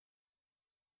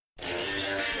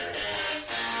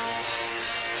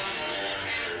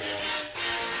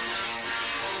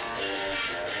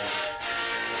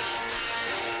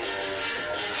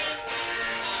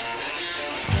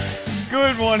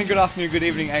morning, good afternoon, good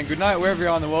evening, and good night, wherever you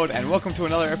are in the world, and welcome to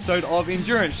another episode of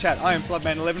Endurance Chat. I am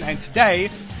Floodman11, and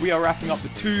today we are wrapping up the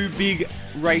two big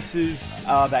races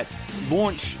that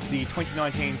launch the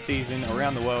 2019 season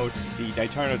around the world, the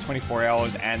Daytona 24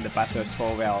 Hours and the Bathurst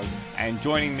 12 Hours. And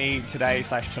joining me today,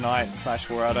 tonight,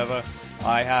 whatever,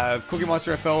 I have Cookie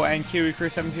Monster FL and Kiwi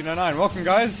Chris 1709. Welcome,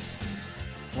 guys.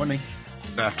 Morning.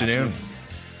 Afternoon.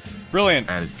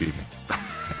 Brilliant. And good evening.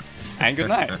 And good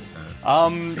night.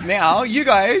 Now, you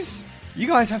guys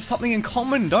have something in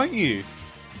common, don't you?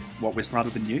 What, we're smarter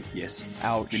than you? Yes.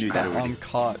 Ouch. We knew that already. I'm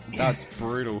cut. That's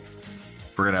brutal.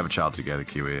 We're going to have a child together,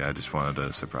 Kiwi. I just wanted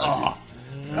to surprise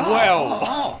you.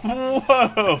 Well,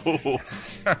 whoa.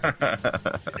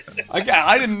 Okay,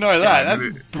 I didn't know that. That's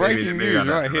breaking news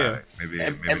right here. Maybe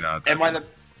not.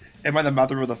 Am I the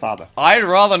mother or the father? I'd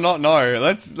rather not know.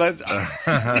 Let's moving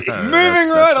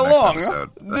right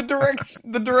along.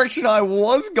 The direction I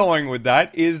was going with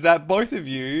that is that both of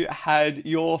you had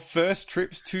your first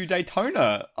trips to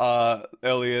Daytona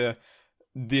earlier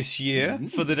this year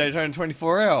for the Daytona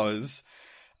 24 Hours,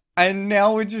 and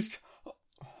now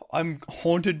I'm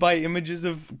haunted by images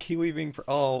of Kiwi being.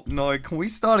 Oh no! Can we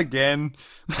start again?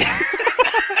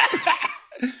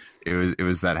 It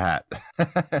was that hat.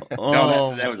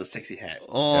 No, that was a sexy hat.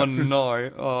 Oh no!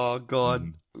 Oh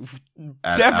god!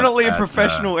 Definitely a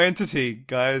professional entity,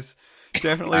 guys.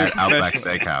 Definitely a Outback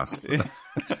professional.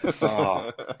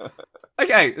 Steakhouse.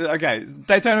 Okay.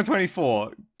 Daytona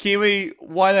 24. Kiwi,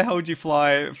 why the hell did you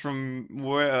fly from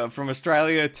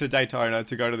Australia to Daytona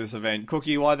to go to this event?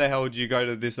 Cookie, why the hell did you go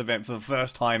to this event for the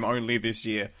first time only this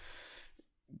year?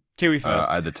 Kiwi first.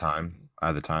 I had the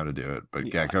time to do it,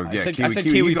 but yeah, go. Yeah, I said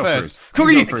Kiwi first.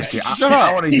 Cookie, Cookie, shut up!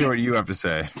 I want to hear what you have to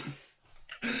say.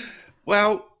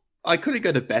 Well, I couldn't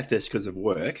go to Bathurst because of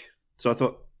work, so I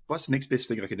thought, what's the next best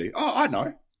thing I can do? Oh, I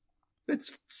know.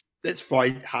 Let's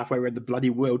fly halfway around the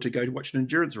bloody world to go to watch an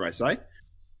endurance race, eh?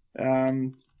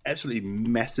 Absolutely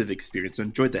massive experience. I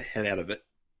enjoyed the hell out of it.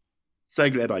 So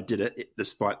glad I did it,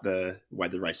 despite the way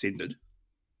the race ended.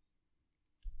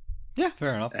 Yeah,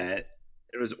 fair enough. It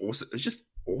was awesome. It was just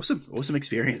awesome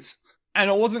experience. And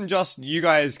it wasn't just you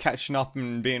guys catching up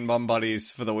and being bum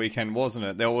buddies for the weekend, wasn't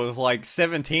it? There was like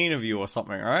 17 of you or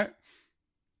something, right?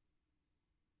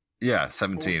 Yeah,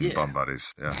 17 bum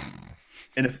buddies. Yeah,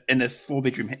 in a four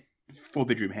bedroom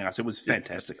house. It was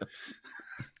fantastic.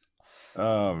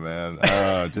 Oh man,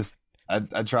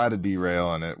 I tried to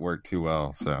derail and it worked too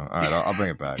well. So all right, I'll bring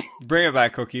it back. Bring it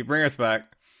back, Cookie. Bring us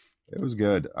back. It was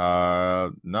good.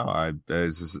 No,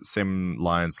 it's the same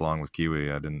lines along with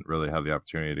Kiwi. I didn't really have the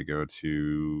opportunity to go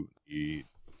to the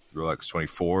Rolex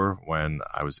 24 when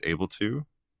I was able to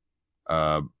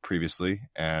previously,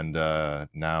 and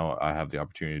now I have the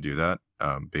opportunity to do that.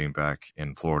 Being back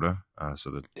in Florida, so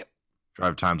the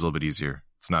drive time's a little bit easier.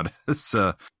 It's not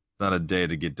not a day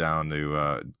to get down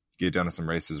to some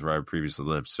races where I previously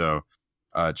lived. So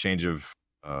change of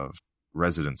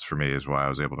residence for me is why I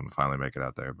was able to finally make it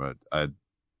out there. But I'd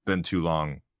been too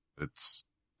long. It's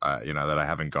that I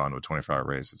haven't gone to a 24-hour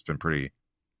race. It's been pretty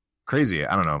crazy.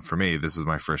 I don't know. For me, this is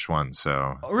my first one.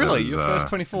 So really, your first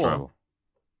 24?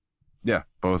 Yeah,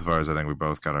 both of ours. I think we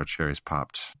both got our cherries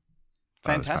popped.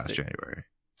 Fantastic. This past January.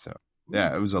 So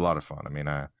yeah, it was a lot of fun. I mean,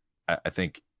 I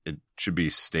think it should be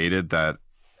stated that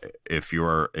if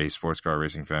you're a sports car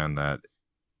racing fan, that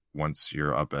once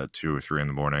you're up at 2 or 3 in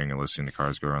the morning and listening to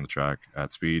cars go around the track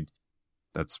at speed,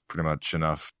 that's pretty much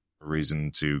enough reason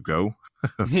to go.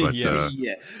 But, yeah.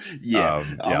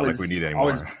 Like we need any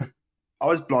more. I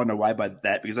was blown away by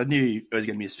that because I knew it was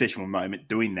going to be a special moment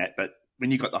doing that. But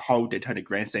when you got the whole Daytona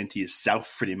grandstand to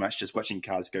yourself, pretty much just watching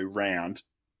cars go round,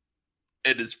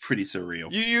 it is pretty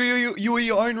surreal. You were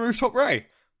your own rooftop ray.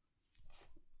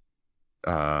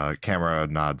 Camera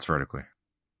nods vertically.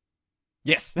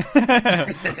 Yes.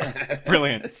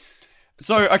 Brilliant.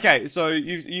 So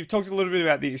you've talked a little bit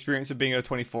about the experience of being at a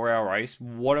 24-hour race.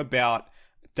 What about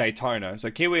Daytona?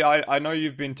 So Kiwi, I know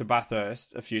you've been to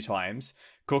Bathurst a few times.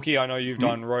 Cookie, I know you've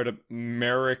done Road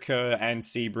America and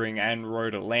Sebring and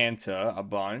Road Atlanta a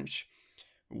bunch.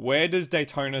 Where does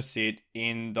Daytona sit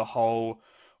in the whole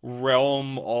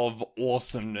realm of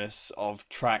awesomeness of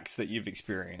tracks that you've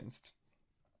experienced?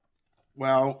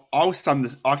 Well, I'll sum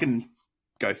this. I can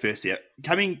go first here.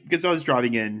 Because I was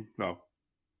driving in, well,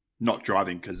 not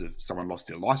driving because of someone lost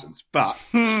their license, but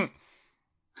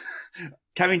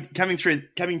coming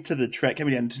to the track,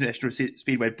 coming down International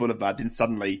Speedway Boulevard, then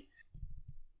suddenly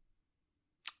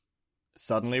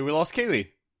we lost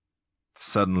Kiwi.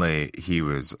 Suddenly he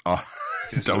was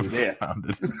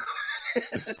dumbfounded.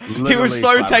 He was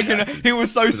so taken. He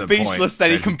was so speechless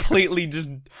that he completely just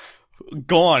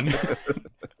gone.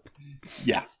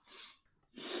 Yeah.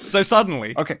 So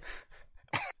suddenly. Okay.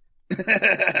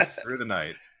 Through the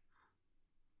night.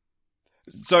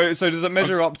 So does it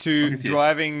measure up to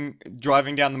confused.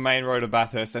 driving down the main road of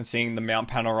Bathurst and seeing the Mount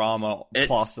Panorama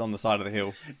plastered on the side of the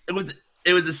hill?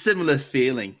 It was a similar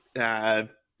feeling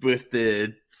with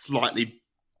the slightly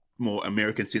more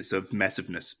American sense of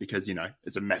massiveness because, you know,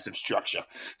 it's a massive structure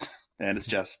and it's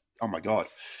just, oh my God.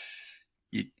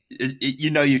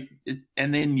 And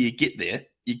then you get there,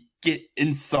 you get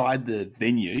inside the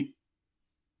venue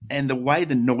and the way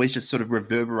the noise just sort of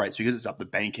reverberates because it's up the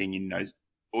banking, you know,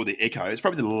 or the echo. It's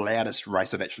probably the loudest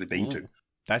race I've actually been to.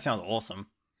 That sounds awesome.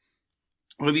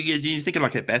 Well, you think of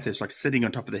like at Bathurst, like sitting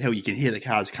on top of the hill, you can hear the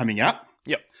cars coming up.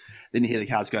 Yep. Then you hear the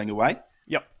cars going away.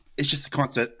 Yep. It's just a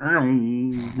constant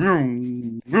vroom,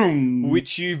 vroom, vroom.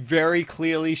 Which you very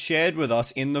clearly shared with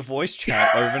us in the voice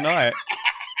chat overnight.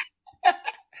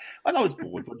 I was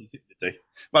bored. What do you think to do?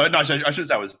 Well, no, I shouldn't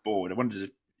say I was bored. I wanted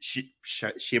to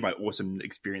share my awesome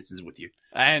experiences with you.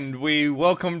 And we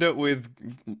welcomed it with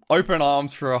open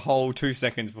arms for a whole 2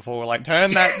 seconds before we're like,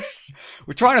 turn that.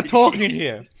 We're trying to talk in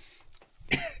here.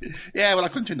 Yeah, well, I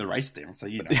couldn't turn the race down, so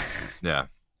you know. Yeah.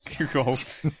 Cool.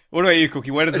 What about you, Cookie?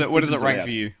 Where does it rank for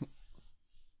you?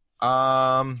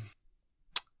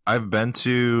 I've been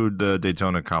to the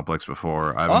Daytona complex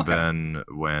before. I haven't been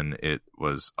when it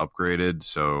was upgraded,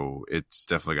 so it's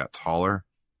definitely got taller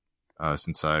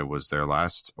since I was there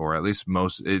last, or at least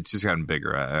it's just gotten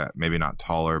bigger. Maybe not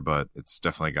taller, but it's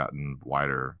definitely gotten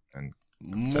wider and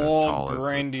more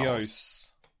grandiose.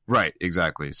 Right,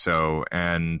 exactly. So,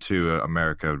 and to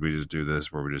America, we just do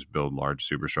this where we just build large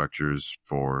superstructures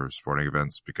for sporting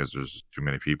events because there's too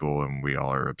many people and we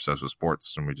all are obsessed with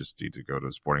sports and we just need to go to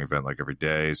a sporting event like every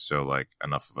day. So, like,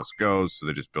 enough of us goes. So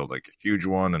they just build like a huge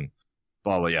one and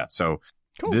blah, blah, yeah. So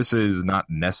cool. This is not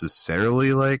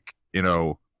necessarily like, you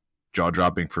know, jaw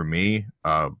dropping for me.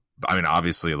 I mean,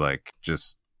 obviously, like,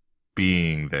 just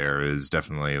being there is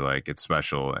definitely like it's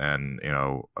special, and you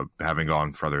know, having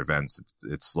gone for other events,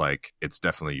 it's like it's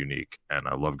definitely unique, and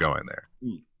I love going there.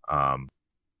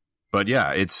 But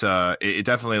yeah, it's it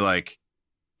definitely like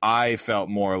I felt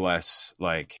more or less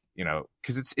like, you know,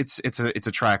 because it's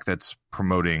a track that's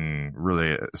promoting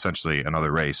really essentially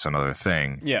another race, another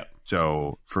thing. Yeah.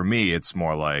 So for me, it's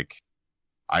more like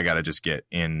I got to just get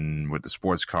in with the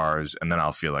sports cars, and then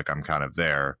I'll feel like I'm kind of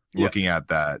there. Yep. Looking at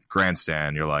that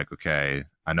grandstand, you're like, okay,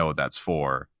 I know what that's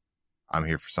for. I'm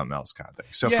here for something else, kind of thing.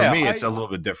 So for me, it's a little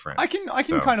bit different. I can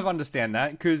kind of understand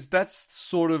that, because that's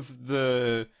sort of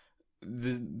the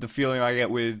feeling I get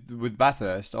with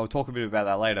Bathurst. I'll talk a bit about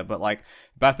that later, but like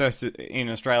Bathurst in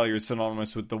Australia is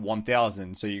synonymous with the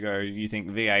 1000. So you think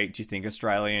V8, you think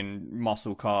Australian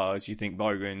muscle cars, you think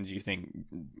Bogans, you think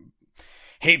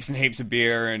heaps and heaps of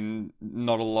beer and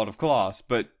not a lot of class.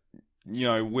 But, you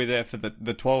know, we're there for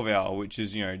the 12 hour, which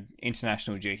is, you know,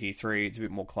 international GT3. It's a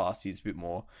bit more classy. It's a bit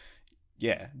more,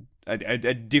 yeah,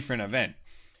 a different event.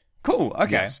 Cool.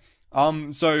 Okay. Yes.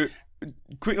 So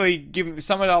quickly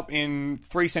sum it up in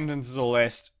 3 sentences or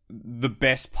less, the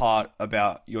best part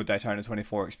about your Daytona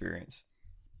 24 experience.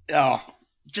 Oh,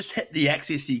 just hit the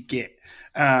access you get.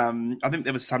 I think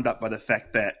that was summed up by the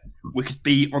fact that we could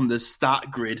be on the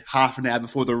start grid half an hour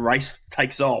before the race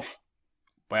takes off.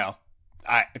 Wow.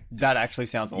 That actually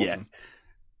sounds awesome.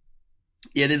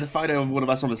 Yeah, there's a photo of one of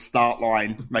us on the start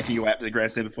line making our way up to the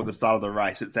grandstand before the start of the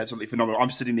race. It's absolutely phenomenal.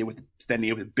 I'm standing there with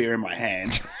a beer in my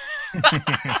hand.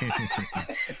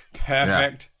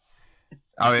 Perfect.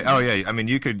 Yeah. Oh yeah. I mean,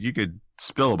 you could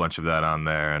spill a bunch of that on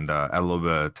there and add a little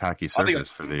bit of tacky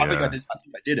surface for the. I think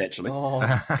I did actually. Oh,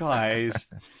 guys,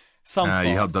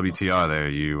 you helped WTR there,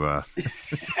 you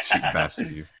cheap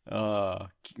bastard. You.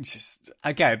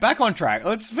 Okay. Back on track.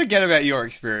 Let's forget about your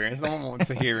experience. No one wants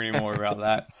to hear any more about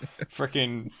that.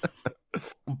 Freaking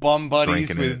bum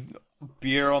buddies with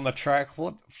beer on the track.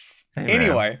 What? Hey,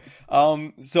 anyway,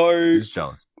 so who's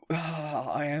jealous?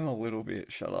 I am a little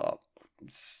bit. Shut up.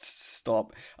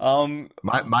 Stop.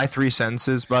 My 3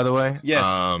 sentences, by the way. Yes.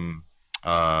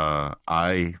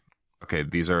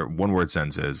 These are 1-word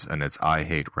sentences, and it's I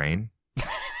hate rain.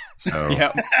 So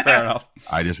yeah, fair enough.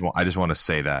 I just want to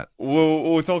say that.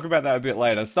 We'll talk about that a bit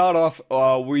later. Start off,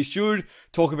 we should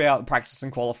talk about practice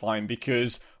and qualifying,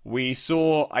 because we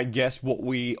saw, I guess, what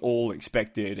we all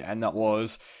expected, and that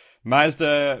was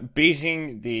Mazda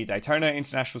beating the Daytona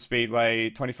International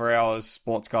Speedway 24 hours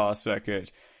sports car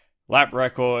circuit lap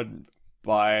record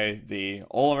by the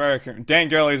All-American Dan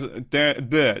Gurney's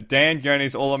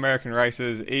All-American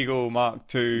Racers Eagle Mark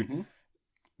II. Mm-hmm.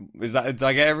 Did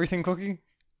I get everything, Cookie?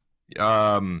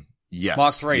 Yes.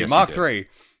 Mark III. Yes, Mark III.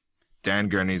 Dan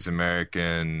Gurney's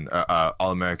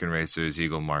All-American Racers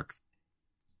Eagle Mark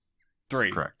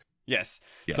III. Correct. Yes.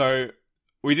 Yes. So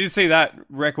we did see that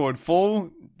record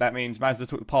fall. That means Mazda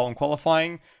took the pole in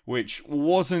qualifying, which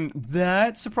wasn't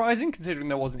that surprising considering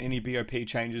there wasn't any BOP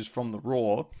changes from the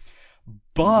Raw.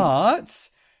 But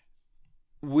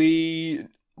we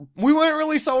weren't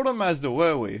really sold on Mazda,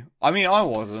 were we? I mean, I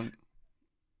wasn't.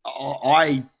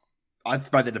 I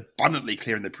made it abundantly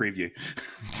clear in the preview.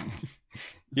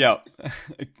 Yeah.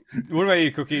 What about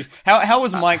you, Cookie? How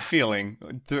was Mike feeling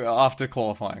after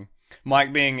qualifying?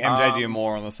 Mike being MJ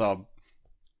Diamore on the sub.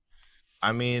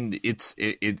 I mean, it's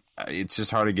just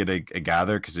hard to get a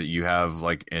gather because you have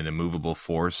like an immovable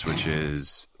force, which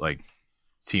is like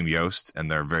Team Yost, and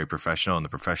they're very professional, and the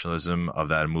professionalism of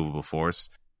that immovable force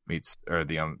meets or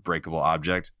the unbreakable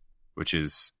object, which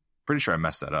is pretty sure I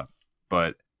messed that up,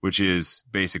 but which is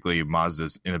basically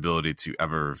Mazda's inability to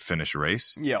ever finish a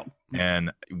race. Yeah,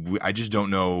 and I just don't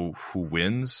know who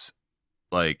wins.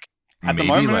 Like at the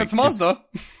moment, it's Mazda.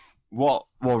 Well,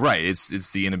 right.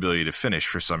 It's the inability to finish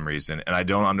for some reason, and I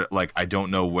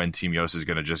don't know when Team Yost is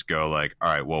going to just go like, all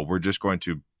right, well, we're just going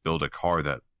to build a car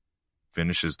that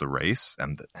finishes the race,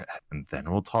 and then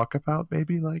we'll talk about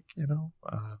maybe like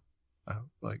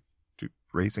like do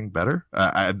racing better.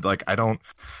 I don't.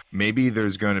 Maybe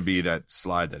there's going to be that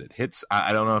slide that it hits.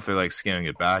 I don't know if they're like scaling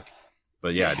it back.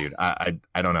 But yeah, dude, I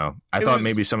don't know. I thought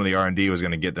maybe some of the R&D was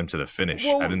going to get them to the finish.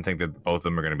 Well, I didn't think that both of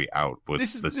them are going to be out with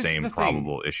the same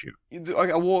probable issue.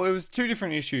 Well, it was two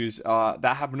different issues that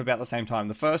happened about the same time.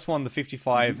 The first one, the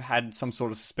 55, had some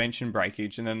sort of suspension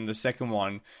breakage, and then the second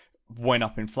one went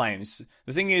up in flames.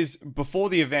 The thing is, before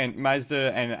the event,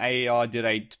 Mazda and AER did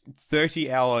a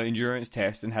 30-hour endurance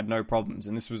test and had no problems.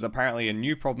 And this was apparently a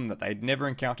new problem that they'd never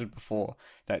encountered before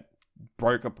that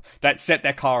set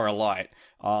their car alight.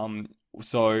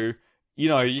 So,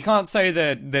 you can't say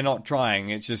that they're not trying.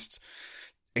 It's just,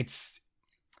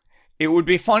 it would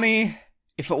be funny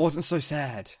if it wasn't so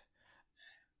sad.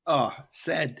 Oh,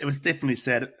 sad. It was definitely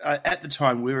sad. At the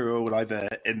time, we were all over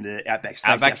in the Outback Steakhouse.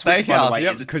 Outback Steakhouse,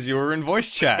 yep, because you were in voice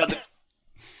chat.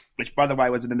 Which, by the way,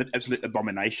 was an absolute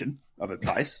abomination of a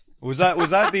place. Was that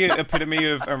the epitome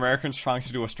of Americans trying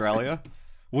to do Australia?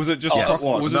 Was it just,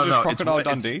 Crocodile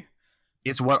Dundee?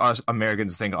 It's what us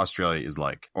Americans think Australia is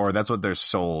like, or that's what they're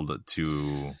sold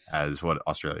to as what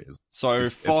Australia is. So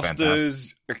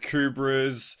Fosters,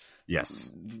 Akubras,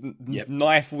 yes,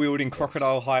 knife-wielding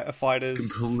crocodile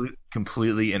fighters.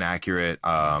 Completely inaccurate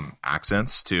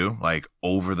accents, too. Like,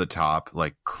 over the top,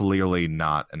 like, clearly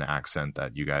not an accent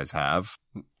that you guys have,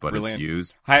 but Brilliant. It's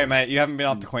used. Hey, mate, you haven't been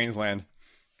up to Queensland.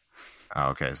 Oh,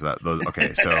 okay, so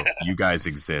so you guys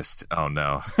exist. Oh,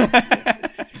 no.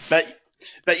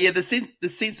 But yeah, the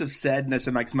sense of sadness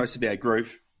amongst most of our group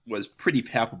was pretty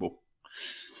palpable.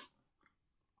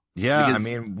 Yeah, I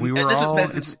mean, we were this all...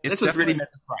 Was this was really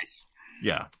massive price.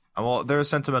 Yeah. Well, they're a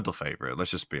sentimental favorite.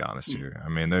 Let's just be honest here. I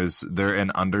mean, they're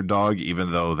an underdog,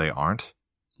 even though they aren't.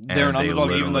 They're an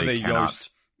underdog, even though they're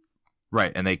Yost.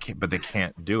 Right, and they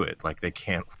can't do it. Like, they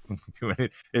can't do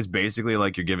it. It's basically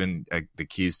like you're given the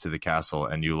keys to the castle,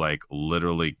 and you, like,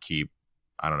 literally keep,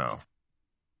 I don't know,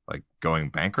 like going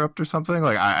bankrupt or something.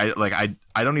 Like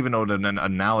I don't even know an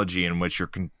analogy in which you're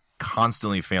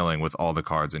constantly failing with all the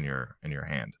cards in your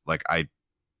hand. Like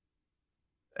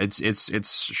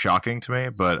it's shocking to me,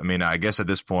 but I mean, I guess at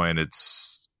this point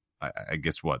I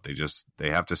guess what they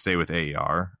have to stay with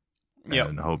AER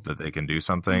and hope that they can do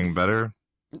something better,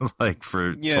 like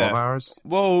for 12 hours.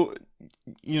 Well,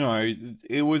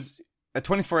 it was a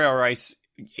 24-hour race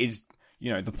is.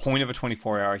 The point of a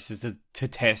 24-hour race is to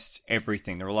test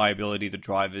everything, the reliability, the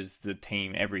drivers, the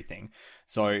team, everything.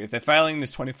 So if they're failing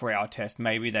this 24-hour test,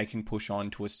 maybe they can push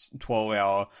on to a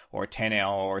 12-hour or a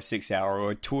 10-hour or a 6-hour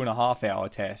or a 2.5-hour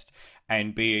test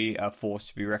and be a force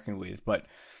to be reckoned with. But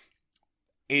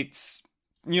it's,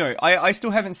 I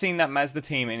still haven't seen that Mazda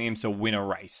team in IMSA win a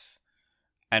race.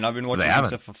 And I've been watching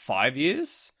IMSA for 5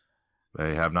 years.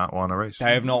 They have not won a race.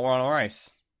 They have not won a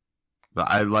race. But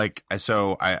I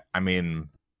mean,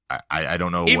 I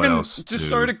don't know what else. Just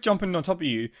sorry to jump in on top of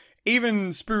you.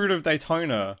 Even Spirit of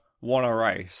Daytona won a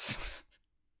race.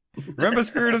 Remember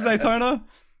Spirit of Daytona?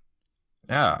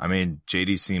 Yeah, I mean,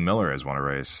 JDC Miller has won a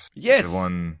race. Yes.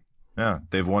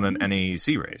 They've won an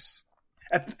NEC race.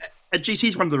 A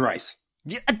GT's won the race.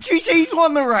 Yeah, a GT's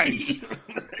won the race.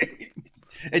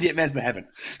 And yet Mazda haven't.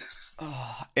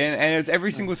 And it's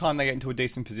every single time they get into a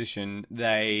decent position,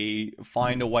 they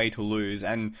find a way to lose.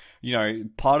 And,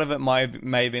 part of it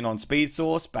may have been on Speed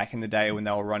Source back in the day when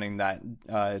they were running that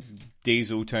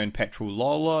diesel turned petrol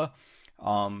Lola,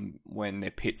 when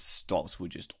their pit stops were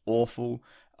just awful.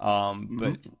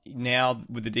 But now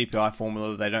with the DPI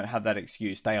formula, they don't have that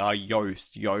excuse. They are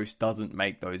Yost. Yost doesn't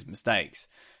make those mistakes.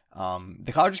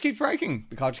 The car just keeps breaking.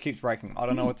 I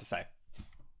don't know what to say.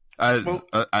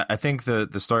 I think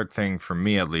the stark thing for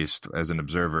me, at least as an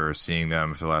observer, seeing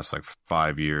them for the last like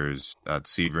 5 years at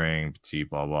Sebring, Petit,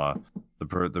 blah blah,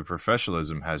 the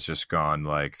professionalism has just gone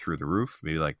like through the roof,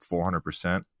 maybe like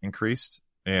 400% increased.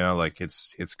 You know, like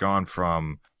it's gone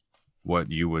from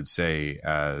what you would say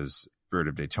as Spirit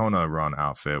of Daytona run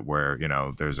outfit, where you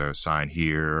know there's a sign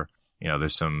here. You know,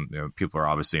 there's some people are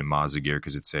obviously in Mazda gear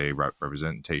because it's a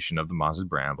representation of the Mazda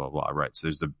brand, blah blah. Right, so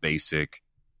there's the basic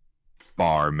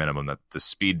bar minimum that the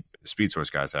speed source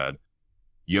guys had.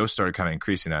 Yoast started kind of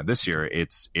increasing that this year.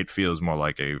 It feels more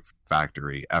like a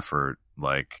factory effort,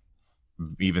 like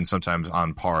even sometimes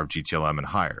on par of GTLM and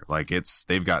higher. Like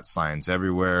they've got signs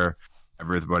everywhere.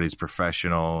 Everybody's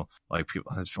professional. Like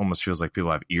people, it almost feels like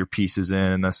people have earpieces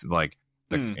in, and that's like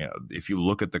you know, if you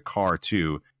look at the car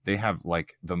too, they have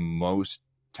like the most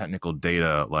technical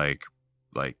data, like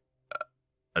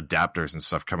adapters and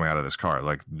stuff coming out of this car.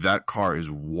 Like that car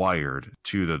is wired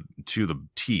to the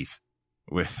teeth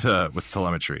with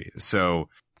telemetry. So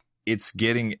it's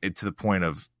getting it to the point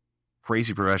of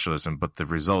crazy professionalism, but the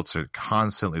results are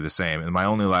constantly the same. And my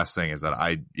only last thing is that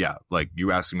like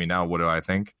you asking me now, what do I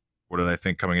think? What did I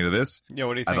think coming into this? Yeah,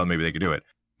 what do you think? I thought maybe they could do it.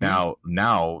 Now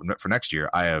for next year,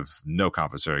 I have no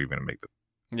confidence they're even going to make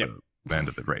the end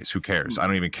of the race. Who cares? I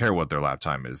don't even care what their lap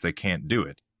time is. They can't do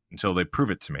it until they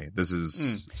prove it to me. This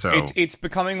is so. It's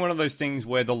becoming one of those things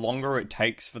where the longer it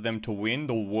takes for them to win,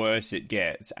 the worse it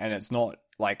gets, and it's not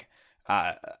like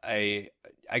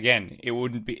again. It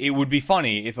would be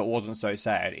funny if it wasn't so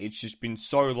sad. It's just been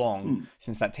so long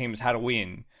since that team has had a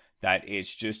win that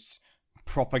it's just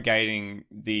propagating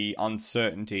the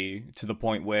uncertainty to the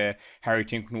point where Harry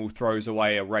Tincknell throws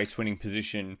away a race-winning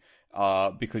position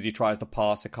because he tries to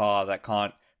pass a car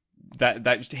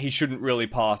that he shouldn't really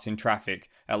pass in traffic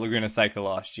at Laguna Seca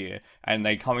last year, and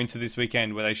they come into this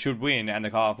weekend where they should win and the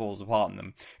car falls apart on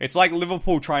them. It's like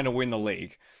Liverpool trying to win the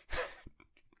league.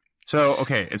 So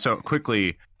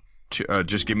quickly,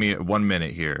 just give me 1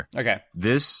 minute here. Okay.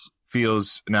 This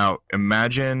feels, now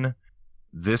imagine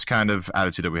this kind of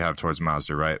attitude that we have towards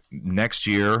Mazda, right? Next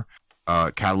year,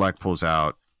 Cadillac pulls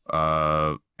out,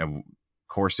 and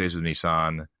Core stays with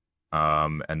Nissan,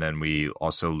 and then we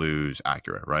also lose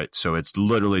Acura, right? So it's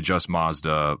literally just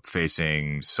Mazda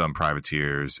facing some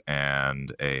privateers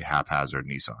and a haphazard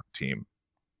Nissan team.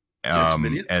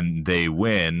 And they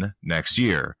win next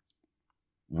year.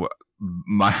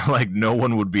 No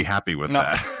one would be happy with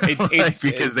that.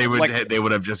 Because they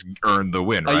would have just earned the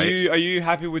win, right? Are you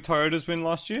happy with Toyota's win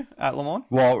last year at Le Mans?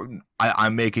 Well,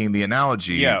 I'm making the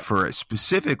analogy for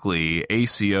specifically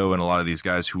ACO and a lot of these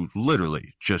guys who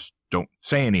literally just don't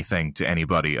say anything to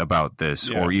anybody about this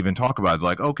or even talk about it.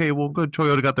 Like, okay, well, good,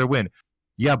 Toyota got their win.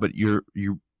 Yeah, but you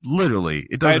literally,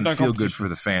 it doesn't feel good for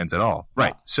the fans at all,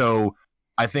 right? So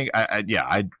I think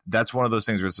that's one of those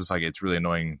things where it's just like it's really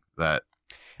annoying that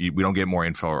we don't get more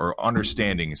info or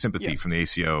understanding, sympathy from the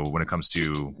ACO when it comes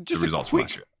to the results from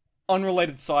last year.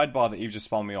 Unrelated sidebar that you've just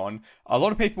spun me on. A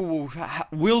lot of people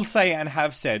will say and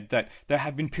have said that there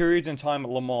have been periods in time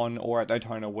at Le Mans or at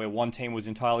Daytona where one team was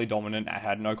entirely dominant and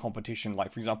had no competition.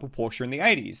 Like, for example, Porsche in the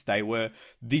 80s. They were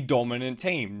the dominant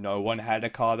team. No one had a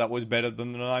car that was better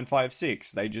than the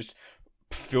 956. They just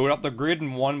filled up the grid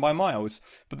and won by miles.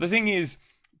 But the thing is,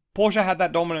 Porsche had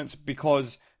that dominance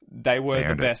because they were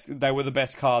the best. They were the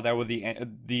best car. They were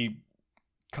the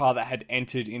car that had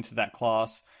entered into that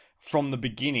class from the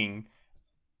beginning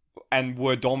and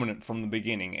were dominant from the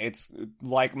beginning. It's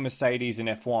like Mercedes and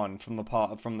F1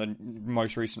 from the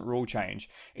most recent rule change.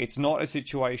 It's not a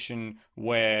situation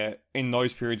where in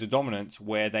those periods of dominance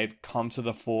where they've come to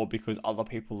the fore because other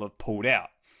people have pulled out.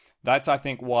 That's, I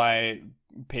think, why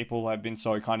people have been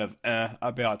so kind of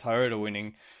about Toyota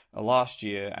winning last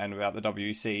year and about the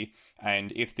WEC.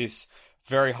 And if this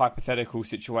very hypothetical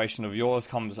situation of yours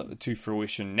comes to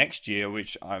fruition next year,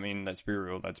 which, I mean, let's be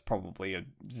real, that's probably a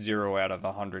 0 out of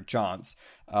 100 chance,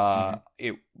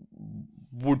 it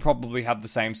would probably have the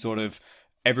same sort of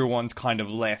everyone's kind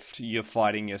of left, you're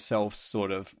fighting yourself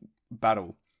sort of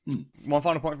battle. One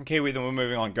final point from Kiwi, then we're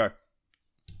moving on. Go.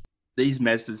 These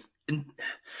Mazdas,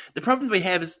 the problem we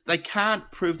have is they can't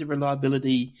prove the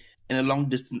reliability in a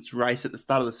long-distance race at the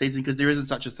start of the season because there isn't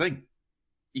such a thing.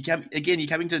 You're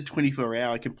coming to a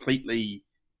 24-hour completely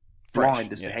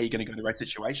blind as to how you're going to go into a race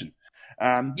situation.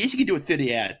 Yes, you can do a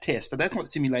 30-hour test, but that's not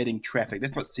simulating traffic.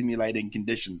 That's not simulating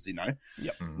conditions,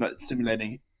 not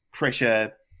simulating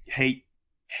pressure,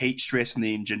 heat stress in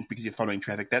the engine because you're following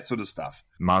traffic, that sort of stuff.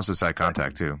 Mazda's had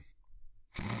contact too.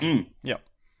 Yep.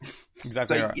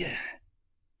 Exactly right. Yeah.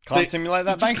 Can't simulate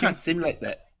that banking. Can't simulate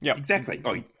that. Yeah. Exactly.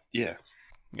 Oh, yeah.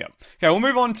 Yeah. Okay, we'll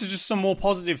move on to just some more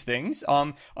positive things.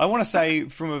 I want to say,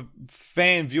 from a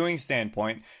fan viewing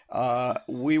standpoint, I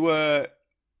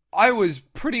was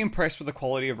pretty impressed with the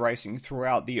quality of racing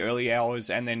throughout the early hours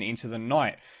and then into the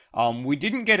night. We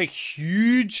didn't get a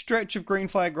huge stretch of green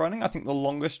flag running. I think the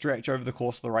longest stretch over the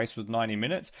course of the race was 90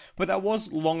 minutes, but that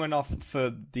was long enough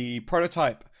for the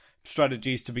prototype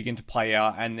strategies to begin to play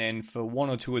out, and then for one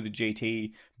or two of the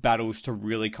GT battles to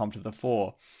really come to the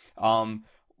fore.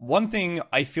 One thing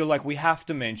I feel like we have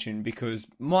to mention, because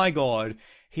my God,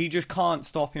 he just can't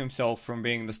stop himself from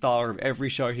being the star of every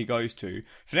show he goes to.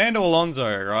 Fernando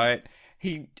Alonso, right?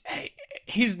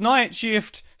 His night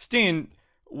shift stint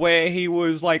where he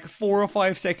was like 4 or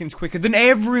 5 seconds quicker than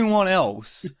everyone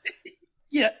else.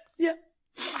 Yeah.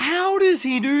 How does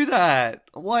he do that?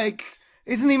 Like,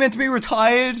 isn't he meant to be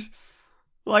retired?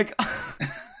 Like,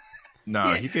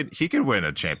 No, he could win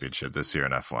a championship this year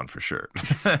in F1 for sure.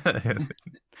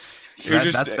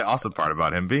 That's the awesome part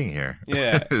about him being here.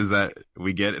 Yeah. Is that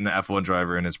we get an F1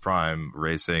 driver in his prime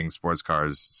racing sports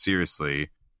cars seriously,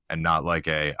 and not like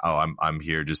I'm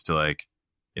here just to, like,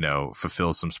 you know,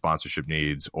 fulfill some sponsorship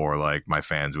needs, or like my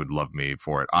fans would love me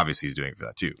for it. Obviously he's doing it for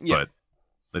that too. Yeah.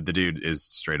 But the dude is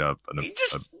straight up he's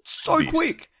just so beast.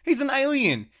 quick. He's an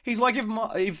alien. He's like if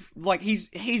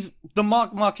he's the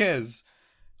Marc Marquez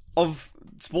of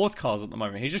sports cars at the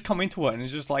moment. He's just come into it and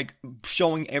is just like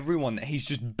showing everyone that he's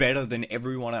just better than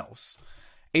everyone else.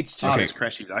 It's just it's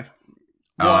crashy though.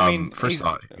 Well, I mean, first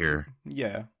thought here.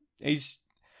 Yeah,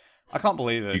 I can't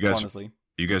believe it. Honestly,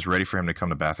 you guys ready for him to come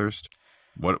to Bathurst?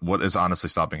 What is honestly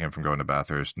stopping him from going to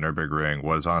Bathurst, Nürburgring?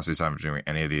 What is honestly stopping him from doing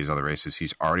any of these other races?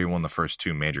 He's already won the first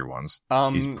 2 major ones.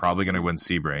 He's probably going to win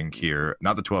Sebring here.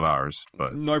 Not the 12 hours,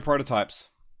 but no prototypes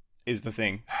is the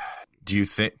thing. Do you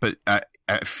think? But I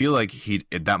feel like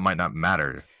that might not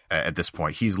matter at this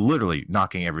point. He's literally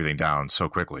knocking everything down so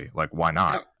quickly. Like, why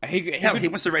not? He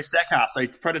wants to race Dakar, so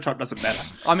prototype doesn't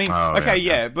matter. I mean,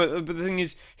 but the thing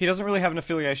is, he doesn't really have an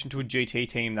affiliation to a GT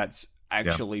team that's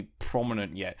actually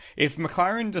prominent yet. If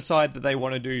McLaren decide that they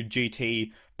want to do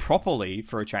GT properly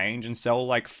for a change and sell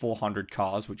like 400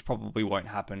 cars, which probably won't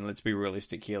happen, let's be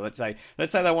realistic here. Let's say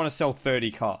they want to sell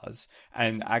 30 cars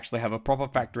and actually have a proper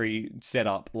factory set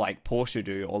up like Porsche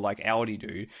do or like Audi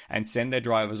do and send their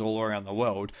drivers all around the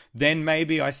world, then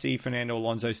maybe I see Fernando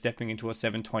Alonso stepping into a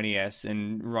 720S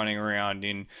and running around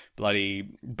in bloody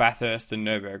Bathurst and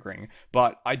Nürburgring.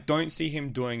 But I don't see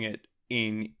him doing it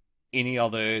in any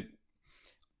other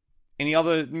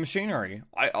machinery.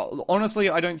 Honestly,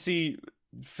 I don't see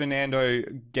Fernando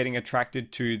getting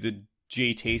attracted to the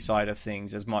GT side of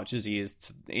things as much as he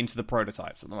is into the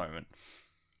prototypes at the moment.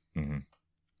 Mm-hmm.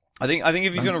 I think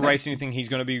if he's going to race anything, he's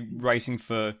going to be racing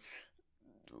to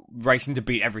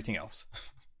beat everything else.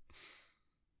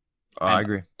 I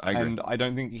agree. And I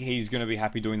don't think he's going to be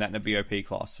happy doing that in a BOP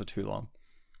class for too long.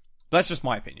 That's just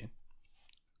my opinion.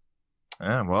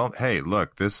 Yeah, well, hey,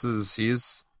 look,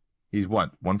 he's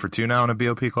what, 1 for 2 now in a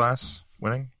BOP class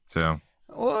winning? So,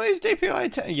 well, is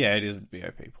DPI? Yeah, it is the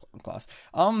BOP class.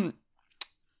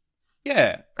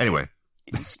 Yeah. Anyway,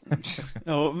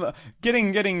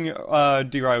 getting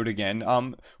derailed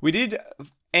again. We did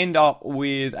end up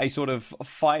with a sort of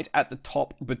fight at the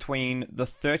top between the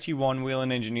 31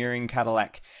 Whelen Engineering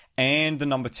Cadillac and the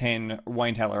number 10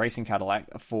 Wayne Taylor Racing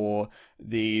Cadillac for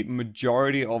the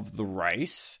majority of the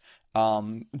race.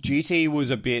 GT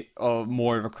was a bit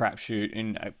more of a crapshoot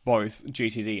in both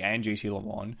GTD and GT Le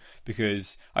Mans,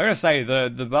 because I gotta say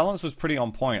the balance was pretty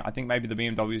on point. I think maybe the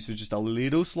BMWs were just a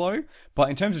little slow, but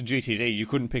in terms of GTD, you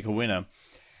couldn't pick a winner.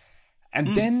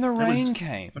 And then the rain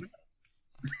came.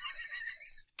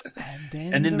 And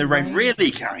then the rain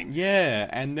really came. Yeah,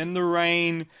 and then the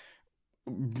rain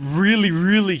really,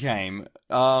 really came.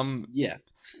 Yeah.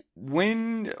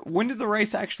 When did the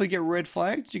race actually get red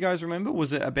flagged? Do you guys remember?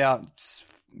 Was it about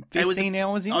 15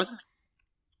 hours in? It was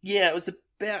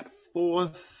about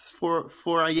 4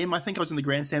 a.m. I think I was in the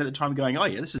grandstand at the time going, oh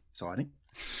yeah, this is exciting.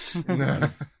 And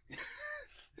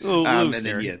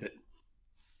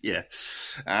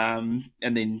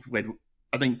then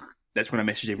I think that's when I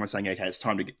messaged everyone saying, okay, it's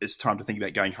time to think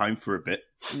about going home for a bit.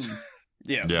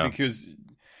 Yeah. Because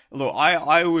look,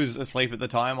 I was asleep at the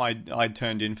time. I'd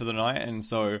turned in for the night, and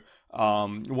so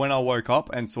when I woke up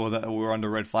and saw that we were under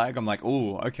red flag, I'm like,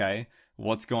 oh, okay,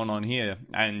 what's going on here?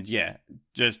 And yeah,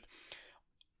 just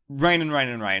rain and rain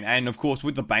and rain. And of course,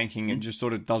 with the banking, it just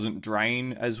sort of doesn't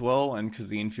drain as well, and because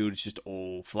the infield is just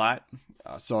all flat.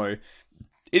 So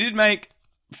it did make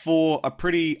for a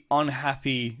pretty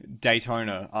unhappy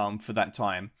Daytona for that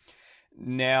time.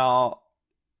 Now,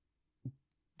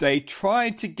 they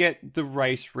tried to get the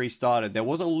race restarted. There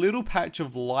was a little patch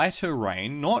of lighter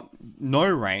rain, not no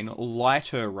rain,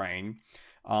 lighter rain,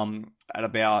 at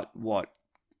about,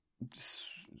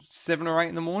 7 or 8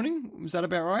 in the morning? Was that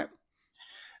about right?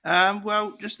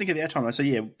 Well, just think of our timeline. So,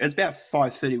 yeah, it's about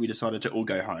 5:30 we decided to all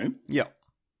go home. Yeah.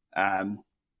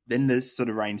 Then this sort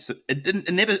of rain, I don't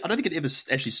think it ever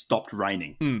actually stopped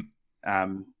raining.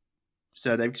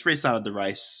 So they restarted the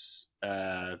race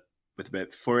with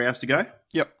about 4 hours to go.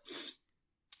 Yep.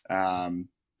 And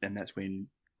that's when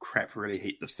crap really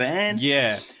hit the fan.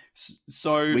 Yeah.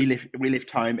 So we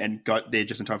left home and got there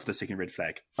just in time for the second red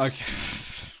flag. Okay.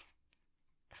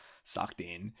 Sucked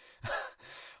in.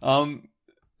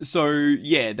 So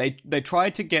yeah, they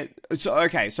tried to get,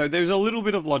 so there's a little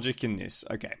bit of logic in this.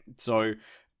 Okay. So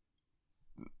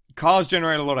cars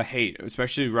generate a lot of heat,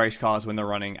 especially race cars when they're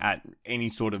running at any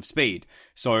sort of speed.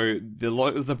 So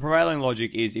the prevailing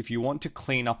logic is, if you want to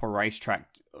clean up a racetrack,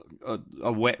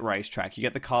 a wet racetrack, you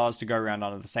get the cars to go around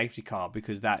under the safety car,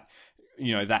 because that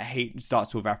heat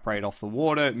starts to evaporate off the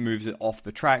water, it moves it off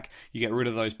the track, you get rid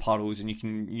of those puddles, and you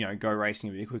can, go racing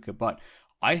a bit quicker. But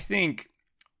I think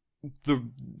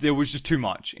there was just too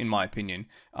much, in my opinion.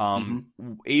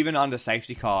 Even under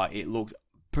safety car, it looked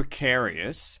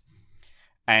precarious.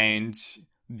 And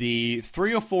the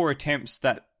 3 or 4 attempts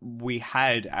that we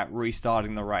had at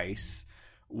restarting the race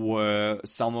were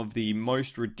some of the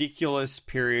most ridiculous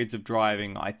periods of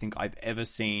driving I think I've ever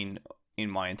seen in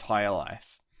my entire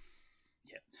life.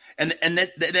 Yeah, and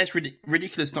that's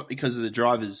ridiculous, not because of the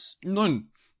drivers. No,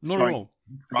 not at all.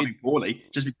 Driving poorly,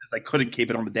 just because they couldn't keep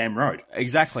it on the damn road.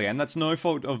 Exactly, and that's no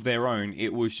fault of their own.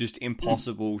 It was just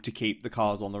impossible to keep the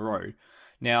cars on the road.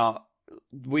 Now,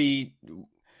 we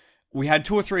had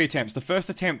 2 or 3 attempts. The first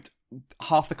attempt,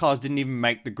 half the cars didn't even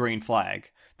make the green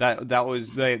flag. That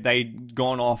was they'd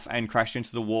gone off and crashed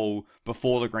into the wall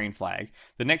before the green flag.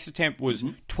 The next attempt was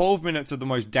 12 minutes of the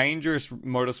most dangerous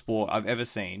motorsport I've ever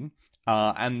seen.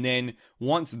 And then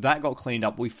once that got cleaned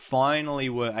up, we finally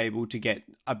were able to get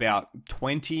about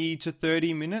 20 to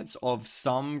 30 minutes of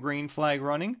some green flag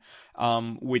running,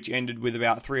 which ended with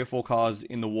about 3 or 4 cars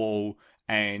in the wall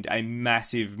and a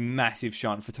massive, massive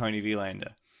shunt for Tony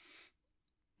Vilander.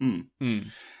 I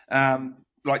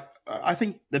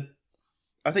think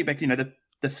back,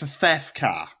 the FAF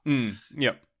car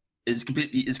Yep. is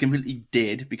completely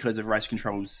dead because of race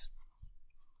control's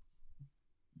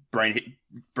brain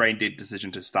dead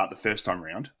decision to start the first time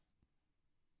round.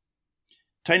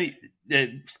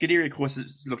 Scuderia, of course,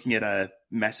 is looking at a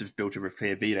massive bill to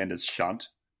repair Vilander's shunt.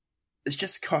 It's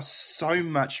just cost so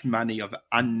much money of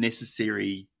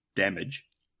unnecessary damage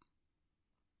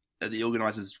that the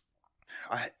organisers.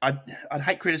 I'd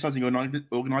hate criticising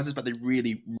organisers, but they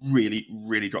really, really,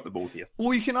 really dropped the ball here.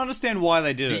 Well, you can understand why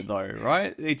they did it, though,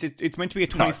 right? It's meant to be a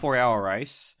 24-hour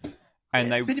race,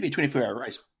 and it's meant to be a 24-hour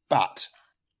race, but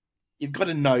you've got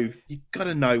to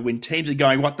know when teams are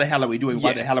going, what the hell are we doing?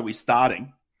 Why the hell are we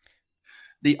starting?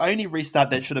 The only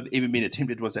restart that should have even been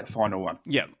attempted was that final one.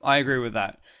 Yeah, I agree with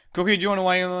that. Cookie, do you want to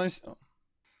weigh in on this?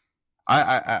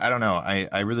 I don't know.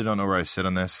 I really don't know where I sit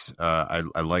on this.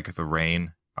 I like the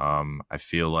rain. I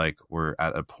feel like we're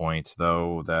at a point,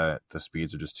 though, that the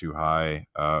speeds are just too high.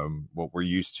 What we're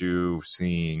used to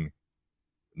seeing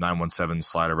 917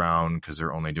 slide around because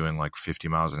they're only doing like 50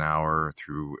 miles an hour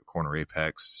through corner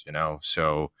apex,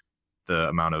 so the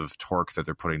amount of torque that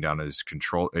they're putting down is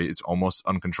it's almost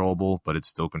uncontrollable, but it's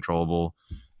still controllable.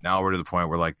 Now we're to the point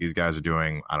where like these guys are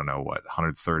doing,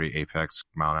 130 apex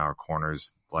mile an hour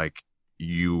corners. Like,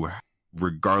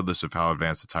 regardless of how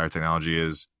advanced the tire technology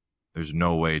is, there's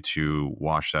no way to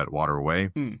wash that water away.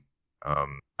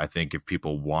 I think if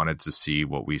people wanted to see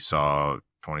what we saw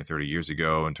 20, 30 years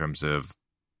ago in terms of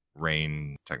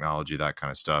rain technology, that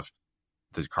kind of stuff,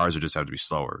 the cars would just have to be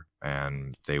slower,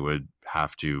 and they would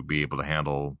have to be able to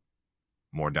handle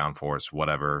more downforce,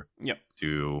 whatever,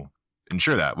 to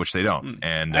ensure that, which they don't.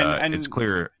 And it's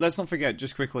clear. Let's not forget,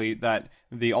 just quickly, that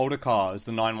the older cars,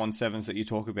 the 917s that you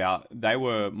talk about, they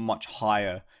were much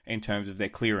higher in terms of their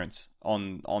clearance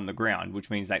on the ground, which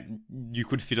means that you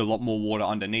could fit a lot more water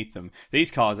underneath them.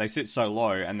 These cars, they sit so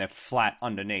low and they're flat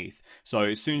underneath. So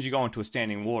as soon as you go into a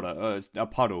standing water, a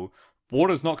puddle,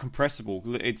 water's not compressible.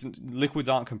 Liquids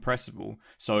aren't compressible.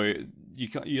 So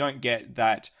you don't get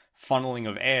that funneling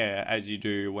of air as you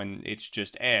do when it's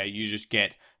just air. You just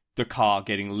get the car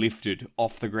getting lifted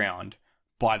off the ground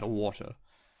by the water.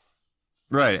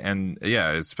 Right, and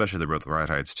yeah, especially the both ride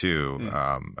heights too.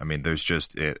 There's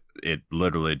just it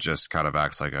literally just kind of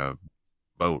acts like a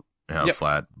boat,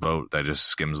 flat boat that just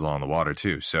skims along the water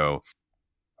too. So,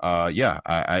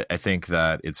 I think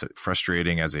that it's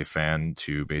frustrating as a fan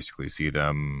to basically see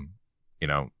them,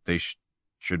 they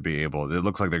should be able. It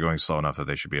looks like they're going slow enough that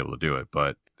they should be able to do it.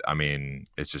 But I mean,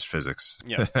 it's just physics,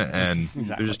 Yeah. and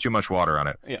Exactly. there's just too much water on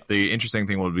it. Yeah. The interesting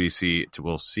thing will be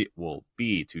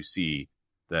to see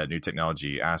that new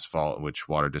technology, asphalt, which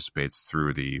water dissipates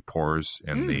through the pores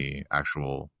in the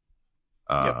actual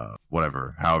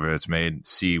whatever, however it's made.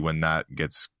 See when that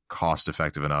gets cost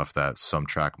effective enough that some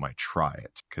track might try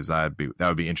it, because that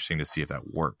would be interesting to see if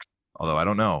that works. Although I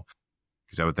don't know,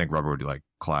 because I would think rubber would like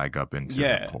clag up into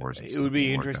the pores. And it stuff would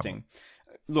be and work interesting.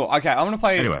 Look, okay, I'm going to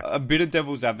play Anyway. a bit of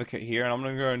devil's advocate here, and I'm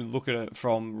going to go and look at it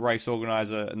from race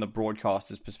organizer and the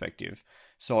broadcaster's perspective.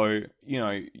 So,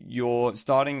 you're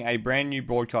starting a brand new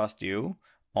broadcast deal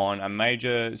on a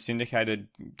major syndicated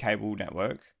cable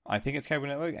network. I think it's cable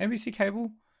network, NBC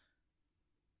Cable.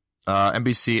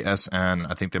 NBC, SN,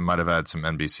 I think they might have had some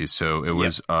NBC, so it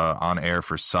was on air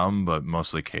for some, but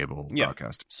mostly cable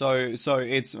broadcast. So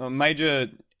it's a major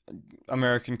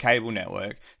American cable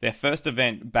network, their first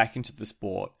event back into the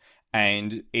sport,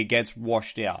 and it gets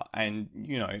washed out. And,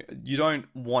 you don't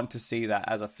want to see that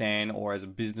as a fan or as a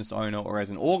business owner or as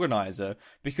an organizer,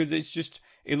 because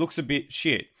it looks a bit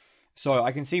shit. So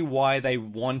I can see why they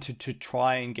wanted to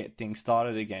try and get things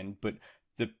started again, but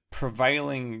the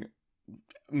prevailing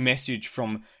message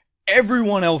from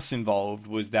everyone else involved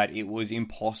was that it was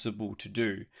impossible to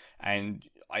do. And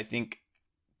I think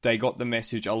they got the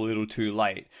message a little too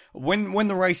late. When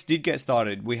the race did get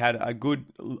started, we had a good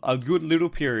little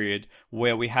period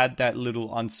where we had that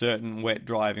little uncertain wet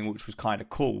driving, which was kind of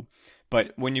cool.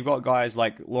 But when you've got guys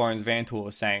like Lawrence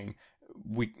Vantor saying,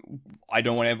 I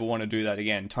don't ever want to do that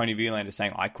again. Tony Violander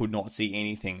saying, I could not see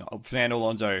anything. Fernando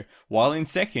Alonso, while in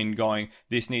second, going,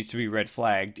 this needs to be red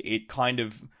flagged. It kind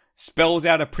of spells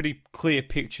out a pretty clear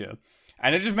picture.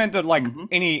 And it just meant that, like,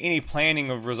 any planning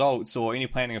of results or any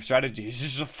planning of strategy is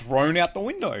just thrown out the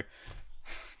window.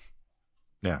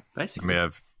 Yeah. Basically. We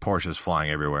have Porsches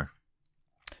flying everywhere.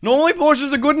 Normally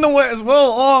Porsches are good in the wet as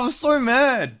well. Oh, I'm so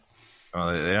mad.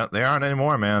 Oh, they aren't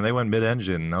anymore, man. They went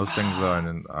mid-engine. Those things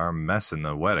are a mess in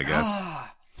the wet, I guess.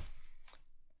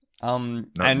 And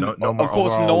no more of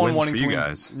course, overall no one wins for you wanting to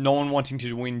guys. no one wanting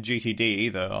to win GTD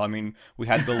either. I mean, we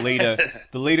had the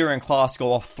leader in class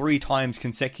go off 3 times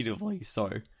consecutively. So,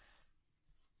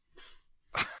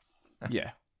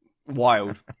 yeah,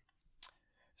 wild.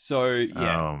 So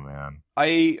yeah, Oh man.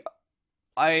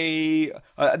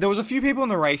 There was a few people in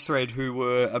the race thread who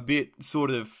were a bit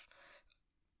sort of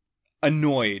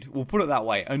annoyed. We'll put it that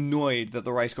way, annoyed that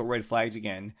the race got red flags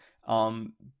again.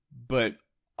 But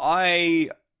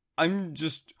I'm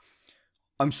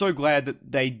so glad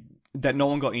that no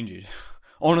one got injured.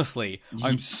 Honestly,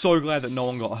 I'm so glad that no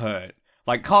one got hurt.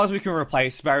 Like, cars we can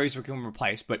replace, barriers we can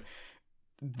replace, but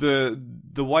the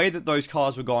way that those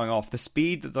cars were going off, the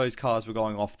speed that those cars were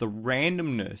going off, the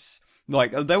randomness,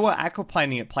 like, they were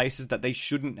aquaplaning at places that they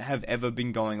shouldn't have ever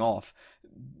been going off.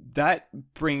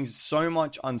 That brings so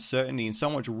much uncertainty and so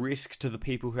much risk to the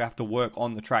people who have to work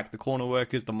on the track. The corner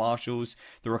workers, the marshals,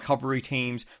 the recovery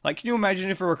teams. Like, can you imagine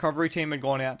if a recovery team had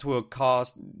gone out to a car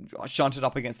shunted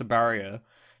up against the barrier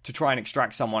to try and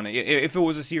extract someone, if it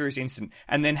was a serious incident,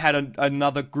 and then had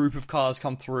another group of cars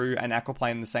come through and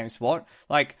aquaplane in the same spot?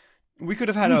 Like, we could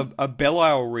have had a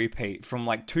Belle repeat from,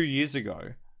 like, 2 years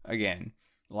ago again.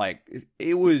 Like,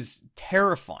 it was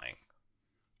terrifying.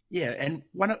 Yeah, and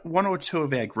one or two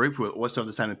of our group were also of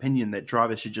the same opinion that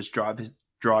drivers should just drive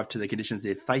to the conditions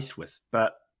they're faced with.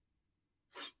 But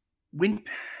when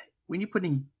you're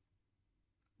putting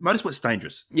motorsport's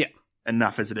dangerous,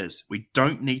 enough as it is. We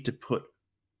don't need to put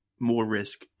more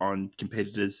risk on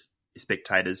competitors,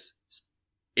 spectators,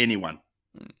 anyone.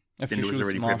 Officials,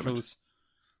 already marshals. prevalent.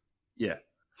 Yeah.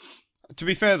 To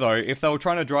be fair, though, if they were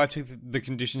trying to drive to the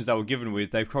conditions they were given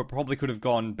with, they probably could have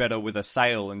gone better with a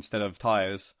sail instead of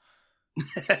tyres.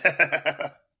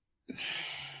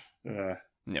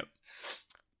 Yep.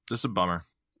 Just a bummer.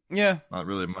 Yeah. Not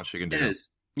really much you can do. It is.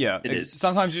 Yeah. It is.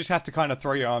 Sometimes you just have to kind of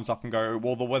throw your arms up and go,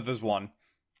 well, the weather's won.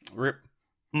 Rip.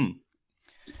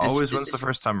 Always wins the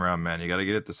first time around, man. You got to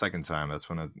get it the second time. That's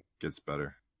when it gets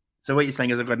better. So what you're saying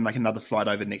is I've got to make another flight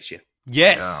over next year?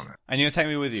 Yes. Yeah, and you're going to take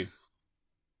me with you.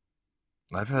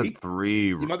 I've had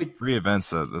three might be- events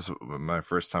that this my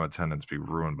first time attendance be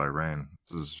ruined by rain.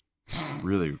 This is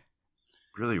really,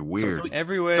 really weird.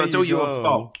 Everywhere So it's all you your go,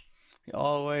 fault. you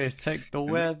always take the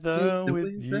weather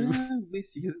with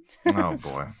you. Oh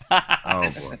boy.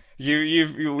 Oh boy.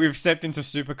 We've stepped into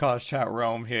Supercars chat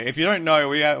realm here. If you don't know,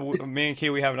 me and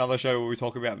Kiwi have another show where we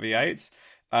talk about V8s,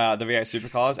 the V8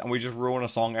 supercars, and we just ruin a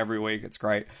song every week. It's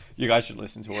great. You guys should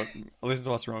listen to it. Listen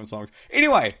to us ruin songs.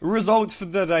 Anyway, results for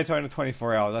the Daytona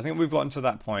 24 Hours. I think we've gotten to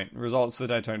that point. Results for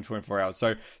Daytona 24 Hours.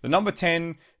 So the number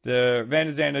 10, the Van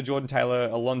der Zande, Jordan Taylor,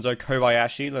 Alonso,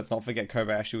 Kobayashi. Let's not forget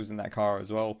Kobayashi was in that car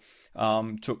as well.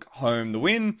 Took home the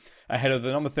win ahead of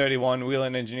the number 31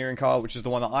 Whelen Engineering car, which is the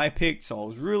one that I picked. So I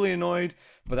was really annoyed,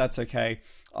 but that's okay.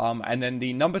 And then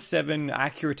the number 7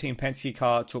 Acura Team Penske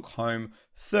car took home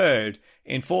third.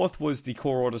 In fourth was the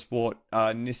Core Autosport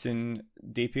Nissan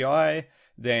DPI,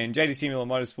 then JDC Miller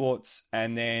Motorsports,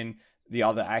 and then the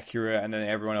other Acura, and then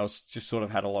everyone else just sort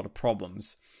of had a lot of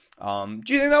problems. Do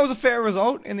you think that was a fair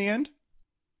result in the end?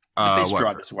 The best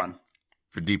drivers won.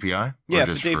 For DPI? Yeah,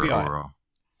 for DPI. Overall?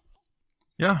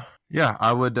 Yeah,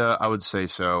 I would say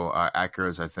so.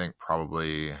 Acura's, I think,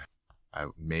 probably...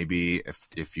 maybe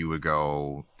if you would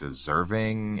go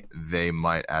deserving, they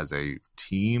might as a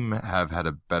team have had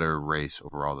a better race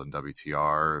overall than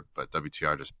WTR, but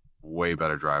WTR just way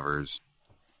better drivers,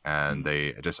 and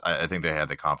I think they had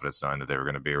the confidence knowing that they were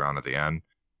going to be around at the end,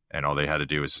 and all they had to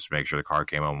do was just make sure the car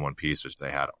came home in one piece, which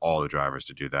they had all the drivers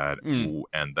to do that,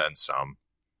 and then some.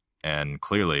 And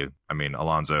clearly, I mean,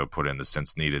 Alonso put in the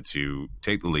stints needed to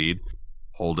take the lead,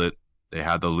 hold it. They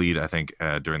had the lead, I think,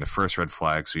 during the first red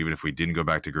flag, so even if we didn't go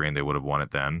back to green, they would have won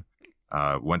it then.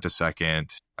 Went to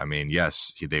second. I mean,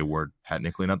 yes, they were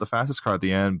technically not the fastest car at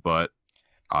the end, but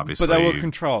obviously... But they were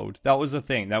controlled. That was the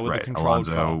thing. That was the controlled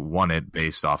Alonso car. won it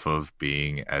based off of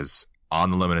being as on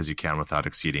the limit as you can without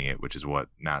exceeding it, which is what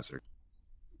Nasser...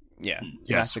 Yeah.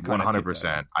 Yes,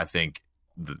 100%. I think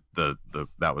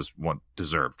that was one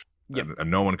deserved. Yep.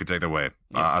 And no one could take that away,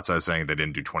 outside of saying they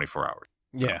didn't do 24 hours.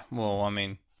 Yeah, well, I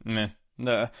mean... Meh.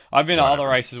 No, I've been to other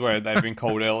races where they've been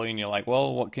called early, and you're like,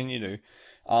 well, what can you do?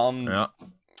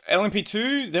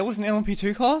 LMP2, there was an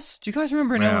LMP2 class? Do you guys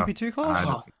remember an LMP2 class?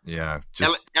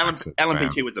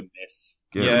 LMP2 was a mess.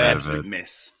 An absolute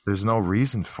mess. There's no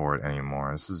reason for it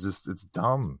anymore. This is just, it's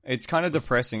dumb. It's kind of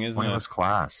depressing, isn't it? Pointless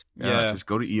class. Yeah, just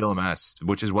go to ELMS,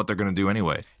 which is what they're going to do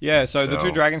anyway. Yeah, so the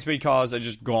 2 Dragon Speed cars are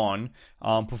just gone.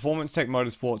 Performance Tech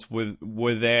Motorsports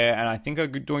were there, and I think are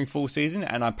doing full season.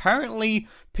 And apparently,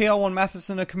 PR1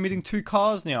 Matheson are committing 2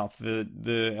 cars now for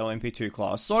the LMP2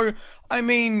 class. So, I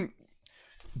mean,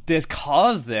 there's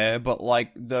cars there, but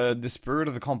like the spirit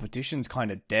of the competition's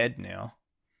kind of dead now.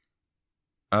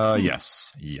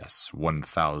 Yes,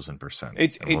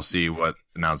 1,000%. We'll see what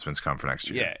announcements come for next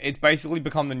year. Yeah, it's basically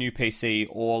become the new PC,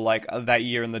 or like that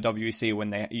year in the WEC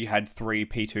when you had 3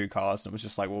 P2 cars, and it was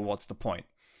just like, well, what's the point?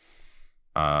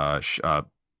 Here's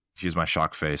my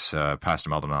shock face. Pastor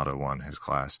Maldonado won his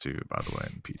class too, by the way.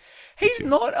 He's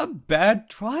not a bad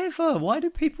driver. Why do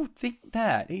people think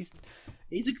that? He's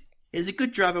a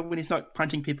good driver when he's not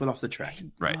punching people off the track.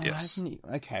 Right, yes.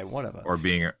 Okay, whatever. Or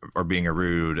being a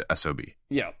rude SOB.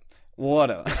 Yeah,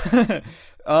 whatever.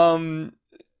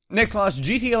 Next class,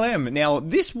 GTLM. Now,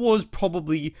 this was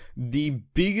probably the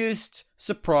biggest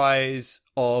surprise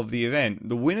of the event.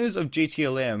 The winners of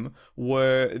GTLM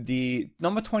were the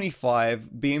number 25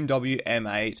 BMW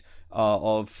M8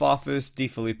 of Farfus, De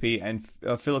Filippi, and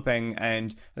Philippeng,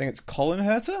 and I think it's Colin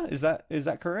Herter. Is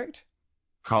that correct?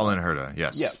 Colin Herta,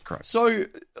 yes. Yeah, correct. So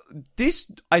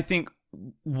this, I think,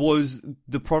 was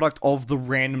the product of the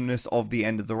randomness of the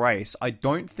end of the race. I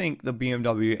don't think the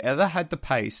BMW ever had the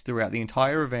pace throughout the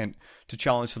entire event to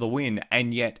challenge for the win,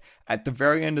 and yet, at the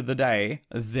very end of the day,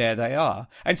 there they are.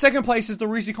 And second place is the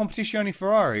Risi Competizione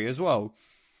Ferrari as well.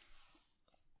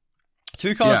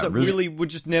 2 cars that really were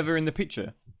just never in the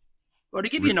picture. Well, to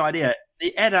give you an idea,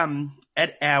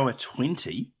 at hour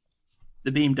 20,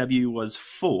 the BMW was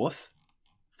 4th,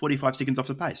 45 seconds off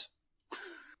the pace.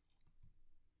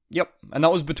 Yep, and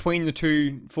that was between the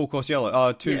 2 full course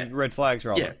yellow, red flags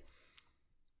rather.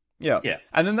 Yeah.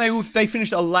 And then they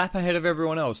finished a lap ahead of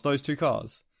everyone else. Those 2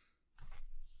 cars.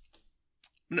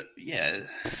 Yeah.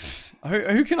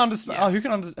 Who can understand?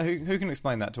 Who can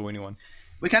explain that to anyone?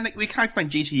 We can't explain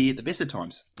GTE at the best of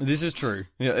times. This is true.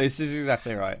 Yeah, this is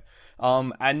exactly right.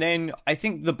 And then I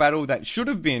think the battle that should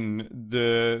have been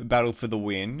the battle for the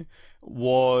win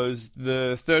was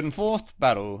the 3rd and 4th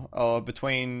battle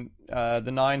between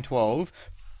the 912.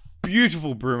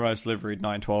 Beautiful Brumos liveried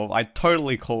 912. I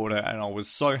totally called it, and I was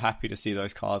so happy to see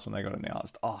those cars when they got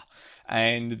announced.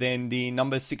 And then the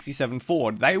number 67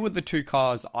 Ford. They were the 2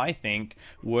 cars I think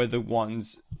were the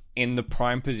ones in the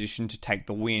prime position to take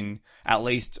the win, at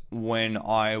least when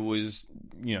I was,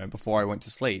 before I went to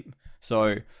sleep.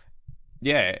 So,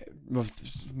 yeah,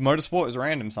 motorsport is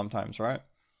random sometimes, right?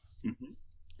 Mm-hmm.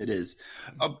 It is.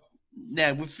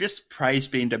 Now, we've just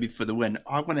praised BMW for the win.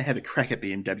 I want to have a crack at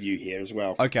BMW here as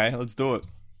well. Okay, let's do it.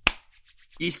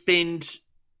 You spend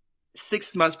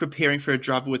 6 months preparing for a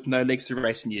driver with no legs to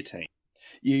race in your team.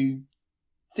 You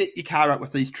set your car up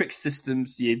with these trick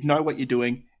systems, you know what you're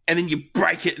doing, and then you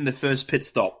break it in the first pit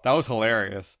stop. That was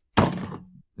hilarious.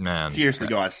 Man, Seriously,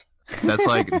 guys.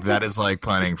 that is like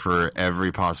planning for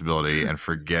every possibility and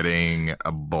forgetting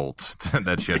a bolt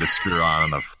that you had to screw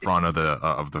on the front of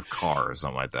the car or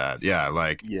something like that. Yeah,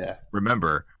 like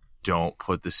remember, don't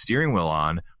put the steering wheel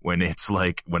on when it's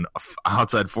like when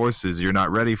outside forces you're not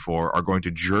ready for are going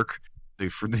to jerk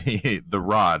the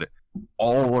rod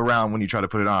all around when you try to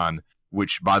put it on.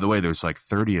 Which, by the way, there's like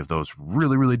 30 of those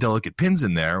really, really delicate pins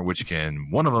in there, which can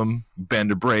one of them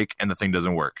bend or break, and the thing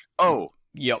doesn't work. Oh,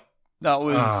 yep. That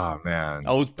was man.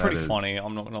 That was pretty funny.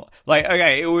 I'm not gonna like.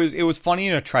 Okay, it was funny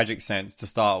in a tragic sense to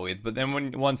start with, but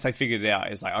then once they figured it out,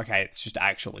 it's like okay, it's just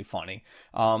actually funny.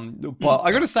 But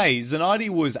I gotta say, Zanardi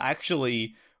was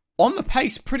actually on the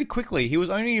pace pretty quickly. He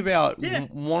was only about 1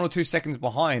 or 2 seconds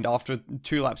behind after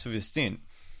 2 laps of his stint.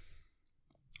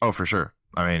 Oh, for sure.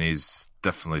 I mean, he's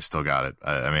definitely still got it.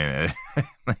 I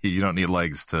mean, you don't need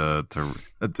legs to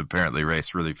apparently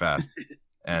race really fast.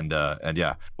 And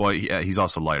yeah, well, he's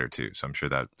also lighter too, so I'm sure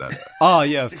that. Oh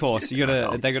yeah, of course. You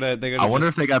gotta. They gotta. I wonder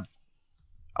if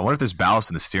there's ballast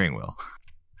in the steering wheel.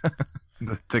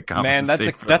 Man, that's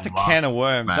a can of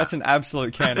worms. Mass. That's an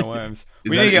absolute can of worms.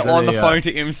 We need to get on the phone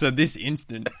to IMSA this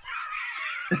instant.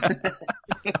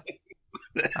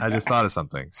 I just thought of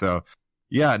something. So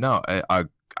yeah, no, I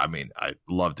mean, I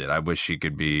loved it. I wish he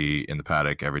could be in the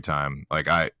paddock every time. Like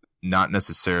not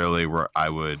necessarily where I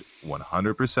would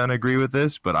 100% agree with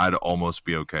this, but I'd almost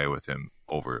be okay with him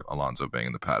over Alonso being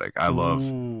in the paddock. I love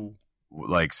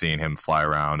like seeing him fly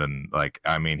around and like,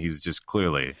 I mean, he's just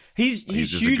clearly he's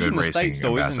huge in the States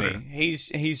though, ambassador. Isn't he?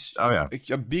 He's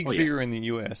a big figure in the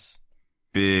US.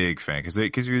 Big fan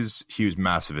because he was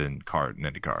massive in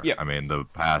IndyCar. Yeah, I mean the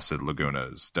pass at Laguna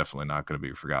is definitely not going to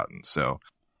be forgotten. So,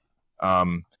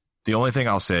 the only thing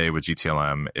I'll say with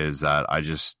GTLM is that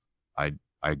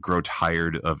I grow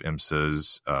tired of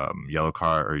IMSA's yellow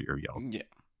car or yellow. Yeah,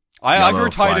 I grow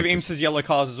tired of IMSA's yellow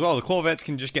cars as well. The Corvettes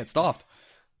can just get stuffed.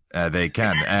 They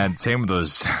can, and same with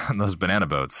those banana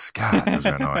boats. God, those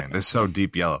are annoying. They're so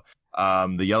deep yellow.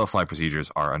 The yellow flag procedures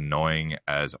are annoying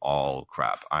as all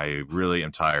crap. I really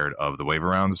am tired of the wave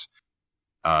arounds.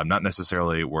 Not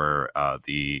necessarily where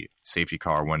the safety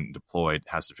car, when deployed,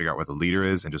 has to figure out where the leader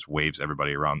is and just waves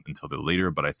everybody around until the leader,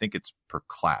 but I think it's per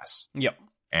class. Yep.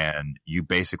 And you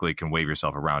basically can wave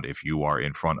yourself around if you are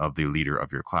in front of the leader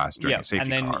of your class during a safety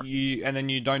car. And then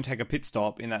you don't take a pit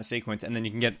stop in that sequence, and then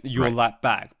you can get your lap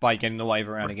back by getting the wave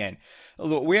around again.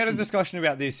 Look, we had a discussion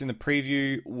about this in the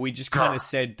preview. We just kind of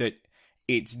said that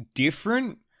it's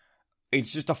different.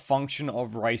 It's just a function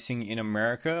of racing in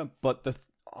America, but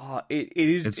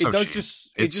it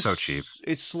so cheap.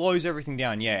 It slows everything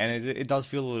down, and it does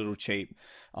feel a little cheap.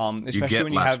 Especially you get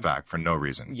when you laps have back for no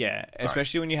reason. Yeah,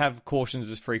 especially when you have cautions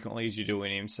as frequently as you do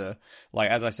in IMSA. Like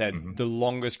as I said, the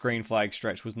longest green flag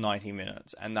stretch was 90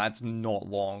 minutes, and that's not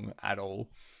long at all.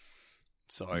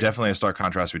 So definitely a stark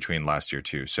contrast between last year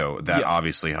too. So that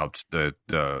obviously helped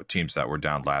the teams that were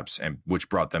down laps, and which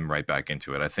brought them right back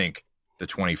into it. I think the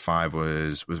 25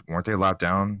 weren't they a lap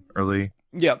down early?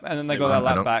 Yep, and then they got that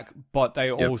lap back, but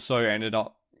they also ended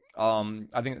up.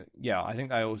 I think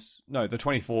they also the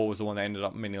 24 was the one that ended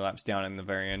up many laps down in the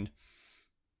very end.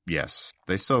 Yes,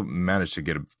 they still managed to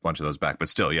get a bunch of those back, but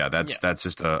still, that's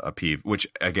just a peeve. Which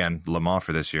again, Le Mans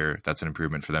for this year, that's an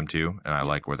improvement for them too, and I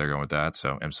like where they're going with that.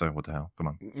 So IMSA, what the hell? Come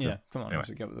on, come on,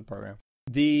 IMSA, get with the program.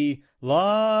 The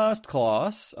last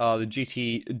class, the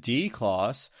GTD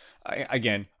class,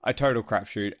 again, a total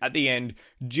crapshoot. At the end,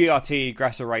 GRT,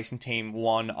 Grasser Racing Team,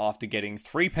 won after getting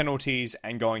 3 penalties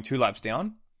and going 2 laps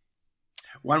down.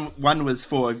 One was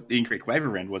for the incorrect wave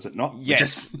around, was it not?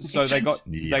 Yes. So they got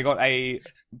I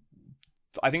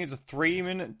think it's a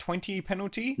 3-minute 20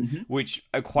 penalty, which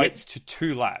equates to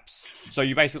 2 laps. So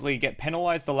you basically get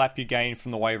penalized the lap you gain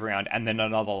from the wave around and then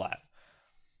another lap.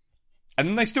 And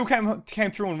then they still came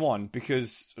through and won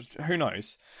because who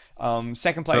knows?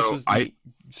 Second place was the...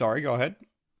 Sorry, go ahead.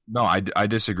 No, I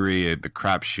disagree. The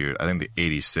crapshoot, I think the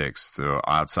 86th, so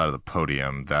outside of the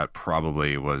podium, that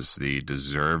probably was the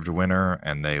deserved winner,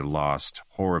 and they lost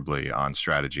horribly on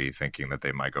strategy, thinking that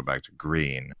they might go back to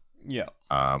green. Yeah.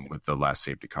 With the last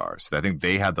safety car. So I think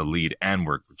they had the lead and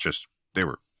they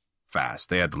were fast.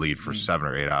 They had the lead for 7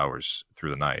 or 8 hours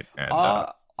through the night. And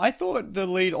I thought the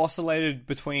lead oscillated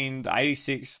between the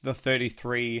 86, the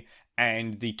 33,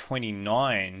 and the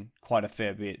 29 quite a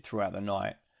fair bit throughout the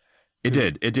night. It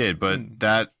did, but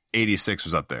that 86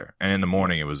 was up there, and in the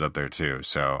morning it was up there too.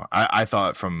 So I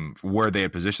thought from where they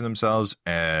had positioned themselves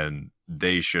and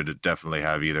they should definitely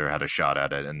have either had a shot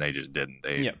at it, and they just didn't.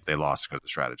 They lost because of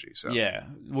strategy. So yeah,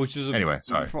 which is anyway,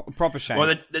 sorry, proper shame.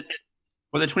 Well,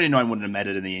 the 29 wouldn't have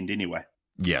mattered in the end anyway.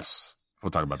 yes,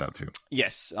 we'll talk about that too.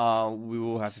 Yes, we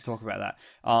will have to talk about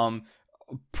that.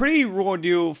 Pretty raw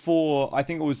deal for, I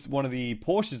think it was one of the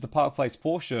Porsches, the Park Place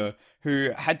Porsche,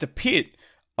 who had to pit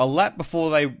a lap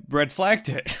before they red flagged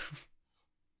it.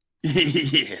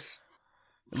 Yes.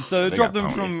 So They dropped got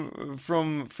them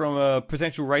from a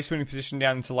potential race winning position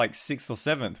down into like 6th or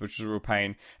 7th, which was a real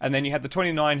pain. And then you had the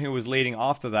 29 who was leading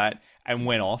after that and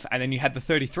went off. And then you had the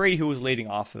 33 who was leading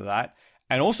after that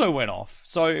and also went off.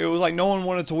 So it was like no one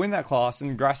wanted to win that class,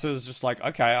 and Grasser was just like,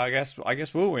 okay, I guess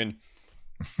we'll win.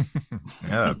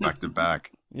 Yeah, back to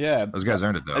back. Yeah, Those guys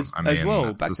earned it though. as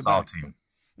well, back it's to a solid back.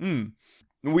 team.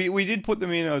 We did put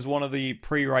them in as one of the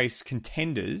pre-race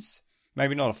contenders.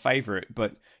 Maybe not a favorite,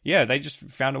 but yeah, they just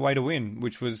found a way to win,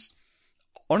 which was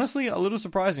honestly a little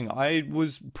surprising. I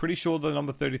was pretty sure the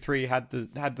number 33 had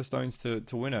the stones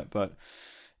to win it, but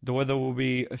the weather will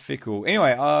be fickle.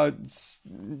 Anyway,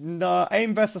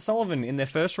 AIM versus Sullivan in their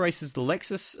first race as the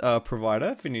Lexus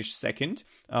provider finished second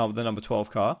with the number 12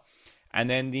 car. And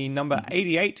then the number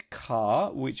 88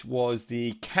 car, which was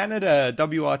the Canada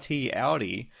WRT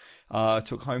Audi,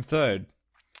 took home third.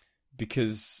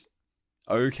 Because,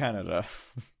 Canada.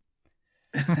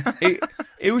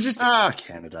 it was just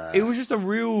Canada. It was just a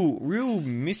real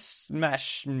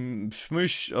mismatch,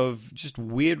 smoosh of just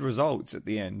weird results at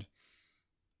the end.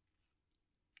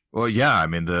 Well, yeah, I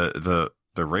mean the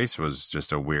race was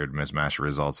just a weird mismatch of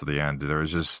results at the end. There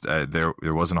was just there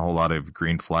wasn't a whole lot of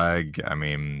green flag. I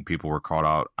mean, people were caught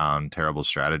out on terrible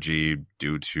strategy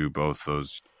due to both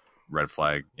those red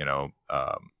flag,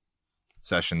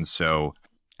 sessions. So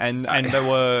and they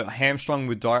were hamstrung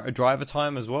with driver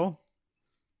time as well.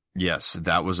 yes,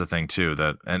 that was a thing too.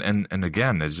 That and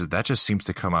again, that just seems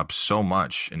to come up so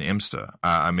much in IMSA.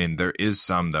 I mean, there is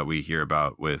some that we hear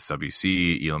about with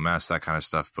WC, ELMS, that kind of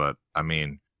stuff, but I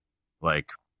mean, like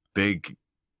big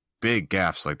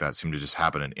gaffes like that seem to just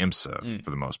happen in IMSA for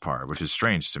the most part, which is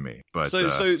strange to me. But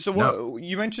so what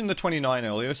you mentioned the 29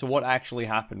 earlier. So what actually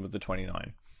happened with the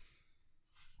 29?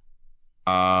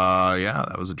 Yeah,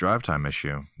 that was a drive time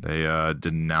issue. They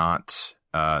did not.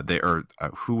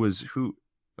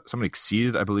 Somebody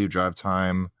exceeded, I believe, drive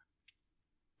time,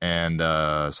 and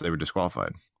so they were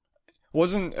disqualified. It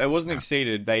wasn't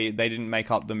exceeded. They didn't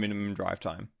make up the minimum drive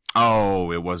time.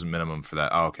 Oh, it wasn't minimum for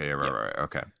that. Oh, okay, right.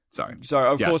 Okay, sorry.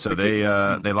 So of course, so they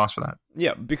lost for that.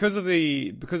 Yeah, because of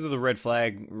the red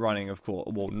flag running, of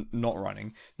course, well, not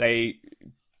running, they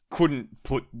couldn't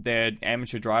put their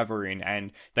amateur driver in,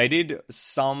 and they did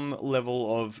some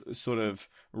level of sort of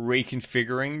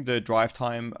reconfiguring the drive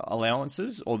time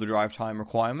allowances or the drive time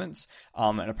requirements.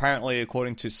 And apparently,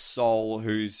 according to Sol,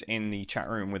 who's in the chat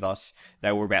room with us,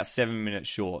 they were about 7 minutes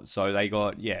short. So they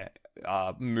got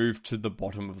moved to the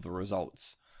bottom of the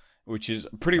results, which is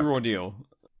a pretty raw deal.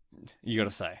 You got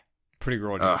to say, pretty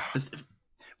raw deal.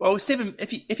 Well,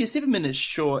 if you're 7 minutes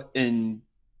short in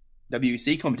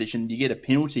WC competition, you get a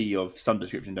penalty of some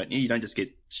description, don't you? You don't just get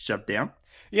shoved down.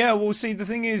 Yeah, well, see, the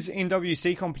thing is, in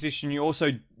WC competition, you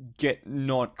also get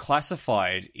not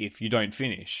classified if you don't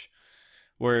finish.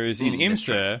 Whereas in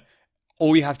IMSA,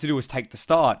 all you have to do is take the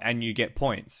start and you get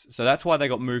points. So that's why they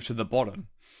got moved to the bottom.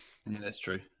 Yeah, that's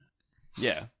true.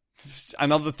 Yeah.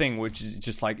 Another thing, which is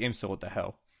just like IMSA, what the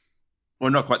hell?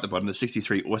 Well, not quite the bottom. The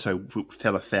 63 also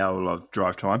fell afoul of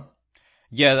drive time.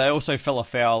 Yeah, they also fell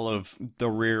afoul of the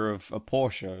rear of a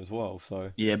Porsche as well.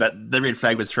 So yeah, but the red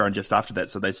flag was thrown just after that,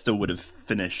 so they still would have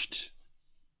finished.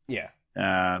 Yeah,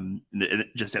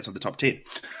 just outside the top 10.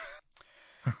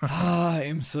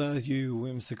 IMSA, you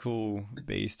whimsical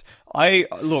beast.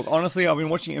 Honestly, I've been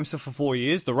watching IMSA for 4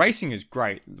 years. The racing is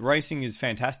great. The racing is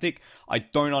fantastic. I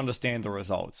don't understand the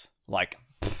results. Like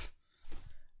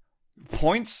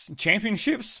points,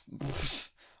 championships.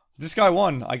 This guy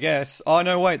won, I guess. Oh,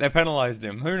 no, wait, they penalized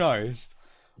him. Who knows?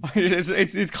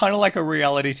 It's kind of like a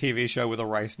reality TV show with a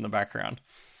race in the background.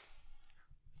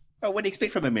 Oh, what do you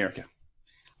expect from America?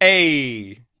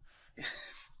 Hey!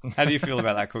 How do you feel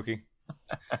about that, Cookie?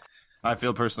 I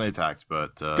feel personally attacked,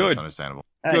 but Good. It's understandable.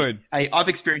 Hey, Good. Hey, I've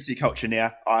experienced the culture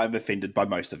now. I'm offended by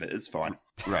most of it. It's fine.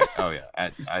 Right. Oh, yeah.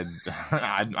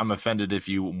 I'm offended if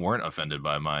you weren't offended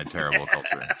by my terrible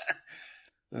culture.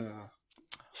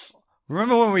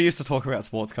 Remember when we used to talk about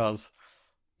sports cars?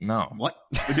 No. What?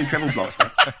 We're doing travel blogs,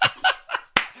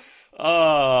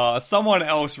 man. Someone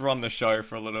else run the show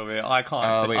for a little bit. I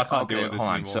can't deal with this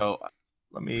anymore. So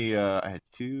let me, I had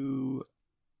two.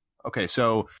 Okay,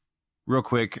 so real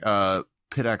quick,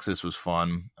 Pit Access was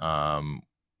fun.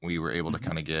 we were able to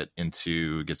kind of get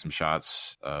some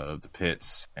shots of the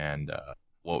pits. And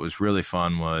what was really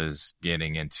fun was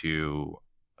getting into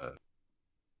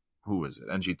who was it?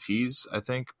 NGT's, I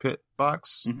think, pit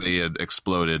box. Mhm. They had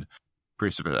exploded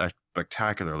pretty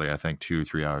spectacularly, I think,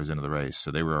 2-3 hours into the race.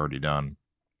 So they were already done.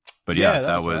 But yeah,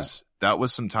 that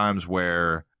was some times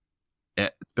where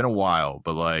it's been a while,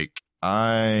 but like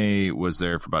I was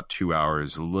there for about 2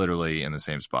 hours, literally in the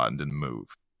same spot and didn't move.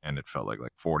 And it felt like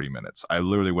 40 minutes. I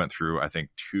literally went through, I think,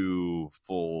 2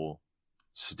 full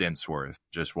stints worth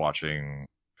just watching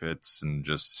pits and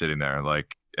just sitting there.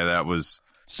 Like, that was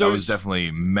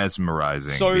definitely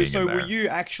mesmerizing. So being in there. were you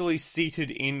actually seated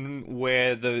in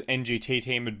where the NGT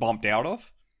team had bumped out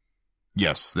of?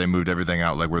 Yes, they moved everything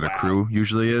out like where the Wow. crew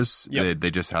usually is. Yep.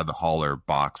 They just had the hauler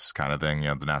box kind of thing,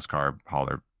 the NASCAR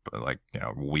hauler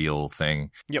wheel thing.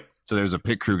 Yep. So there was a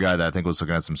pit crew guy that I think was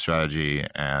looking at some strategy,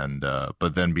 and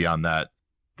but then beyond that,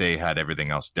 they had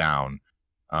everything else down.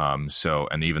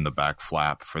 And even the back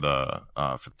flap for the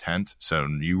tent. So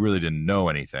you really didn't know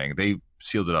anything. They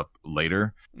sealed it up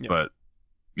later, Yep. but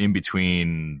in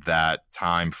between that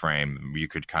time frame, you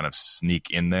could kind of sneak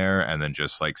in there and then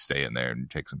just like stay in there and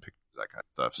take some pictures, that kind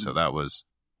of stuff. So that was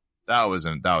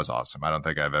awesome. I don't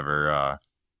think I've ever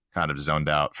kind of zoned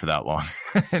out for that long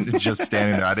and just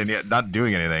standing there. Not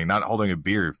doing anything, not holding a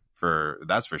beer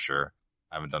that's for sure.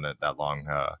 I haven't done it that long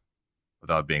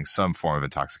without being some form of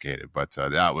intoxicated, but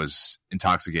that was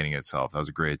intoxicating itself. That was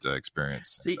a great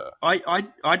experience. See, And,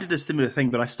 I did a similar thing,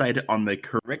 but I stayed on the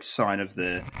correct sign of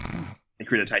the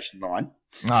accreditation line.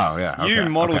 oh yeah, You okay,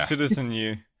 model okay. citizen,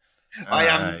 you. He's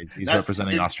that-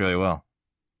 representing Australia well.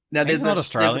 Now, He's not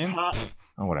Australian. There's a part,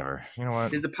 Oh, whatever. You know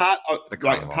what? there's a part of, The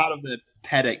like carnival. part of the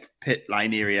paddock pit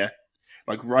lane area,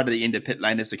 like right at the end of pit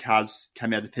lane as the cars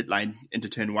come out of the pit lane into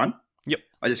turn 1. Yep.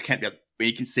 I just camped out where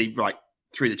you can see right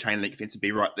through the chain link fence and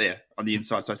be right there on the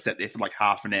inside. So I sat there for like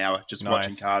half an hour just Nice.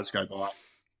 watching cars go by.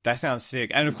 That sounds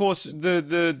sick. And of course,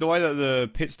 the way that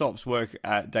the pit stops work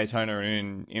at Daytona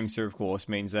and in IMSA, of course,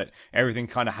 means that everything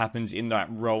kind of happens in that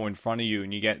row in front of you,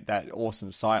 and you get that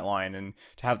awesome sight line. And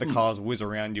to have the cars whiz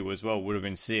around you as well would have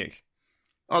been sick.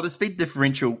 Oh, the speed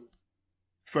differential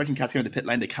for watching cars going to the pit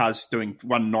lane, the cars doing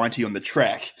 190 on the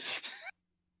track.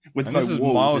 With And no this is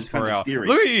wall, miles there's kind per of hour. steering.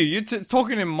 Look at you! You're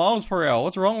talking in miles per hour.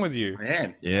 What's wrong with you? I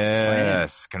am.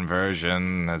 Yes,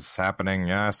 conversion is happening.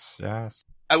 Yes.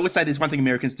 I will say there's one thing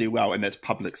Americans do well, and that's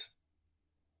Publix.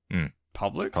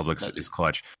 Publix? Publix is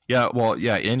clutch. Yeah, well,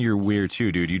 yeah, and you're weird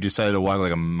too, dude. You decided to walk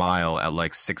like a mile at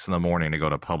like 6 a.m. to go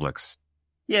to Publix.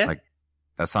 Yeah. Like,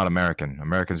 that's not American.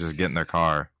 Americans just get in their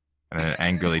car and then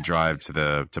angrily drive to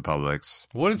Publix,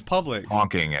 What is Publix?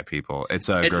 honking at people. It's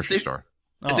a It's grocery a- store.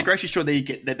 It's a grocery store that you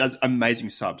get that does amazing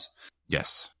subs.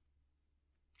 Yes.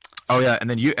 Oh yeah, and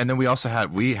then we also had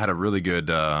a really good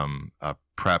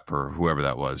prep, or whoever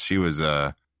that was. She was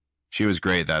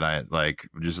great that I like,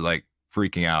 just like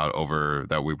freaking out over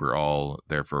that we were all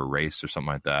there for a race or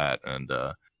something like that. And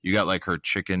you got like her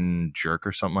chicken jerk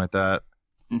or something like that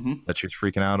Mm-hmm. that she was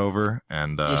freaking out over.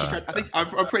 And Yeah, she tried,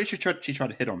 I'm pretty sure she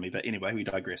tried to hit on me, but anyway, we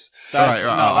digress. That's,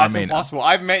 Right, no, I that's mean- impossible.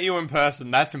 I've met you in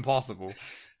person. That's impossible.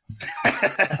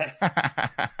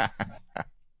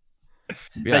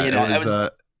 yeah, you know,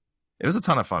 it was a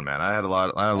ton of fun, man. I had a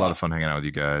lot of fun hanging out with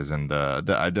you guys, and I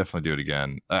definitely do it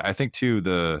again. I think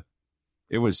too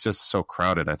it was just so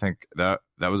crowded. I think that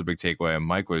was a big takeaway. And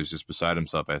Mike was just beside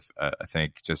himself. I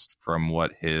think just from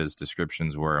what his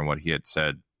descriptions were and what he had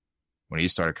said when he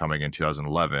started coming in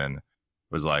 2011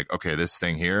 was like, okay, this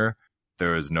thing here,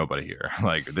 there was nobody here.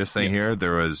 Like this thing here,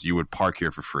 you would park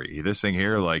here for free. This thing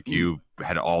here, like you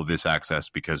had all this access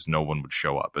because no one would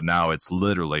show up. But now it's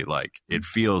literally like, it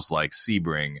feels like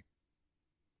Sebring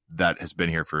that has been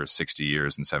here for 60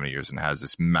 years and 70 years and has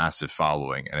this massive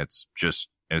following. And it's just,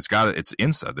 and it's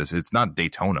IMSA. It's not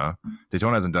Daytona.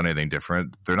 Daytona hasn't done anything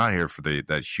different. They're not here for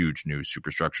that huge new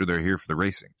superstructure. They're here for the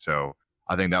racing. So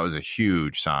I think that was a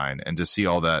huge sign. And to see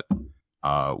all that,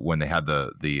 when they had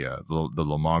the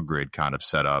Le Mans grid kind of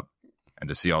set up, and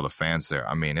to see all the fans there,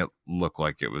 I mean, it looked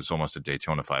like it was almost a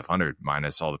Daytona 500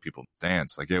 minus all the people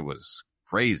dance. Like it was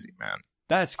crazy, man.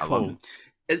 That's I love cool.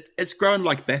 it. It's grown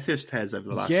like Bathurst has over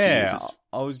the last few Yeah, years. It's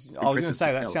I was going to impressive say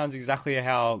to that tell. sounds exactly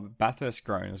how Bathurst's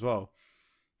grown as well.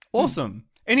 Awesome.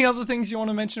 Any other things you want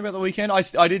to mention about the weekend?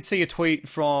 I did see a tweet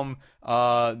from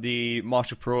the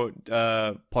Marshall Pruitt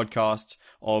podcast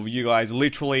of you guys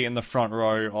literally in the front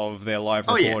row of their live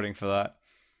Oh, yeah. recording for that.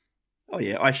 Oh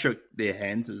yeah, I shook their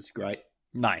hands. It's great.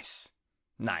 Nice.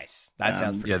 That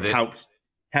sounds pretty Yeah, cool.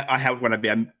 they- I helped one of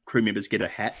our crew members get a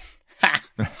hat.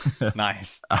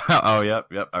 Nice. Oh, yep.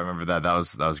 I remember that. That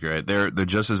was great. They're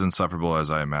just as insufferable as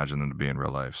I imagine them to be in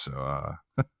real life. So,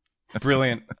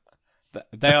 Brilliant.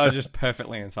 They are just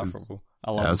perfectly insufferable.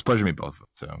 I love it it. was a pleasure to meet both of them.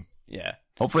 So, Yeah.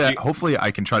 hopefully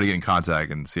I can try to get in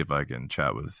contact and see if I can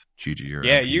chat with Gigi or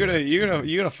Yeah, MP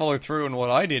you gotta follow through on what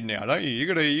I did now, don't you? You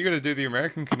gotta do the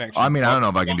American connection. I mean, I don't know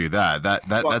if I can do that.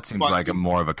 That seems like a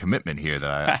more of a commitment here that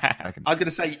I can. I was going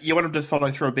to say, you want him to follow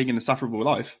through on being an insufferable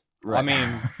life. I mean,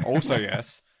 also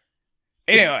yes.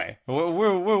 Anyway,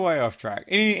 we're way off track.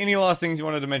 Any last things you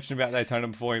wanted to mention about Daytona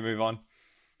before we move on?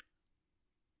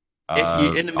 If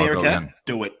you're in I'll go America, again.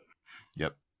 do it.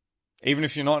 Yep. Even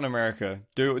if you're not in America,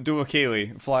 do a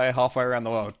Kiwi, fly halfway around the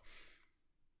world.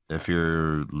 If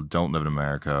you don't live in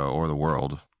America or the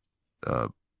world,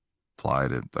 fly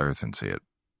to Earth and see it.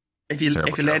 If you live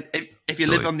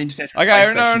on the international Okay,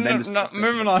 space station, then the no, space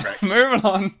moving station on, is correct. moving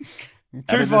on. Too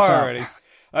Having far this up. already.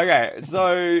 Okay,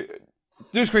 so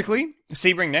just quickly,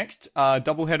 Sebring next,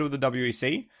 doubleheader with the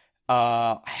WEC.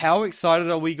 How excited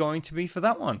are we going to be for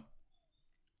that one?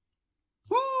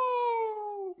 Woo!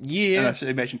 And I Yeah, should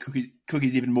imagine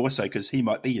Cookie's even more so because he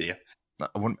might be there.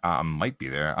 I might be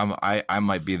there. I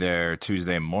might be there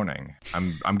Tuesday morning.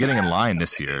 I'm getting in line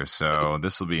this year, so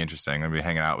this will be interesting. I'm gonna be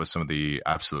hanging out with some of the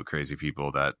absolute crazy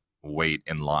people that wait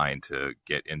in line to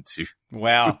get into.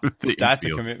 wow, the that's a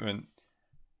infield. commitment.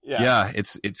 Yeah,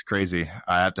 it's crazy.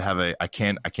 I have to have I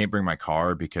can't bring my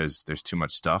car because there's too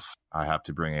much stuff. I have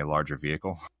to bring a larger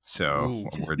vehicle. So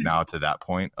Ooh. we're now to that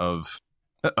point of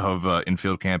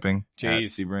infield camping at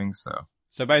Jeez. Sebring. So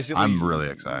So basically, I'm really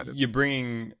excited. You're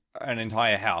bringing an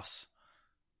entire house.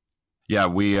 Yeah,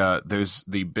 we there's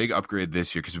the big upgrade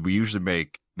this year because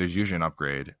there's usually an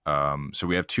upgrade. So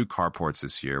we have 2 carports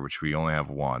this year, which we only have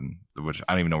one, which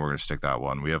I don't even know where we're gonna stick that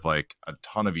one. We have like a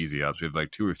ton of easy ups. We have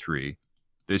like 2 or 3.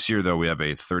 This year though, we have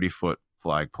a 30-foot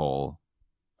flagpole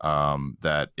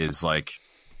that is like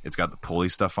it's got the pulley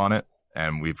stuff on it,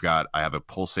 and I have a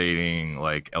pulsating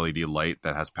like LED light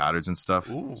that has patterns and stuff.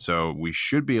 Ooh. So we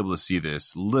should be able to see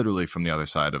this literally from the other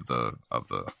side of the.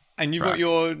 And you've track. got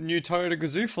your new Toyota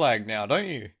Gazoo flag now, don't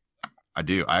you? I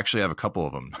do. I actually have a couple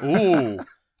of them. Ooh.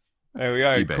 There we go.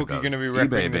 eBay, Cookie baby. going to be eBay,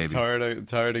 repping the baby.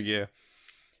 Toyota gear.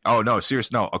 Oh no,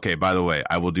 serious no. Okay, by the way,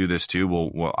 I will do this too.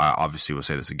 I obviously will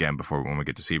say this again when we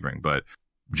get to Sebring, but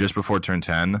just before turn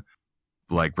 10,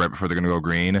 like right before they're gonna go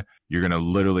green, you're gonna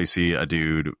literally see a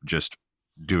dude just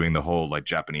doing the whole like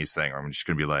Japanese thing, or I'm just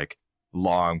gonna be like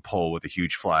long pole with a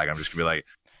huge flag. I'm just gonna be like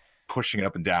pushing it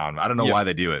up and down. I don't know Yep. why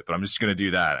they do it, but I'm just gonna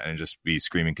do that and just be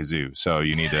screaming kazoo. So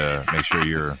you need to make sure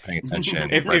you're paying attention.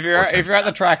 If right you're before if you're at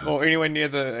the turn track 10. or anywhere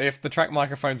near if the track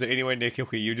microphones are anywhere near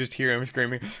Cookie, you just hear him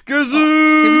screaming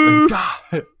Gazoo.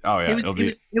 Oh yeah, it'll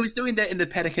be. He was doing that in the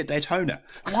paddock at Daytona.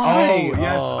 Oh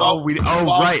yes. Oh.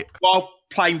 Right. While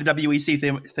playing the WEC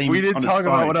theme. We didn't on his talk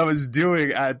about phone. what I was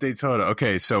doing at Daytona.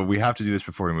 Okay, so we have to do this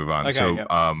before we move on. Okay, so, yep.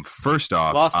 First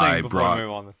off, Last thing I before brought we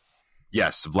move on.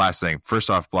 yes, last thing. First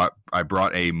off, I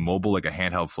brought a mobile, like a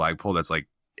handheld flagpole that's like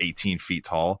 18 feet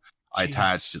tall. I Jeez.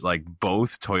 attached like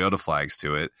both Toyota flags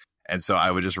to it, and so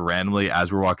I would just randomly,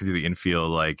 as we're walking through the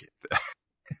infield, like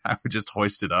I would just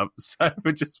hoist it up. So I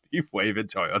would just be waving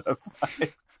Toyota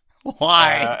flags.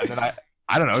 Why? And then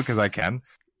I don't know because I can.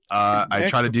 I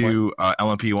try to do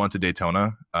LMP one to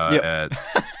Daytona Yep.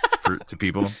 to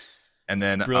people, and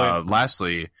then Brilliant.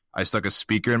 lastly, I stuck a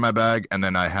speaker in my bag, and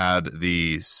then I had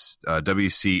the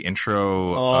WC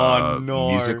intro Oh,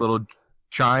 no. music little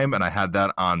chime, and I had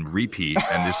that on repeat,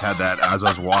 and just had that as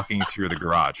I was walking through the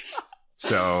garage.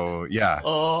 So yeah,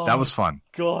 Oh, that was fun.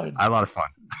 God. I had a lot of fun.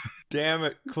 Damn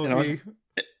it, And I was- Cookie.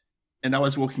 And I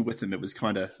was walking with him. It was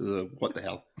kind of, what the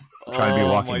hell? Trying to be a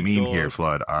Oh, walking my meme God. here,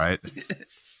 Flood. All right.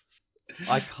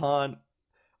 I can't.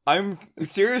 I'm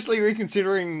seriously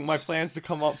reconsidering my plans to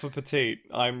come up for Petite.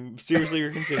 I'm seriously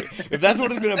reconsidering. If that's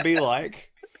what it's going to be like.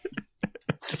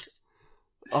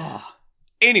 Oh.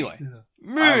 Anyway.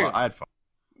 Moving on. I had fun.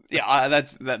 Yeah,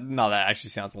 that actually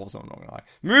sounds awesome. I'm not going to lie.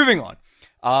 Moving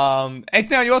on. It's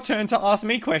now your turn to ask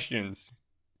me questions.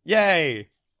 Yay.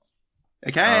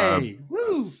 Okay.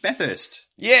 Woo! Bathurst.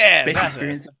 Yeah. Best that's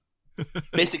experience.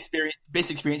 it.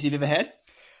 Best experience you've ever had?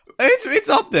 It's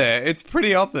up there. It's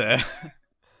pretty up there.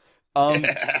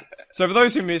 So for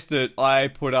those who missed it, I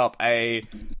put up a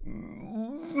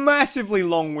massively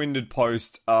long-winded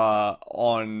post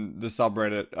on the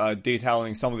subreddit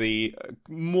detailing some of the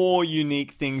more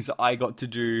unique things that I got to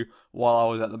do while I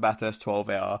was at the Bathurst 12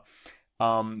 Hour,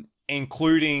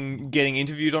 including getting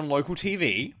interviewed on local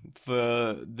TV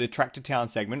for the Track to Town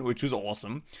segment, which was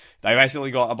awesome. They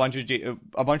basically got a bunch of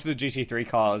the GT3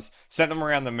 cars, sent them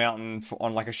around the mountain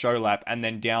on like a show lap, and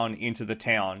then down into the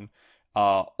town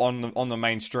on the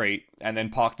main street, and then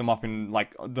parked them up in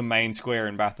like the main square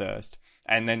in Bathurst.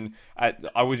 And then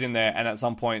I was in there, and at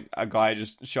some point, a guy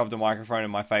just shoved a microphone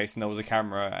in my face, and there was a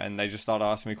camera, and they just started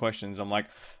asking me questions. I'm like,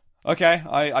 okay,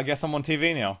 I guess I'm on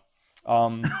TV now.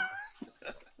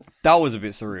 That was a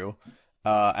bit surreal.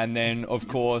 And then, of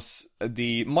course,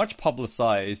 the much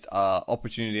publicized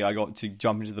opportunity I got to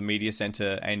jump into the media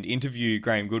center and interview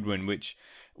Graham Goodwin, which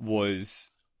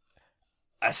was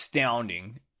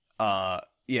astounding.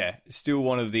 Yeah, still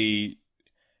one of the...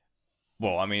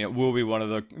 Well, I mean, it will be one of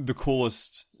the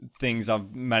coolest things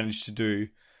I've managed to do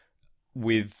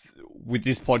with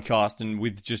this podcast and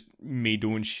with just me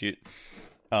doing shit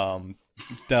that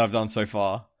I've done so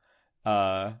far.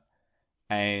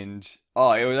 And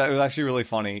it was actually really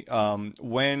funny.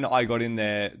 When I got in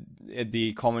there,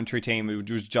 the commentary team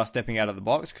was just stepping out of the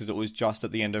box because it was just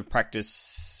at the end of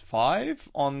practice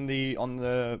 5 on the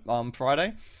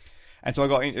Friday. And so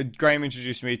Graham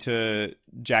introduced me to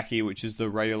Jackie, which is the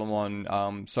Radio Le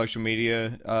Mans social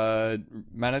media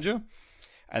manager.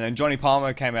 And then Johnny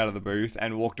Palmer came out of the booth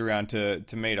and walked around to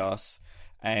meet us.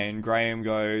 And Graham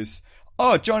goes,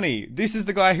 "Oh, Johnny, this is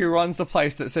the guy who runs the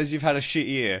place that says you've had a shit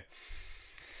year."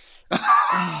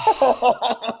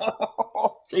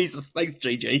 Jesus, thanks,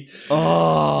 GG.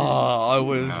 Oh, I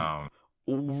was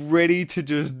ready to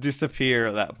just disappear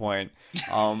at that point.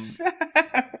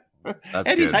 How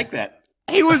do you take that?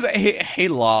 He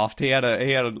laughed. He had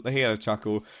a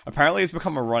chuckle. Apparently, it's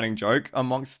become a running joke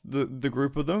amongst the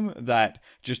group of them that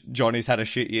just Johnny's had a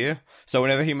shit year. So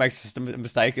whenever he makes a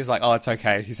mistake, it's like, oh, it's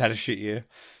okay. He's had a shit year.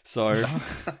 So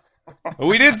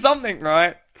we did something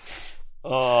right.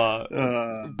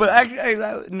 But actually,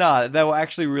 no, they were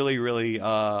actually really, really,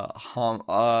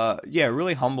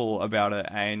 really humble about it,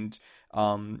 and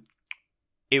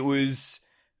it was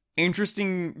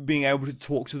interesting being able to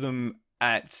talk to them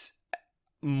at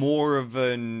more of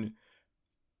an,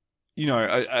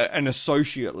 an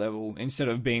associate level instead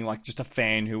of being like just a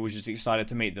fan who was just excited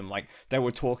to meet them. Like they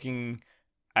were talking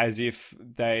as if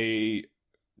they,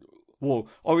 well,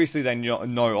 obviously they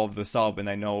know of the sub and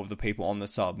they know of the people on the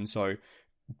sub, and so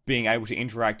being able to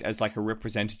interact as like a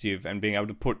representative and being able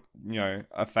to put,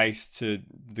 a face to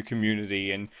the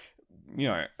community and,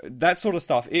 that sort of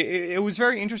stuff. It was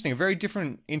very interesting, a very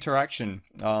different interaction.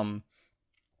 And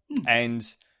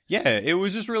yeah, it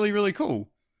was just really, really cool.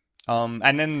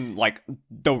 And then like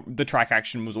the track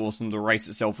action was awesome. The race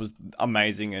itself was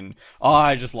amazing. And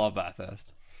I just love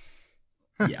Bathurst.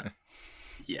 Yeah.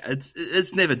 Yeah,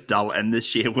 it's never dull, and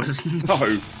this year was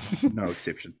no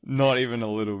exception. Not even a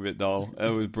little bit dull. It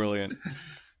was brilliant.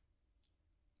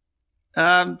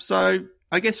 So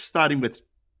I guess starting with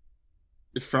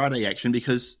the Friday action,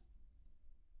 because,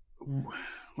 well,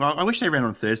 I wish they ran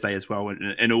on Thursday as well.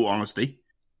 In all honesty,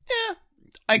 yeah,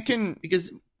 I can,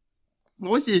 because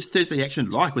what was the Thursday action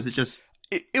like? Was it just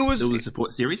it was all the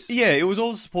support series? Yeah, it was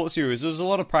all the support series. There was a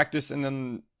lot of practice, and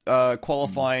then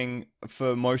qualifying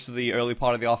for most of the early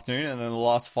part of the afternoon, and then the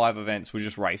last 5 events were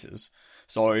just races.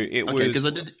 So it was...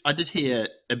 because I did hear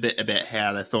a bit about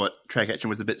how they thought track action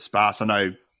was a bit sparse. I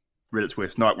know Reddit's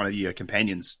Worth Night, one of your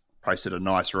companions, posted a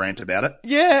nice rant about it.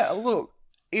 Yeah, look,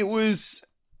 it was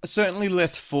certainly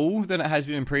less full than it has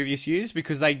been in previous years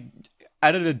because they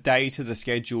added a day to the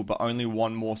schedule, but only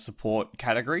one more support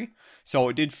category. So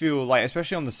it did feel like,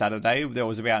 especially on the Saturday, there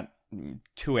was about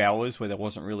 2 hours where there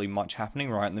wasn't really much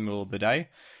happening right in the middle of the day.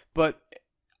 But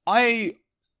I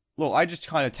just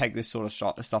kind of take this sort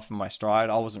of stuff in my stride.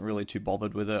 I wasn't really too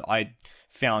bothered with it. I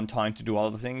found time to do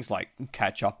other things like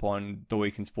catch up on the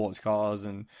week in sports cars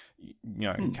and,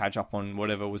 catch up on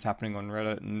whatever was happening on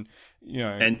Reddit and,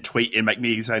 and tweet and make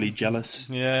me exactly jealous.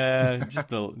 Yeah,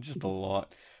 just a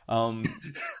lot.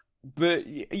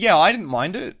 But yeah, I didn't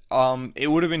mind it. It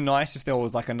would have been nice if there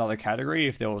was like another category,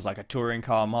 if there was like a touring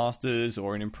car masters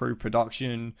or an improved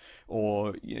production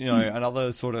or,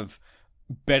 another sort of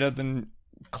better than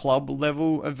club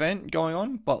level event going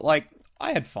on. But like,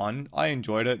 I had fun. I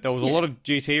enjoyed it. There was a lot of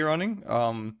GT running.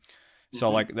 So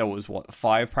like there was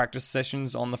 5 practice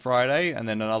sessions on the Friday and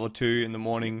then another 2 in the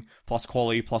morning plus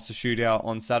quali plus a shootout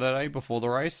on Saturday before the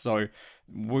race. So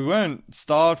we weren't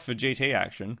starved for GT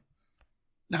action.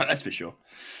 No, that's for sure.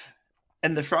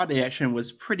 And the Friday action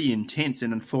was pretty intense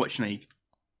and unfortunately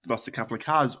lost a couple of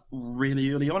cars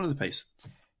really early on in the piece.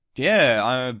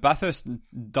 Yeah, Bathurst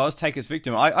does take its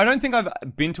victim. I don't think I've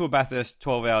been to a Bathurst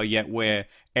 12-hour yet where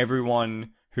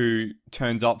everyone who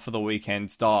turns up for the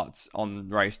weekend starts on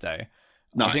race day.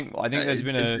 No, I think there's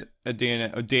been a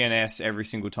DNS every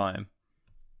single time.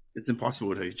 It's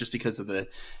impossible to, just because of the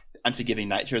unforgiving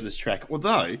nature of this track.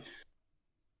 Although,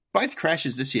 both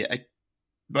crashes this year,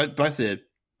 both the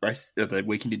the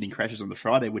weekend-ending crashes on the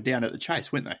Friday were down at the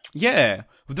Chase, weren't they? Yeah.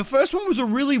 The first one was a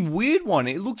really weird one.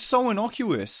 It looked so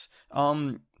innocuous.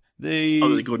 The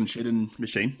Gordon Shedden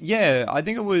machine. Yeah, I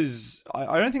think it was.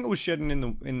 I don't think it was Shedden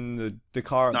in the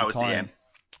car at the time.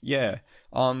 The AM.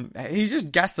 Yeah. He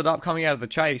just gassed it up coming out of the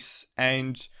Chase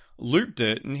and looped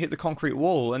it and hit the concrete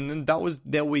wall, and then that was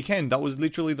their weekend. That was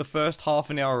literally the first half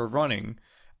an hour of running,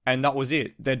 and that was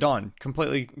it. They're done,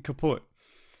 completely kaput.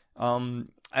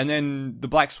 And then the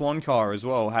Black Swan car as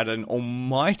well had an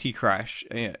almighty crash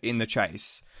in the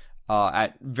Chase.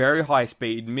 At very high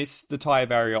speed, missed the tyre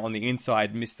barrier on the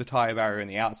inside, missed the tyre barrier on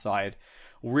the outside.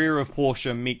 Rear of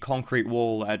Porsche meet concrete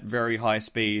wall at very high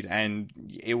speed, and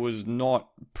it was not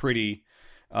pretty.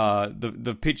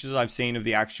 The pictures I've seen of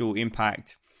the actual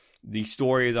impact, the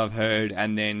stories I've heard,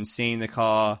 and then seeing the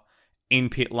car in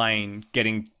pit lane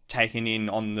getting taken in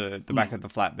on the back of the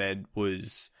flatbed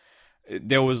was...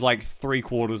 There was like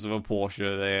 3/4 of a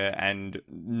Porsche there, and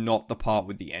not the part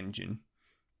with the engine.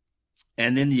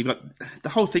 And then you got the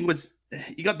whole thing was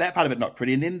you got that part of it not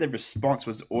pretty, and then the response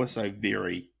was also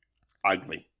very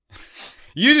ugly.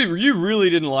 You really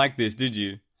didn't like this, did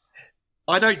you?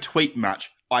 I don't tweet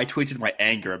much. I tweeted my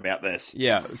anger about this.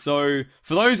 Yeah. So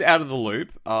for those out of the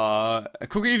loop,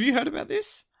 Cookie, have you heard about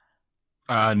this?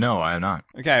 No, I have not.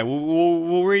 Okay,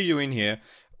 we'll read you in here.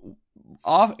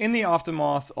 In the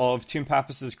aftermath of Tim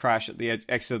Pappas's crash at the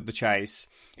exit of the Chase,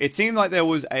 it seemed like there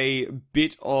was a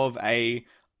bit of a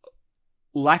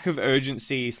lack of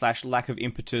urgency / lack of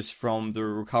impetus from the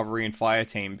recovery and fire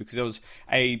team, because there was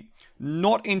a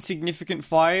not insignificant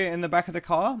fire in the back of the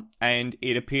car, and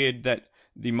it appeared that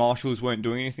the marshals weren't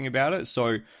doing anything about it.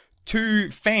 So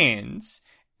 2 fans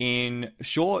in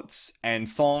shorts and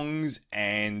thongs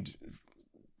and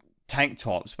tank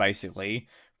tops, basically,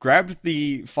 grabbed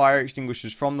the fire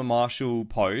extinguishers from the marshal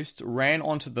post, ran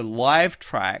onto the live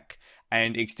track,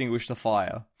 and extinguished the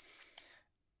fire.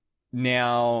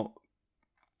 Now,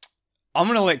 I'm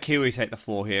going to let Kiwi take the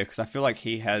floor here, because I feel like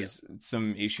he has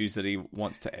some issues that he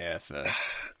wants to air first.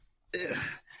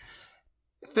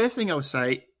 First thing I would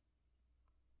say,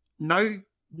 no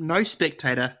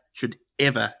spectator should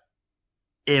ever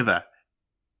enter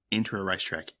a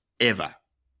racetrack. Ever.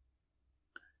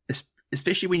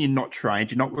 Especially when you're not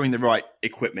trained, you're not wearing the right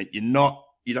equipment, you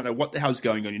don't know what the hell's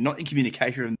going on, you're not in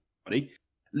communication with anybody.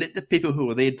 Let the people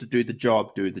who are there to do the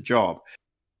job do the job.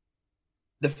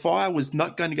 The fire was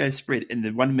not going to go spread in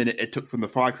the 1 minute it took from the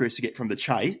fire crews to get from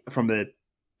the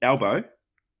elbow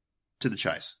to the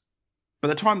Chase. By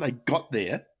the time they got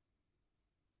there,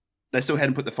 they still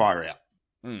hadn't put the fire out.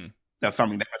 Mm. They were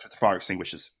fumbling that much with the fire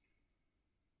extinguishers.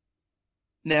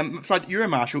 Now, Flood, you're a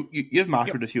marshal. You've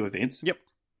marshaled a few events. Yep.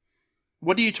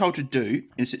 What are you told to do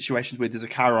in situations where there's a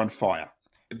car on fire,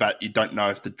 but you don't know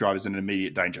if the driver's in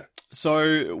immediate danger?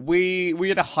 So we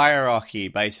had a hierarchy,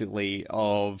 basically,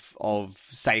 of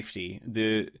safety.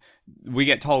 We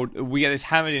get this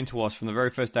hammered into us from the very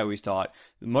first day we start.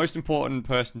 The most important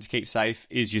person to keep safe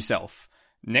is yourself.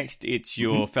 Next, it's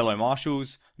your fellow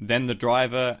marshals, then the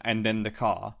driver, and then the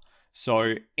car.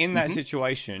 So in that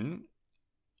situation,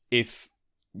 if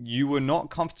you were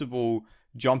not comfortable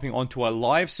jumping onto a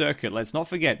live circuit, let's not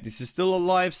forget, this is still a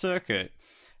live circuit,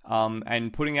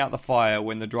 and putting out the fire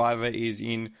when the driver is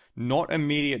in not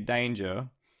immediate danger,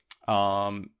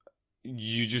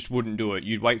 you just wouldn't do it.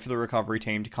 You'd wait for the recovery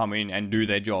team to come in and do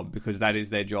their job, because that is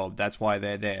their job. That's why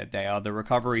they're there. They are the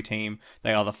recovery team.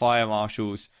 They are the fire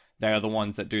marshals. They are the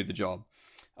ones that do the job.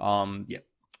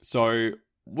 So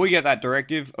we get that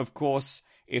directive, of course,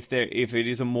 if it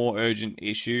is a more urgent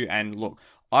issue. And look,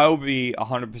 I will be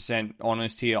 100%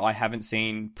 honest here. I haven't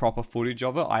seen proper footage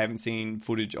of it. I haven't seen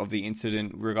footage of the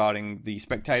incident regarding the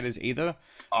spectators either.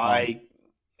 I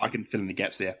can fill in the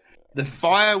gaps there. The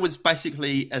fire was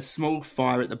basically a small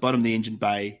fire at the bottom of the engine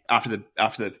bay after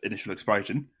the initial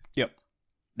explosion. Yep.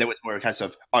 There was more a case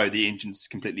of, the engine's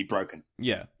completely broken.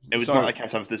 Yeah. It was not a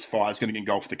case of this fire's going to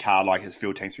engulf the car like his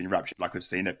fuel tank's been ruptured, like we've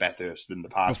seen at Bathurst in the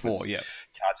past. Before, yeah.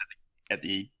 Cars at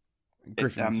the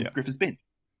Griffin's Bend.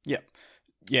 Yeah.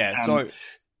 Yeah, so...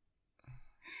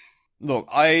 Look,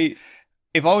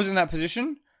 if I was in that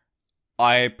position,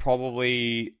 I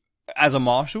probably, as a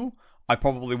marshal, I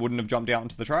probably wouldn't have jumped out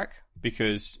into the track,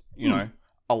 because, you know,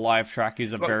 a live track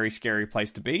is a very scary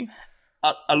place to be.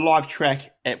 A live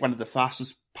track at one of the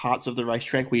fastest parts of the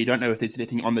racetrack, where you don't know if there's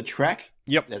anything on the track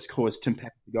that's caused Tim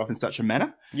Papp to go off in such a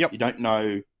manner. Yep. You don't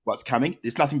know what's coming.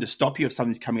 There's nothing to stop you if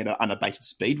something's coming at an unabated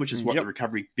speed, which is what the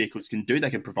recovery vehicles can do.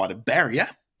 They can provide a barrier.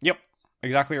 Yep,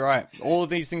 exactly right. All of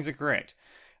these things are correct.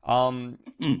 And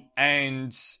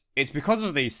it's because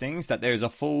of these things that there's a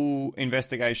full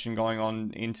investigation going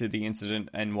on into the incident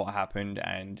and what happened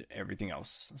and everything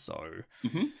else. So,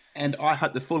 And I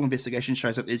hope the full investigation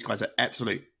shows that these guys are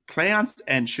absolute clowns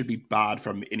and should be barred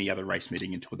from any other race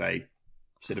meeting until they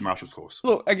set a marshal's course.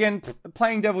 look, again,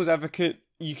 playing devil's advocate,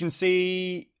 you can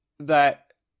see that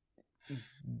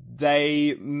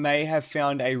they may have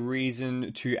found a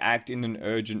reason to act in an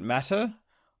urgent matter.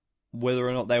 Whether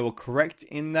or not they were correct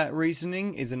in that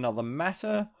reasoning is another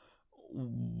matter.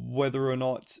 Whether or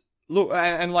not... Look,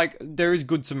 and like, there is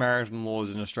good Samaritan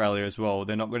laws in Australia as well.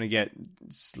 They're not going to get,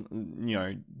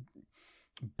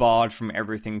 barred from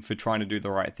everything for trying to do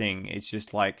the right thing. It's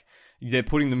just like, they're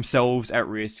putting themselves at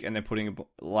risk, and they're putting,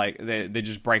 like, they're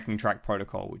just breaking track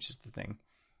protocol, which is the thing.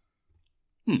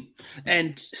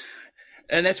 And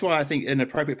that's why I think an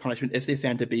appropriate punishment, if they're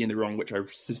found to be in the wrong, which I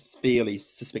severely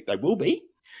suspect they will be,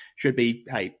 should be,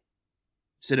 hey,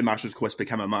 set a marshal's course,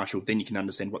 become a marshal, then you can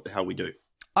understand what the hell we do.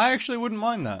 I actually wouldn't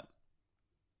mind that.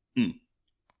 And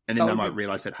then they might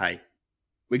realise that, hey,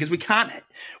 because we can't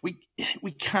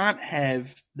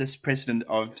have this precedent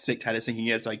of spectators thinking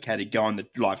it's okay to go on the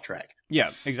live track.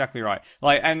 Yeah, exactly right.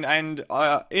 Like, and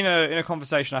in a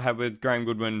conversation I had with Graham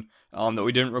Goodwin that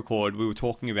we didn't record, we were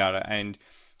talking about it, and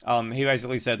he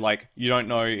basically said, like, you don't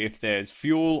know if there's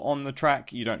fuel on the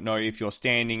track, you don't know if you're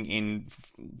standing in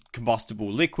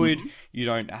combustible liquid, you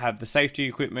don't have the safety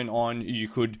equipment on, you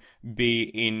could be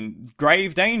in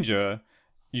grave danger.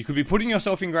 You could be putting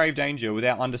yourself in grave danger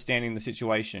without understanding the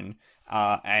situation,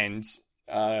 and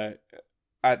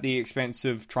at the expense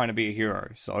of trying to be a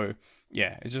hero. So,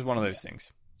 yeah, it's just one of those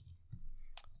things.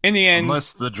 In the end...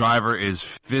 Unless the driver is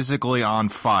physically on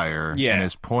fire and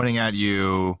is pointing at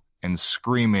you and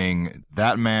screaming,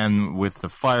 that man with the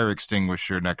fire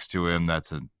extinguisher next to him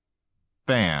that's a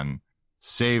fan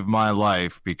saved my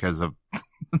life because of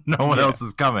no one else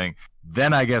is coming,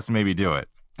 then I guess maybe do it.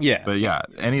 Yeah. But yeah,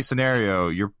 any scenario,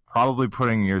 you're probably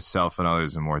putting yourself and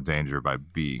others in more danger by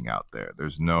being out there.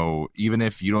 There's no, even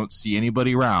if you don't see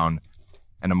anybody around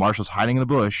and a marshal's hiding in the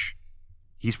bush,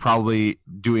 he's probably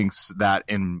doing that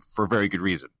for very good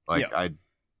reason. Like,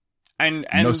 And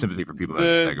no sympathy for people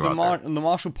that go out there. The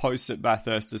Marshall posts at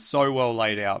Bathurst is so well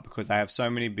laid out because they have so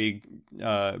many big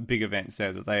events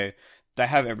there that they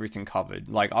have everything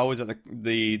covered. Like, I was at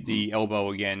the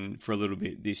Elbow again for a little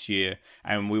bit this year,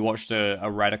 and we watched a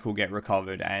radical get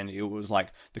recovered, and it was like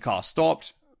the car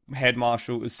stopped,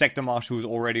 sector marshal was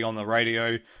already on the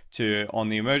radio on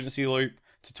the emergency loop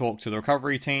to talk to the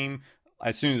recovery team.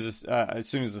 As soon as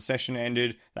the session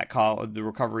ended, the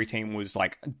recovery team was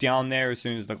like down there. As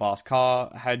soon as the glass car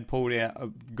had pulled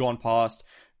out, gone past,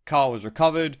 car was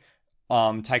recovered,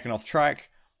 taken off track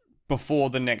before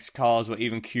the next cars were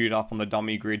even queued up on the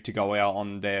dummy grid to go out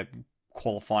on their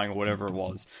qualifying or whatever it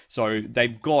was. So they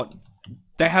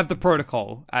have the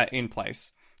protocol in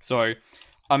place. So,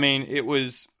 I mean, it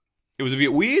was a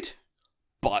bit weird,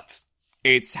 but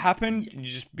it's happened. You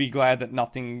just be glad that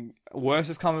nothing worse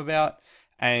has come about.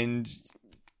 And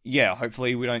yeah,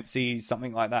 hopefully we don't see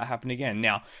something like that happen again.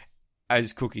 Now,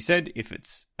 as Cookie said, if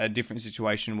it's a different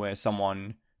situation where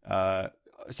someone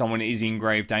is in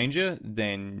grave danger,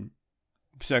 then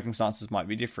circumstances might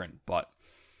be different. But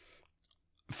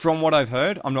from what I've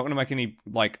heard, I'm not going to make any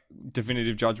like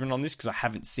definitive judgment on this because I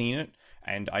haven't seen it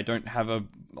and I don't have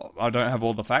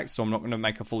all the facts, so I'm not going to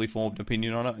make a fully formed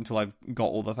opinion on it until I've got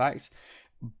all the facts.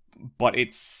 But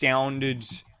it sounded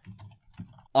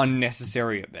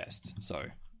unnecessary at best. So,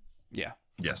 yeah.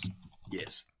 Yes.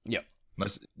 Yep.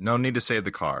 No need to save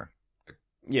the car.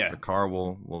 Yeah. The car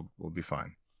will be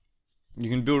fine. You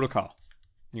can build a car.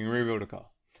 You can rebuild a car.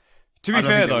 To be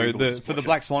fair, though, for the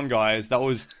Black Swan guys, that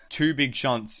was 2 big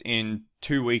shunts in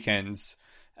 2 weekends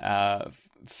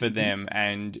for them.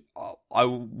 And I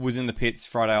was in the pits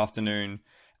Friday afternoon,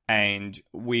 and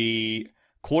we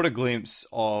caught a glimpse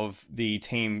of the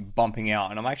team bumping out.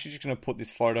 And I'm actually just going to put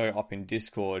this photo up in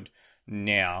Discord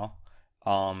now,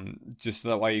 just so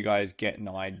that way you guys get an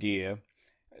idea.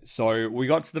 So we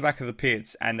got to the back of the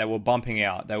pits and they were bumping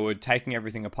out. They were taking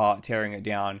everything apart, tearing it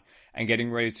down and getting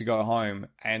ready to go home.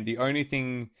 And the only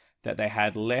thing that they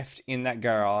had left in that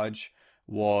garage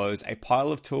was a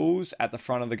pile of tools at the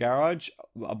front of the garage,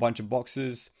 a bunch of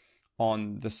boxes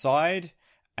on the side,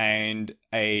 and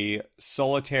a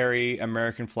solitary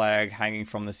American flag hanging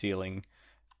from the ceiling,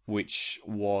 which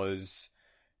was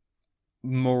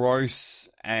morose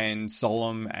and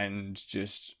solemn and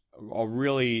just a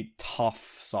really tough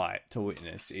sight to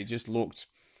witness. It just looked...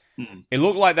 It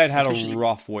looked like they'd had a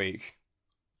rough week.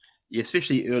 Yeah,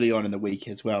 especially early on in the week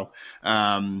as well.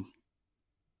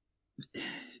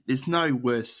 There's no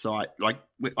worse sight. Like,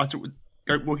 I saw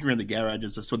walking around the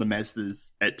garages, I saw the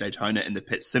Mazdas at Daytona in the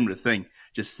pit, similar thing,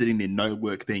 just sitting there, no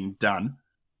work being done.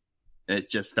 And it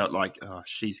just felt like, oh,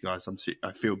 jeez, guys,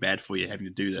 I feel bad for you having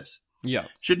to do this. Yeah.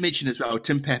 Should mention as well,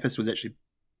 Tim Pappas was actually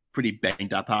pretty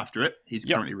banged up after it. He's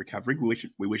currently recovering.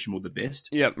 We wish him all the best.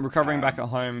 Yeah, recovering back at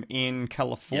home in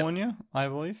California, I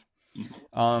believe.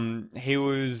 He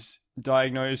was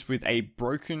diagnosed with a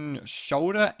broken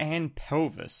shoulder and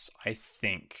pelvis, I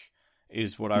think,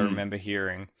 is what I remember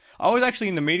hearing. I was actually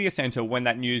in the media center when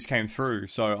that news came through,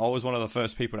 so I was one of the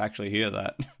first people to actually hear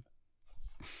that.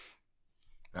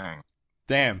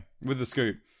 Damn, with the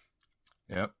scoop.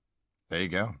 Yep. There you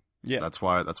go. Yeah. That's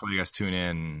why you guys tune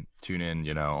in,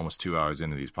 almost 2 hours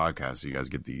into these podcasts, so you guys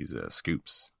get these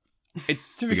scoops.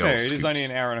 To be fair, it is only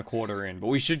an hour and a quarter in, but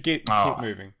we should keep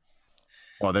moving.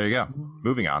 Well, there you go.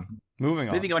 Moving on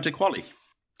to quali.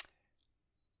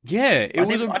 Yeah,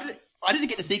 I didn't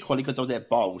get to see quali because I was at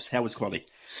bowls. How was quali?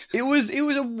 It was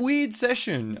a weird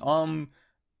session.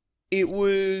 It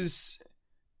was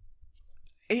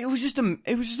just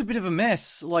a bit of a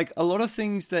mess. Like a lot of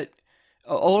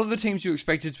the teams you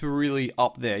expected to be really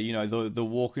up there, the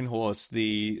Walking Horse,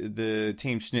 the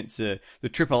Team Schnitzer, the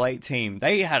Triple Eight team,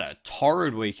 they had a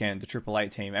torrid weekend, the Triple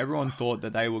Eight team. Everyone thought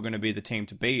that they were going to be the team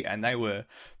to beat, and they were,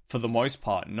 for the most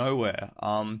part, nowhere.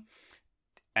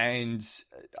 And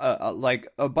like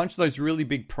a bunch of those really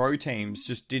big pro teams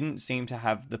just didn't seem to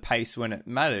have the pace when it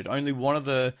mattered. Only one of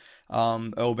the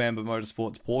Earl Bamber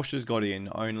Motorsports Porsches got in.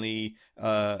 Only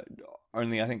I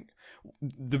think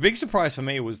the big surprise for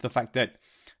me was the fact that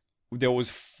there was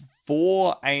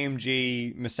 4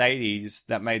 AMG Mercedes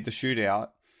that made the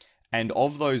shootout, and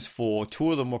of those 4,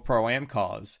 2 of them were Pro-Am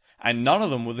cars, and none of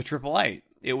them were the Triple Eight.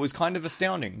 It was kind of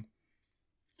astounding.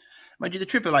 Mind you, the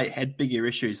Triple Eight had bigger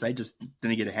issues. They just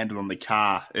didn't get a handle on the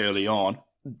car early on.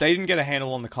 They didn't get a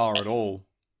handle on the car at all.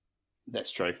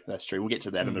 That's true. We'll get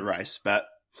to that in the race. But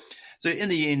so in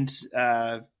the end,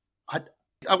 I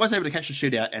was able to catch a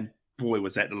shootout, and boy,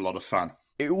 was that a lot of fun.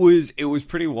 It was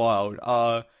pretty wild.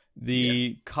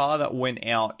 The car that went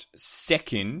out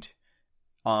second,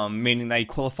 meaning they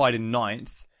qualified in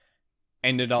 9th,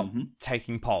 ended up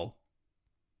taking pole.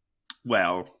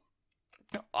 Well,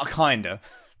 kinda.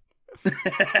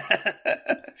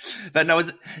 But no,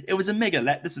 it was a mega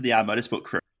lap. This is the R Motorsport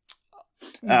crew.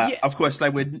 Of course, they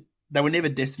were never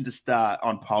destined to start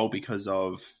on pole because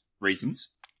of reasons.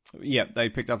 Yeah, they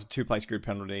picked up a 2-place grid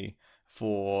penalty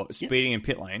for speeding in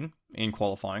pit lane in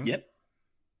qualifying. Yep.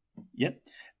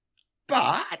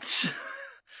 But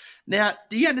now,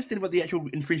 do you understand what the actual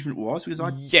infringement was?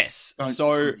 Because yes.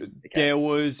 So there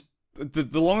was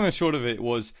the long and the short of it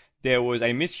was there was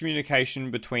a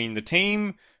miscommunication between the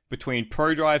team, between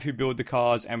ProDrive who build the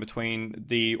cars, and between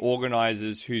the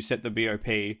organizers who set the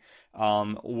BOP,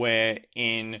 where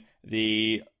in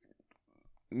the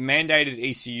mandated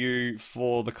ECU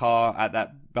for the car at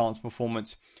that balanced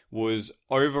performance was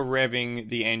over revving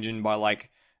the engine by like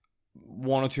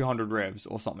 100 or 200 revs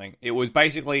or something. It was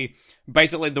basically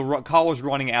the car was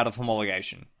running out of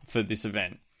homologation for this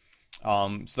event.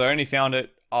 So they only found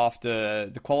it after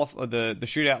the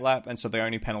shootout lap, and so they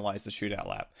only penalized the shootout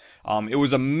lap. It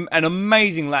was an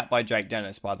amazing lap by Jake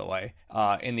Dennis, by the way,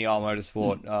 in the R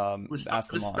Motorsport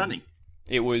Aston Martin. Stunning.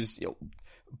 It was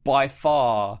by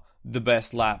far the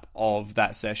best lap of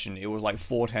that session. It was like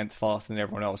 4/10 faster than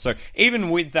everyone else. So even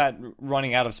with that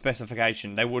running out of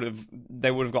specification, they would have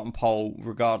gotten pole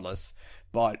regardless.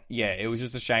 But yeah, it was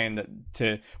just a shame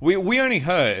that we only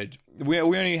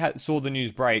saw the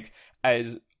news break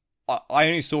as I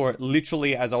only saw it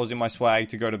literally as I was in my swag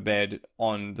to go to bed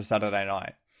on the Saturday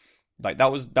night. Like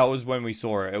that was when we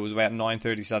saw it. It was about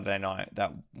 9:30 Saturday night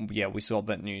that we saw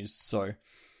that news. So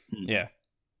yeah.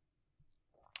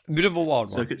 Bit of a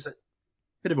wild one. Bit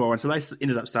of a wild one. So they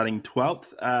ended up starting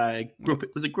 12th.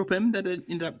 Was it Group M that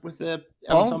ended up with the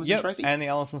Alan Simonson Trophy? And the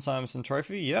Alison Simonson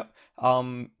Trophy, yep.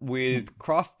 With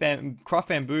Craft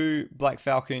Bamboo, Black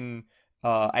Falcon,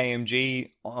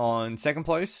 AMG on second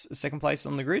place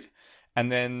on the grid.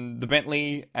 And then the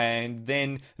Bentley, and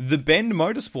then the Bend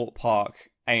Motorsport Park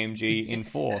AMG in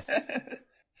 4th.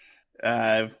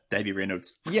 Davey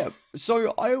Reynolds. Yeah,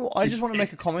 so I just want to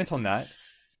make a comment on that.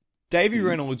 Davey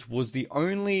Reynolds was the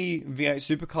only V8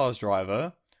 Supercars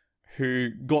driver who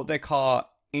got their car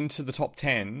into the top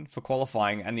 10 for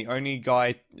qualifying, and the only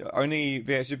V8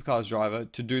 Supercars driver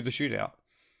to do the shootout.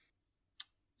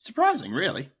 Surprising,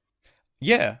 really.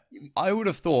 Yeah, I would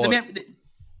have thought.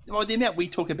 The amount we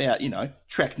talk about,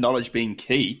 track knowledge being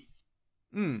key.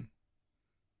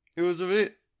 It was a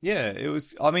bit. Yeah, it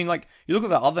was. I mean, like, you look at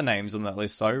the other names on that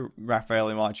list, though. Raffaele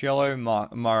Marciello,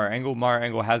 Mauro Engel. Mauro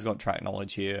Engel has got track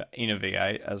knowledge here in a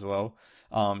V8 as well.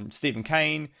 Stephen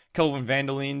Kane, Kelvin van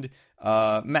der Linde,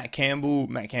 Matt Campbell.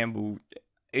 Matt Campbell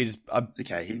is a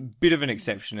bit of an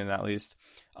exception in that list.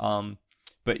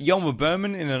 But Yelmer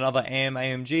Berman in another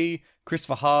AMG,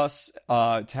 Christopher Haas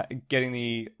getting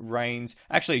the reins.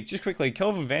 Actually, just quickly,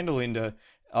 Kelvin van der Linde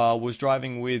was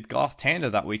driving with Garth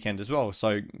Tander that weekend as well.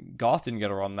 So Garth didn't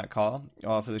get a run in that car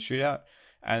for the shootout.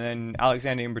 And then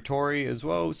Alexander Imbratori as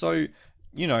well. So,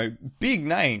 you know, big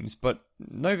names, but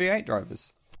no V8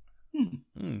 drivers.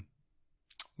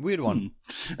 Weird one.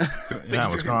 Yeah,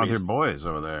 what's going on with your boys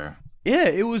over there? Yeah,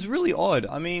 it was really odd.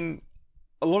 I mean,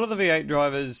 a lot of the V8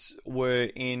 drivers were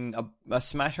in a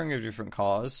smattering of different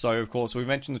cars. So, of course, we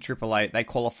mentioned the 888. They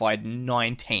qualified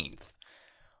 19th.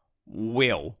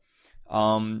 Will.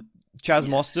 Chaz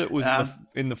Mostert was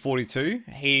in the 42.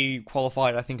 He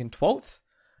qualified, I think, in 12th.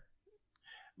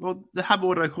 Well, the Hub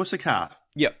Auto Corsa car.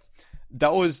 Yep.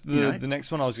 That was the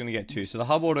next one I was going to get to. So the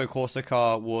Hub Auto Corsa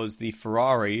car was the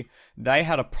Ferrari. They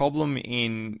had a problem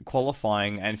in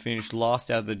qualifying and finished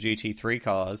last out of the GT3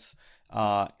 cars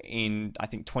in, I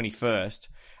think, 21st.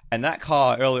 And that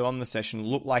car early on in the session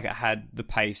looked like it had the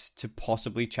pace to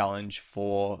possibly challenge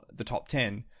for the top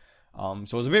 10. So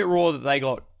it was a bit raw that they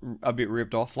got a bit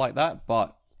ripped off like that,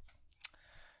 but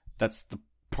that's the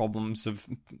problems of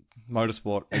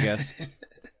motorsport, I guess.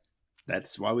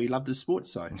 That's why we love the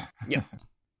sports side. Yeah.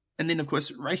 And then, of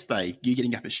course, race day. You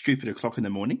getting up at stupid o'clock in the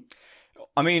morning?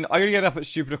 I mean, I got to get up at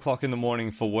stupid o'clock in the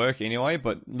morning for work anyway,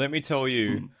 but let me tell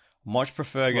you, much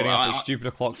prefer getting up at stupid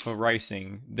o'clock for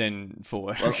racing than for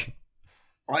work.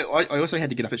 Well, I also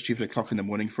had to get up at stupid o'clock in the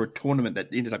morning for a tournament that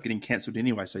ended up getting cancelled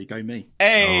anyway, so you go me.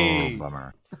 Hey! Oh,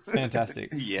 bummer.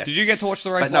 Fantastic. Yeah. Did you get to watch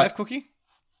the race live, Cookie?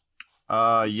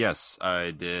 Yes,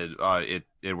 I did.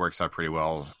 It works out pretty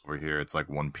well over here. It's like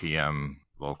 1 p.m.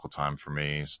 local time for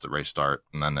me. It's the race start,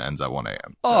 and then it ends at 1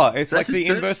 a.m. Oh, it's like the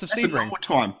inverse of Sebring. That's a normal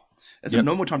time. It's a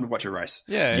normal time to watch a race.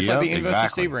 Yeah, it's like the inverse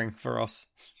of Sebring for us.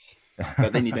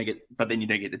 But then you don't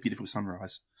get the beautiful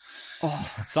sunrise.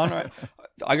 Oh, sunrise!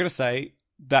 I gotta say,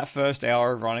 that first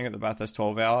hour of running at the Bathurst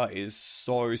 12 hour is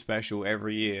so special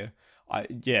every year.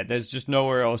 There's just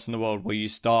nowhere else in the world where you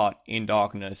start in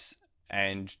darkness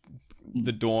and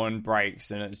the dawn breaks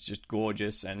and it's just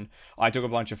gorgeous. And I took a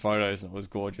bunch of photos and it was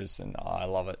gorgeous, and I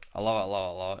love it. I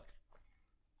love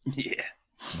it. Yeah,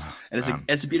 and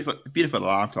it's a beautiful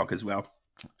alarm clock as well.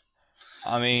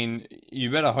 I mean, you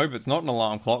better hope it's not an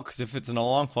alarm clock, because if it's an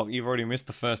alarm clock, you've already missed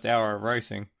the first hour of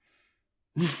racing.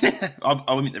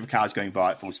 I mean, the car's going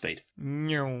by at full speed.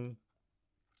 No.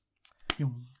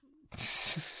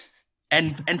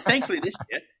 And thankfully this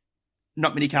year,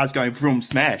 not many cars going vroom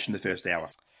smash in the first hour.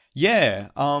 Yeah,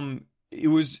 it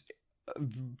was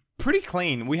pretty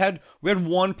clean. We had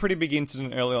one pretty big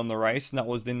incident early on the race, and that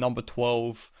was the number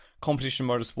 12 Competition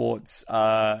Motorsports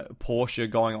Porsche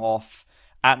going off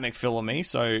at McPhillamy,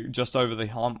 so just over the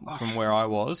hump from where I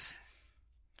was.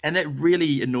 And that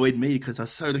really annoyed me because I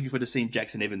was so looking forward to seeing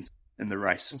Jackson Evans in the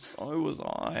race. So was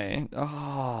I.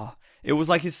 It was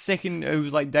like his second. It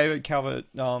was like David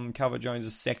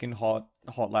Calvert-Jones' second hot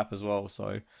lap as well.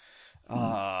 So,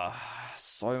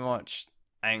 so much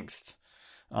angst.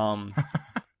 I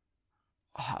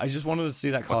just wanted to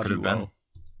see that car do well.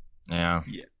 Yeah.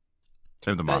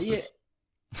 Save the bosses.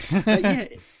 Yeah.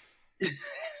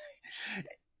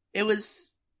 It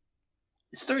was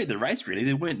the story of the race, really.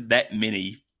 There weren't that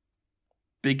many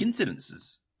big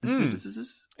incidences.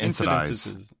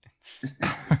 Incidences.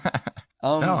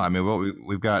 No, I mean,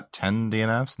 we've got 10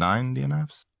 DNFs, 9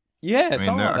 DNFs. Yeah, I mean,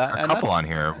 something like that. A couple on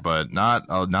here, but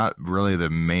not really the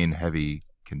main heavy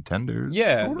contenders.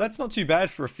 Yeah, that's not too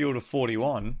bad for a field of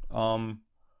 41.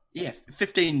 Yeah,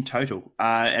 15 total,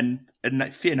 and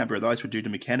a fair number of those were due to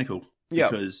mechanical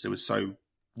because it was so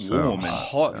warm and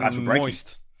hot and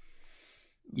moist.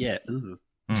 Yeah.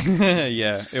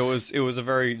 Yeah, it was a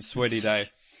very sweaty day.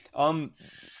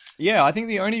 I think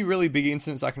the only really big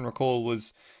incidents I can recall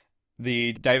was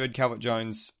the David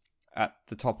Calvert-Jones at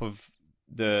the top of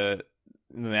the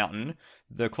mountain,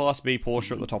 the Class B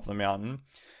Porsche at the top of the mountain,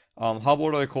 Hub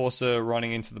Auto Corsa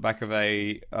running into the back of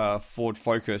a Ford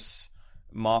Focus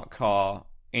Mark car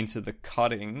into the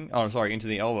into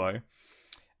the elbow,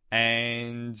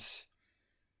 and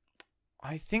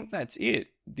I think that's it.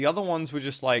 The other ones were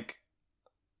just like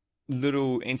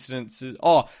little incidences.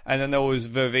 Oh, and then there was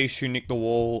Vervish who nicked the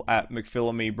wall at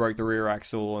McPhillamy, broke the rear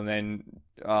axle, and then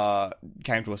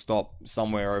came to a stop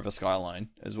somewhere over Skyline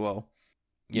as well.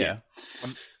 Yeah.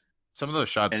 Some of those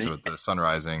shots with the sun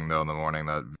rising, though, in the morning,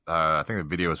 that I think the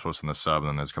video was posted in the sub, and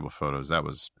then there's a couple of photos. That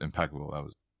was impeccable. That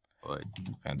was Like,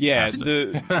 Yeah,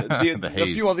 fantastic. the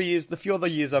haze. few other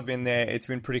years I've been there, it's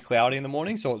been pretty cloudy in the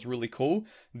morning, so it's really cool.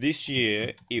 This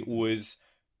year, it was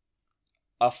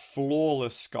a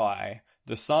flawless sky.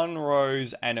 The sun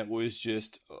rose, and it was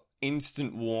just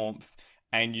instant warmth,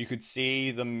 and you could see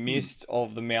the mist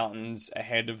of the mountains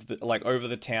ahead of the over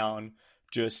the town,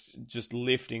 just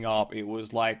lifting up. It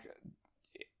was like.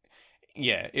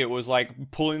 Yeah, it was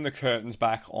like pulling the curtains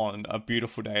back on a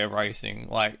beautiful day of racing.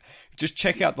 Like, just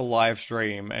check out the live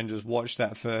stream and just watch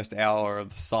that first hour of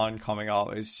the sun coming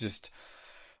up. It's just,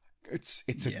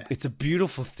 it's a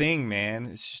beautiful thing, man.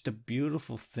 It's just a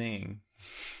beautiful thing.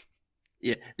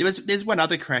 Yeah, there's one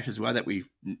other crash as well that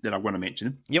I want to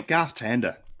mention. Yep. Garth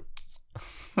Tander.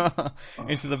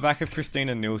 Into the back of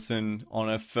Christina Nielsen on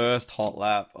her first hot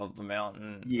lap of the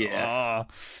mountain. Yeah.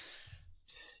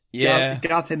 Yeah.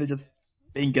 Garth Tander just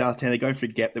being Garth Tander, going for a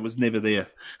gap that was never there.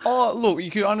 Oh, look, you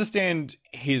could understand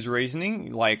his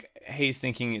reasoning. Like, he's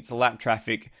thinking it's a lap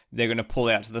traffic, they're going to pull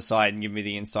out to the side and give me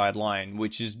the inside line,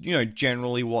 which is,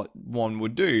 generally what one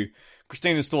would do.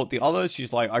 Christina's thought the other.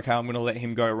 She's like, okay, I'm going to let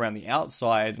him go around the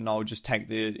outside and I'll just take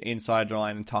the inside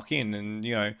line and tuck in.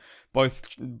 And,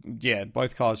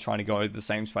 both cars trying to go the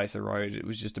same space of road. It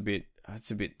was just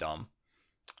it's a bit dumb.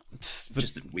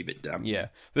 Just a wee bit dumb. Yeah.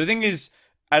 But the thing is,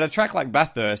 at a track like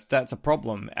Bathurst, that's a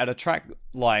problem. At a track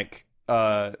like,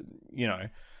 a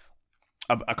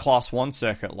Class 1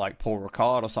 circuit like Paul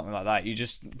Ricard or something like that, you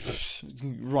just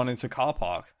run into car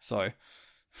park. So,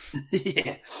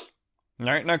 Yeah.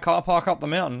 no car park up the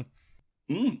mountain.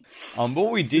 Mm.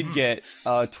 What we did get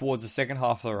towards the second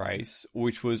half of the race,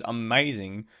 which was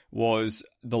amazing, was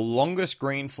the longest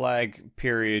green flag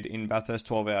period in Bathurst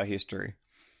 12-hour history.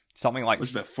 Something like... It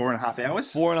was about 4.5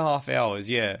 hours? 4.5 hours,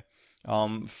 yeah.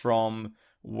 From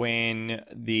when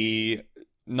the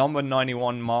number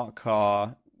 91 Mark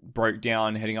car broke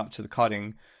down heading up to the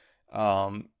cutting,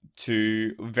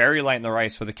 to very late in the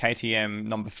race where the KTM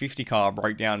number 50 car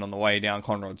broke down on the way down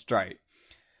Conrod Straight.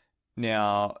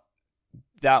 Now,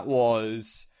 that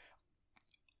was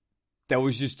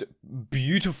just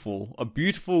beautiful, a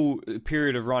beautiful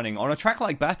period of running on a track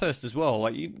like Bathurst as well.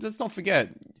 Like, let's not forget,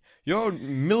 you're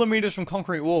millimeters from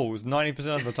concrete walls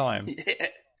 90% of the time.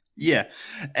 Yeah.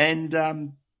 And there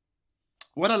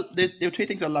were two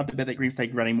things I loved about that green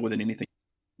flag running more than anything.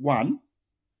 One,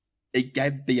 it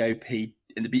gave BOP,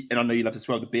 and I know you love this as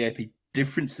well, the BOP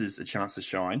differences a chance to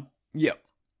shine. Yep.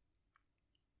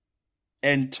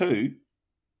 And two,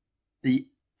 the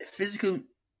physical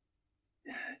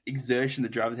exertion the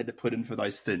drivers had to put in for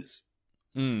those stints.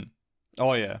 Mm.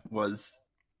 Oh, yeah.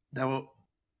 They were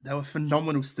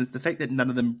phenomenal stints. The fact that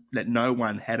no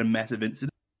one had a massive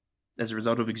incident as a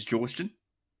result of exhaustion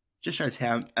just shows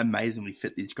how amazingly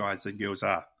fit these guys and girls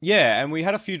are. Yeah, and we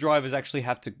had a few drivers actually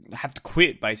have to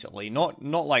quit, basically. Not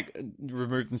like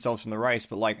remove themselves from the race,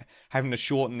 but like having to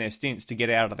shorten their stints to get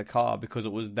out of the car because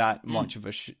it was that much of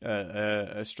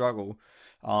a struggle.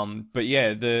 But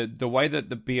yeah, the way that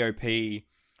the BOP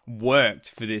worked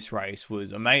for this race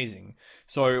was amazing.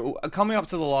 So coming up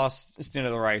to the last stint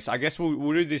of the race, I guess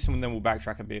we'll do this and then we'll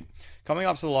backtrack a bit. Coming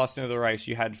up to the last stint of the race,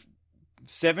 you had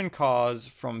 7 cars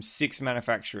from 6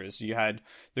 manufacturers. You had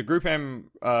the Group M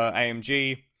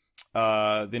AMG,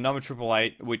 the number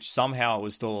 888, which somehow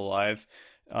was still alive,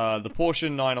 the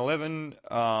Porsche 911,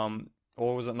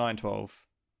 or was it 912?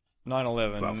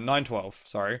 911, 912,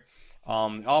 sorry. R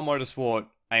Motorsport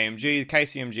AMG, the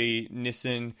KCMG,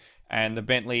 Nissan, and the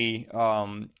Bentley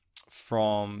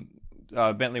from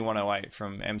Bentley 108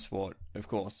 from M Sport, of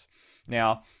course.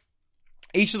 Now,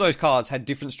 each of those cars had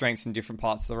different strengths in different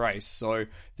parts of the race. So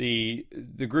the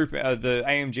group, the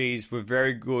AMGs were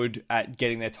very good at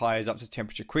getting their tires up to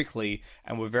temperature quickly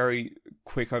and were very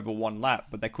quick over one lap,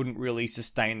 but they couldn't really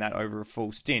sustain that over a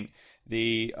full stint.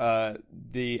 The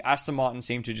Aston Martin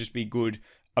seemed to just be good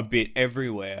a bit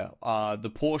everywhere. The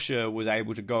Porsche was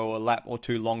able to go a lap or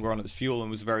two longer on its fuel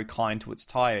and was very kind to its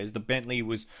tires. The Bentley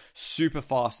was super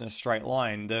fast in a straight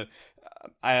line. The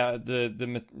KCMG,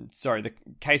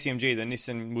 the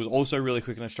Nissan, was also really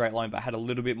quick in a straight line, but had a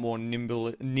little bit more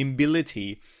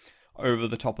nimbility over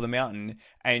the top of the mountain.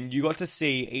 And you got to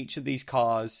see each of these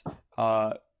cars,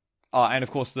 and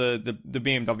of course the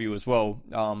BMW as well,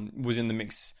 was in the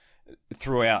mix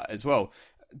throughout as well.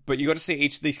 But you got to see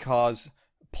each of these cars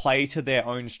play to their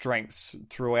own strengths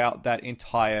throughout that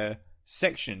entire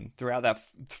section, throughout that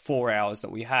 4 hours that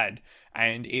we had.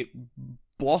 And it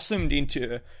blossomed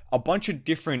into a bunch of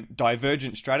different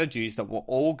divergent strategies that were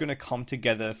all going to come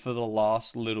together for the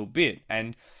last little bit.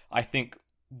 And I think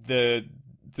the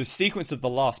sequence of the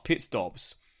last pit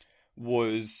stops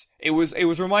was it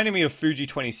was reminding me of Fuji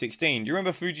 2016. Do you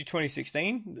remember Fuji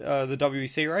 2016, the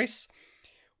WEC race,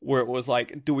 where it was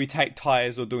like, do we take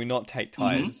tires or do we not take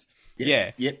tires?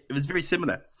 Yeah. It was very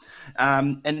similar.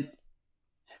 And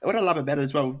what I love about it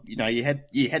as well, you know, you had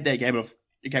that game of,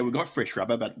 okay, we've got fresh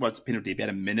rubber, but what's the penalty? About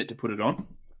a minute to put it on.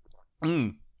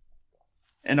 Mm.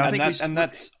 And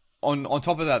that's on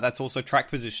top of that, that's also track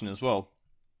position as well.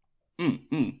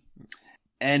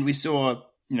 And we saw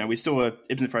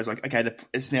Ibsen Fro's like, okay,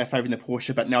 it's now favouring the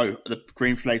Porsche, but no, the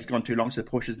green flag's gone too long, so the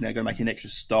Porsche's now going to make an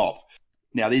extra stop.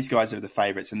 Now these guys are the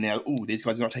favourites, and now, these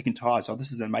guys are not taking tyres. So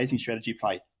this is an amazing strategy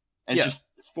play. And just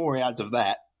 4 hours of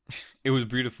that. It was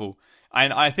beautiful.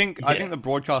 And I think the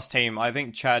broadcast team, I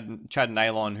think Chad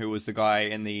Nalon, who was the guy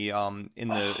in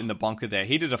the bunker there,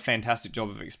 he did a fantastic job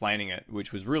of explaining it,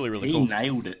 which was really, really cool. He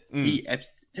nailed it.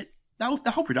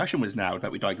 The whole production was nailed,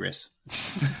 but we digress.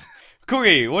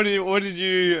 Cookie, what did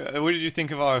you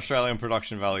think of our Australian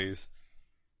production values?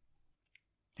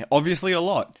 Obviously, a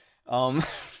lot.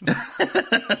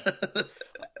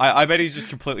 I bet he's just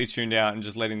completely tuned out and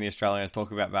just letting the Australians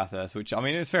talk about Bathurst, which, I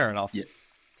mean, is fair enough. Yeah.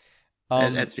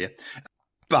 That's fair.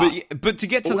 But to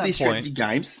get to that point,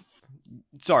 games.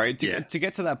 Sorry, to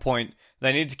get to that point,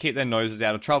 they need to keep their noses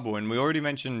out of trouble. And we already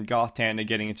mentioned Garth Tander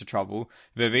getting into trouble.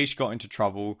 Verveesh got into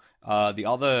trouble. The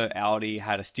other Audi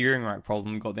had a steering rack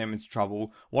problem, got them into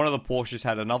trouble. One of the Porsches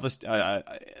had another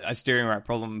a steering rack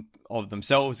problem of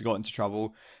themselves, got into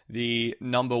trouble. The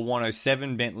number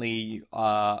 107 Bentley,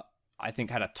 I think,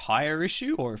 had a tire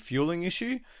issue or a fueling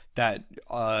issue that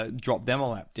dropped them a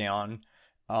lap down.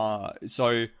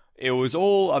 So it was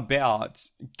all about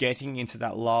getting into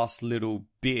that last little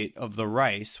bit of the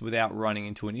race without running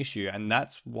into an issue. And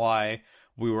that's why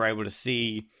we were able to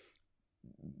see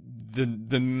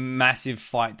the massive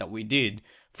fight that we did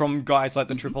from guys like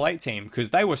the Triple Eight team,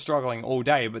 because they were struggling all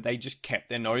day, but they just kept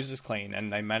their noses clean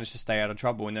and they managed to stay out of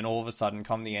trouble. And then all of a sudden,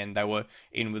 come the end, they were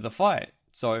in with the fight.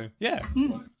 So, yeah.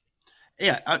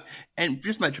 Yeah, and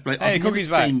just like Triple Eight, hey, I've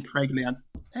Cookie's never back. seen Craig Leon.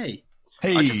 Hey.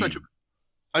 I just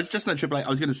know Triple Eight. I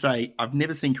was going to say, I've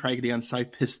never seen Craig Leon so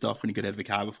pissed off when he got out of the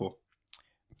car before.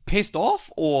 Pissed off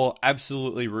or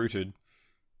absolutely rooted?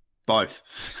 Both.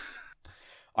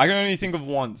 I can only think of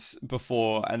once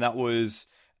before, and that was,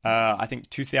 I think,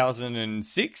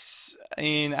 2006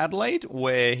 in Adelaide,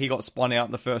 where he got spun out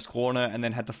in the first corner and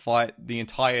then had to fight the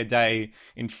entire day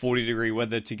in 40-degree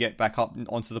weather to get back up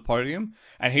onto the podium.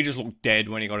 And he just looked dead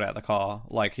when he got out of the car.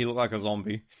 Like, he looked like a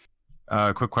zombie.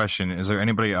 Quick question. Is there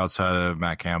anybody outside of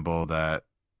Matt Campbell that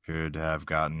could have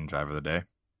gotten driver of the day?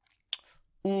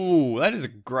 Ooh, that is a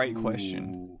great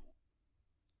question.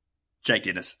 Jake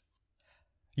Dennis.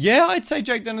 Yeah, I'd say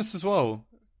Jake Dennis as well.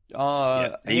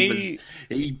 He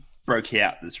broke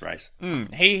out this race.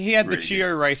 He had really the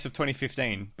Chio race of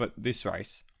 2015, but this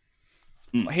race.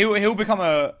 He'll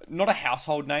become not a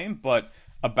household name, but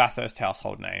a Bathurst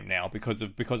household name now because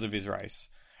of his race.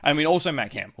 I mean, also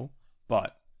Matt Campbell,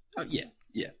 but... Oh, yeah.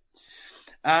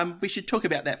 We should talk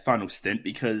about that final stint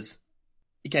because,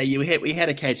 okay, we had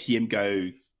a KTM go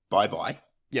bye-bye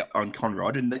on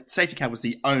Conrod, and the safety car was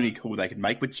the only call they could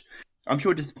make, which I'm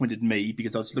sure disappointed me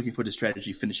because I was looking for the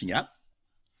strategy finishing up.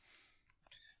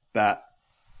 But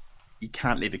you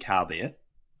can't leave a car there.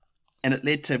 And it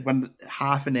led to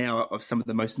half an hour of some of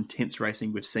the most intense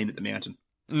racing we've seen at the mountain.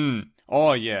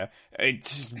 Oh, yeah.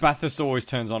 Bathurst always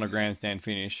turns on a grandstand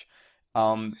finish.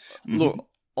 Look,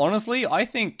 honestly, I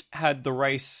think had the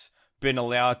race been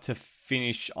allowed to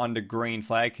finish under green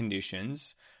flag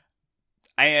conditions,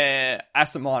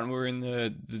 Aston Martin were in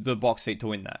the box seat to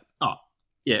win that. Oh,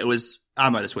 yeah, it was our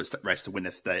motorsports race to win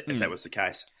if that was the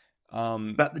case.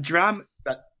 But the drama,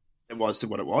 it was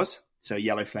what it was. So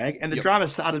yellow flag, and the drama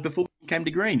started before we came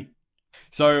to green.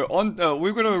 So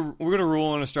we've got a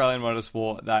rule in Australian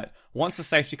motorsport that once a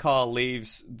safety car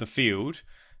leaves the field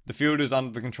is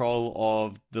under the control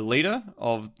of the leader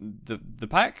of the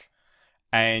pack,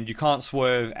 and you can't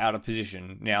swerve out of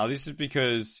position. Now, this is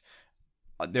because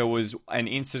there was an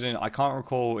incident, I can't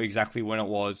recall exactly when it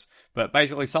was, but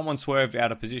basically someone swerved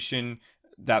out of position.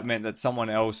 That meant that someone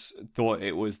else thought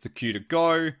it was the cue to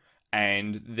go,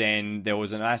 and then there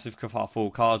was a massive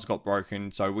kerfuffle, cars got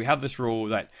broken. So we have this rule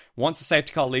that once a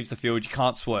safety car leaves the field, you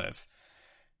can't swerve.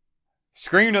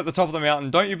 Screamed at the top of the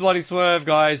mountain, don't you bloody swerve,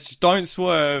 guys. Just don't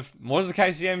swerve. What does the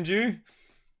KCM do?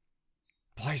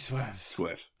 Bloody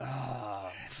swerve.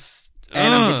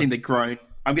 And I'm guessing the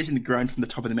groan from the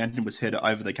top of the mountain was heard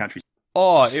over the country.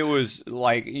 Oh, it was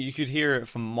like, you could hear it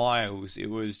for miles. It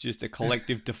was just a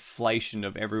collective deflation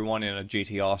of everyone in a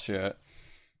GTR shirt.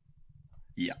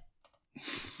 Yeah.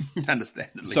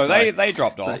 Understandably. So they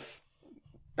dropped off.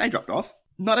 They dropped off.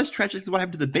 Not as tragic as what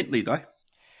happened to the Bentley, though.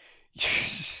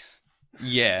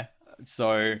 Yeah.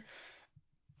 So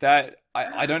that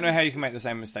I don't know how you can make the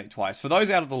same mistake twice. For those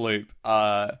out of the loop,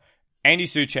 Andy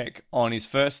Soucek on his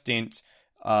first stint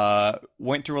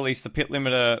went to release the pit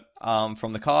limiter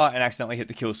from the car and accidentally hit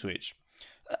the kill switch.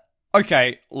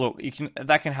 Okay, look,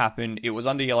 that can happen. It was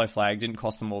under yellow flag, didn't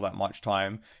cost them all that much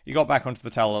time. You got back onto the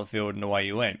tail of the field and away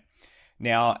you went.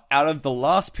 Now, out of the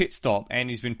last pit stop,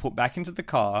 Andy's been put back into the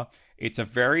car. It's a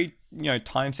very,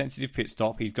 time-sensitive pit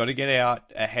stop. He's got to get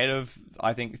out ahead of,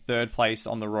 I think, third place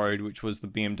on the road, which was the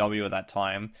BMW at that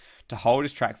time, to hold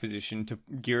his track position, to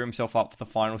gear himself up for the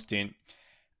final stint.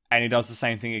 And he does the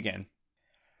same thing again.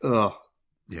 Oh.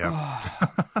 Yeah.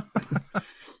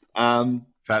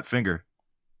 Fat finger.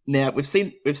 Now, we've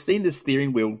seen the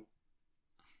steering wheel,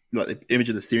 like the image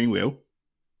of the steering wheel.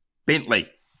 Bentley,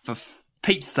 for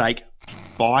Pete's sake,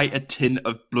 buy a tin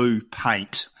of blue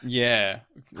paint. Yeah.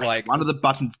 Like one of the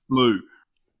buttons blue.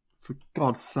 For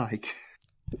God's sake.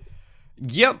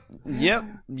 Yep.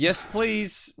 Yes,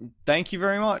 please. Thank you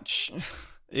very much.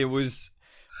 It was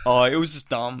just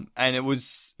dumb, and it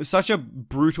was such a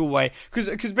brutal way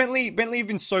because Bentley have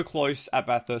been so close at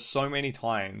Bathurst so many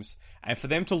times, and for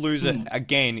them to lose it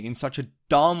again in such a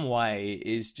dumb way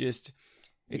is just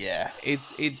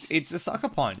it's a sucker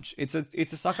punch. It's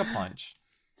a sucker punch.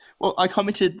 Well, I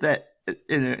commented that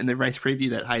in the race preview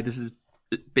that hey, this is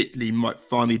Bentley might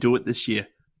finally do it this year.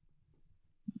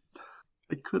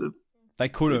 They could have. They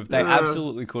could have. They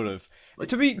absolutely could have.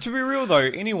 To be real though,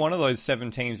 any one of those 7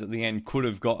 teams at the end could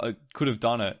have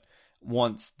done it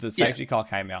once the safety car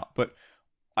came out. But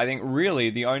I think really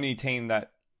the only team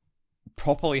that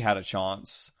properly had a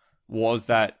chance was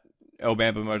that El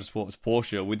Bamba Motorsports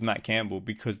Porsche with Matt Campbell,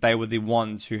 because they were the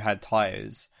ones who had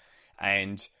tyres.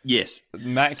 And yes,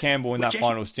 Matt Campbell in that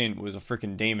final stint was a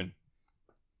freaking demon.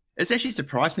 It's actually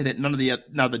surprised me that none of the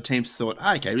other teams thought,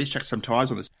 oh, okay, let's chuck some tyres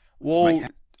on this. Well,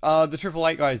 the Triple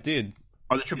Eight guys did.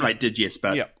 Oh, the Triple Eight did, yes,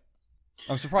 but yeah,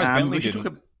 I'm surprised Bentley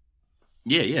didn't.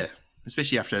 Yeah,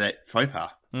 especially after that faux pas.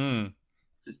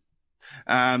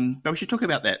 But we should talk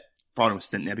about that final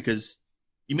stint now, because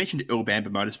you mentioned El Bamba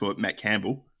Motorsport, Matt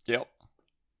Campbell. Yep.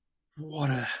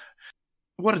 What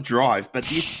a drive! But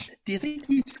do you think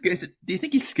he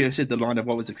skirted the line of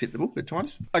what was acceptable at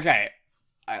times? Okay.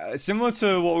 Similar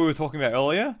to what we were talking about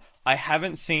earlier, I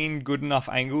haven't seen good enough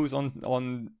angles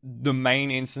on the main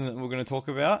incident we're going to talk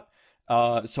about,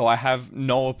 so I have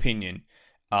no opinion.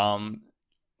 I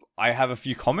have a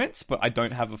few comments, but I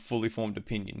don't have a fully formed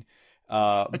opinion.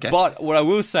 Okay. But what I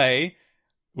will say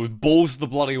was balls to the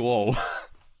bloody wall.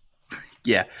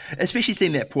 Yeah, especially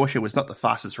seeing that Porsche was not the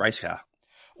fastest race car.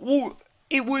 Well,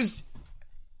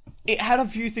 it had a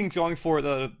few things going for it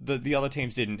that the other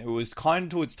teams didn't. It was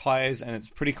kind to its tyres, and it's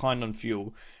pretty kind on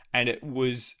fuel. And it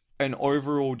was an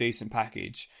overall decent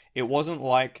package. It wasn't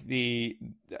like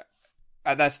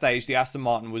at that stage, the Aston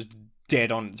Martin was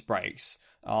dead on its brakes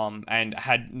and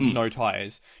had no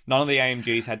tyres. None of the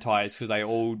AMGs had tyres because they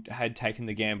all had taken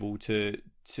the gamble to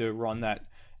run that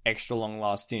extra long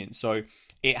last stint. So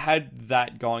it had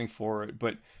that going for it,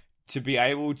 but to be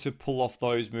able to pull off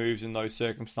those moves in those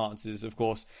circumstances, of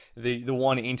course, the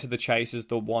one into the chase is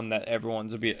the one that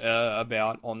everyone's a bit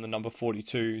about on the number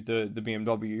 42, the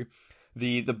BMW.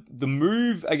 The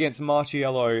move against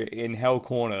Marciello in Hell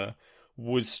Corner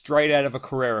was straight out of a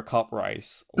Carrera Cup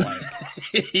race. Like,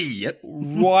 yep.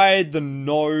 Ride the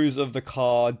nose of the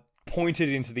car, pointed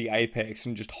into the apex,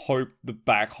 and just hope the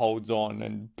back holds on.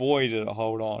 And boy, did it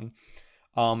hold on.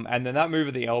 And then that move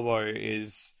at the elbow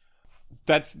is...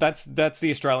 That's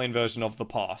the Australian version of the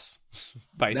pass,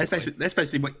 basically. That's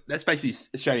basically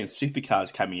Australian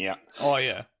supercars coming out. Oh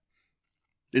yeah,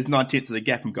 there's 9/10 of the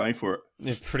gap. I'm going for it.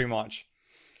 Yeah, pretty much.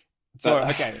 So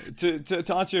okay,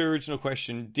 to answer your original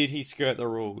question, did he skirt the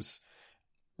rules?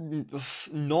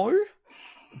 No,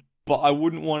 but I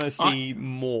wouldn't want to see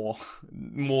more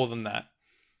than that.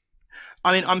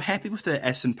 I mean, I'm happy with the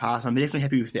Aston pass. I'm definitely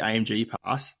happy with the AMG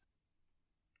pass.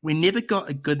 We never got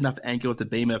a good enough angle of the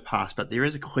Beamer pass, but there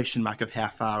is a question mark of how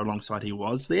far alongside he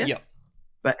was there. Yep.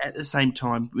 But at the same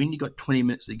time, when you got 20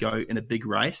 minutes to go in a big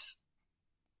race,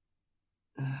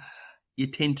 you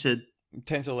tend to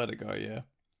let it go, yeah.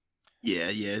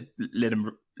 Yeah. Let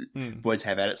them boys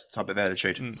have at it type of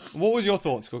attitude. What was your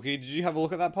thoughts, Cookie? Did you have a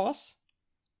look at that pass?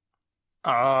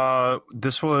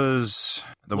 This was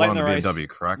the one on the race. BMW,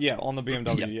 correct? Yeah, on the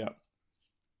BMW,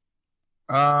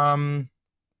 yeah.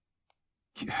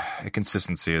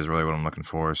 Consistency is really what I'm looking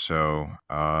for. So,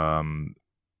 I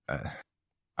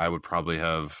would probably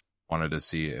have wanted to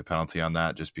see a penalty on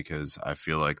that, just because I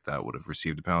feel like that would have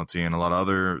received a penalty in a lot of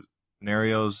other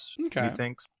scenarios. Okay. He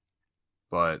thinks.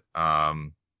 but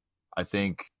I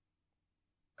think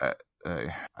I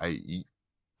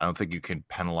don't think you can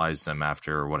penalize them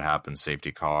after what happened,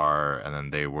 safety car, and then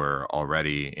they were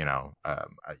already,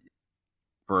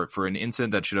 for an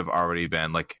incident that should have already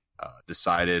been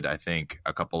decided. I think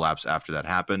a couple laps after that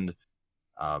happened,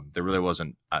 there really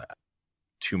wasn't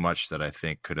too much that I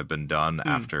think could have been done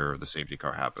after the safety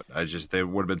car happened. There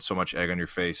would have been so much egg on your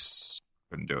face,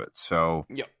 couldn't do it. So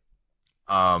Yep.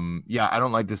 I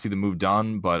don't like to see the move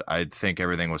done, but I think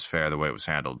everything was fair the way it was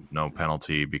handled. No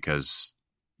penalty because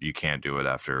you can't do it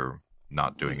after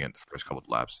not doing it the first couple of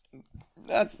laps.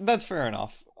 That's fair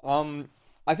enough.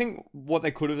 I think what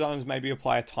they could have done is maybe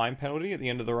apply a time penalty at the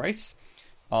end of the race,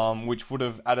 which would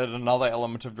have added another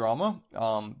element of drama.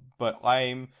 But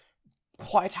I'm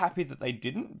quite happy that they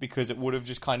didn't, because it would have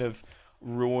just kind of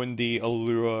ruined the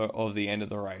allure of the end of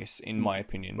the race, in my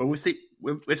opinion. Well,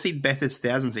 we've seen Bathurst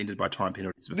thousands ended by time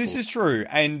penalties before. This is true,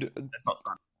 and That's not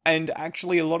fun. And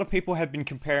actually, a lot of people have been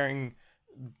comparing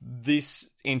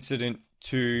this incident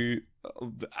to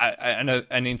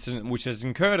an incident which has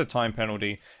incurred a time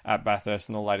penalty at Bathurst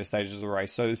in the later stages of the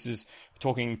race. So this is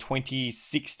talking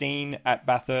 2016 at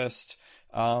Bathurst,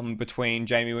 between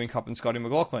Jamie Whincup and Scotty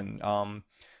McLaughlin.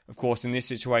 Of course, in this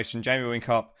situation, Jamie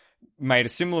Whincup made a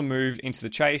similar move into the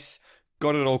chase,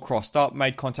 got it all crossed up,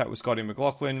 made contact with Scotty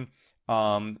McLaughlin,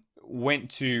 went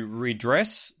to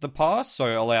redress the pass,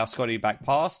 so allow Scotty back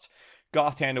past.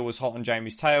 Garth Tander was hot on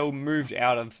Jamie's tail, moved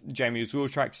out of Jamie's wheel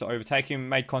tracks to overtake him,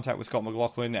 made contact with Scott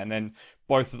McLaughlin, and then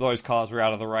both of those cars were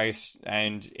out of the race,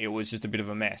 and it was just a bit of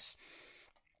a mess.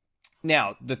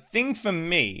 Now, the thing for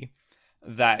me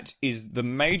that is the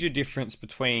major difference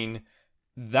between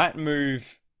that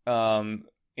move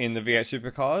in the V8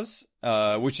 Supercars,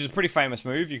 which is a pretty famous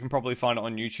move, you can probably find it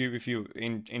on YouTube if you're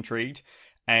intrigued,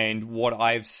 and what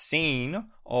I've seen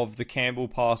of the Campbell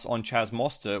pass on Chaz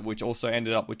Mostert, which also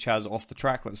ended up with Chaz off the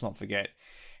track, let's not forget,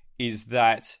 is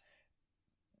that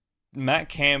Matt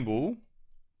Campbell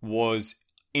was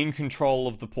in control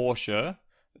of the Porsche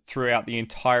throughout the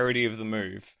entirety of the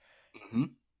move. Mm-hmm.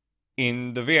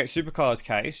 In the V8 Supercars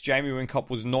case, Jamie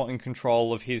Whincup was not in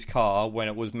control of his car when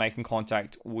it was making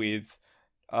contact with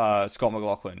Scott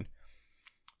McLaughlin.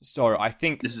 So I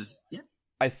think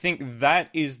I think that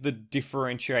is the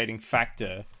differentiating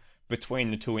factor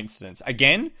between the two incidents.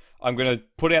 Again, I'm going to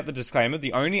put out the disclaimer.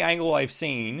 The only angle I've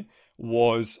seen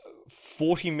was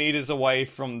 40 meters away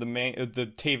from the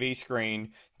TV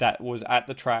screen that was at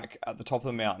the track at the top of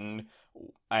the mountain,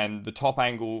 and the top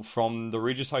angle from the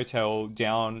Regis Hotel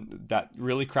down that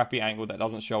really crappy angle that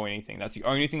doesn't show anything. That's the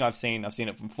only thing I've seen. I've seen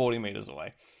it from 40 meters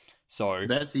away. So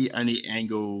that's the only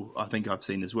angle I think I've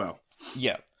seen as well.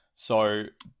 Yeah. So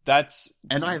that's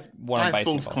I have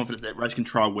full on. confidence that Race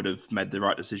Control would have made the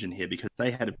right decision here, because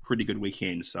they had a pretty good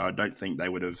weekend. So I don't think they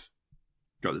would have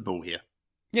got the ball here.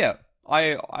 Yeah,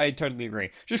 I totally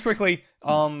agree. Just quickly,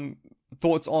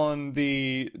 thoughts on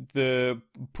the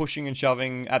pushing and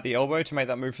shoving at the elbow to make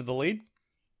that move for the lead?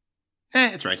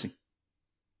 It's racing.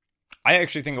 I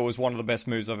actually think it was one of the best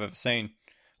moves I've ever seen.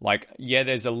 Like, yeah,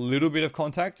 there's a little bit of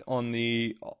contact on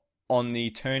the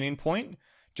turn-in point,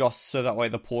 just so that way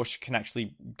the Porsche can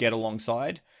actually get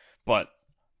alongside. But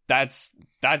that's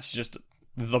just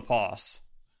the pass.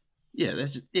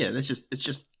 It's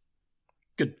just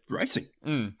good racing.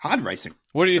 Hard racing.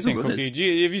 What do you think,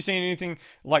 Cookie? Have you seen anything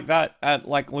like that at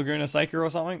like Laguna Seca or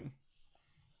something?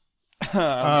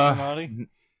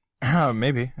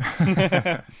 Maybe.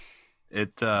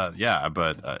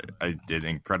 But I did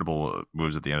incredible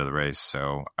moves at the end of the race,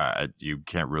 so you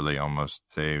can't really almost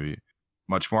say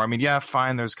much more. I mean, yeah,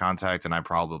 fine, there's contact, and I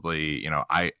probably,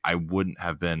 I wouldn't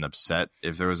have been upset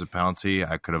if there was a penalty.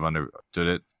 I could have understood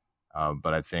it,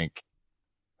 but I think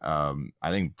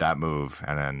that move,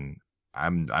 and then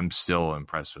I'm still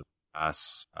impressed with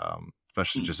us,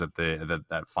 especially just at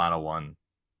that final one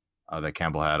that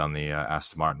Campbell had on the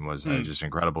Aston Martin was just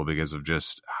incredible, because of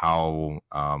just how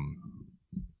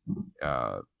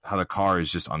the car is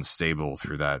just unstable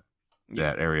through that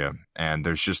area, and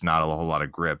there's just not a whole lot of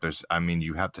grip.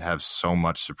 You have to have so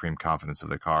much supreme confidence of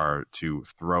the car to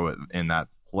throw it in that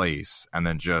place, and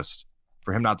then just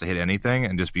for him not to hit anything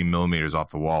and just be millimeters off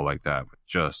the wall like that,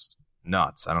 just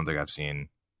nuts. I don't think I've seen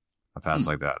a pass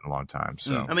like that in a long time.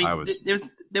 So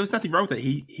there was nothing wrong with it.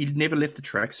 He never left the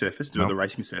track surface, the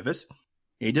racing surface.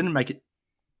 He didn't make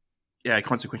it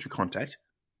consequential contact.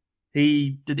 He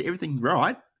did everything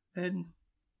right, and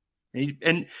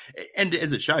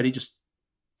as it showed, he just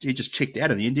checked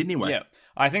out in the end anyway. Yeah,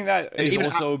 I think that is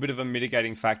also a bit of a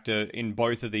mitigating factor in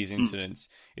both of these incidents,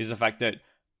 is the fact that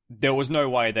there was no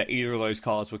way that either of those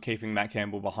cars were keeping Matt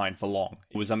Campbell behind for long.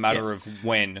 It was a matter of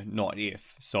when, not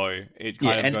if. So it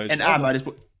kind of goes... And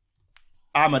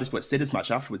our motorsport said as much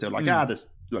afterwards. They're like,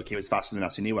 look, he was faster than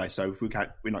us anyway, so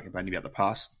we're not complaining about the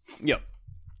pass. Yep.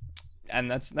 And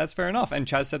that's fair enough. And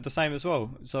Chaz said the same as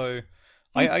well. So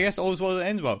I guess all's well that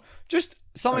ends well. Just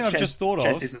something I've just thought of.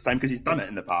 Chaz says the same because he's done it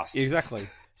in the past. Exactly.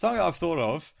 Something I've thought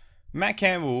of. Matt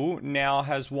Campbell now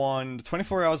has won the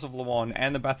 24 Hours of Le Mans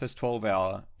and the Bathurst 12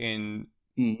 Hour in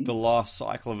the last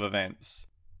cycle of events.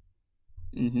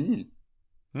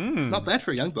 Not bad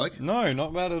for a young bloke. No,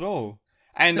 not bad at all.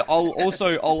 And I'll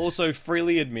also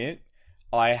freely admit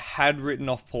I had written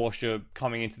off Porsche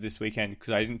coming into this weekend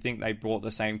because I didn't think they brought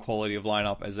the same quality of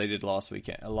lineup as they did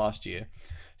last year.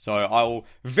 So I will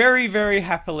very, very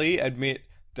happily admit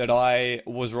that I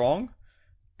was wrong,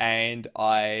 and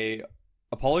I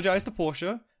apologize to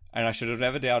Porsche, and I should have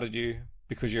never doubted you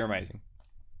because you're amazing.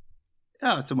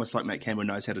 Oh, it's almost like Matt Campbell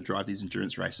knows how to drive these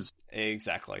endurance races.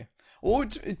 Exactly. Or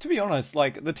to be honest,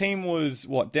 like the team was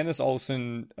what? Dennis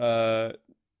Olsen, the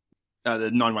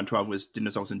 9112 was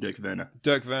Dennis Olsen, Dirk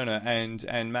Werner,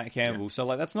 and Matt Campbell. Yeah. So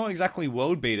like that's not exactly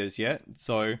world beaters yet.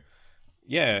 So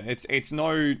yeah, it's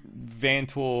no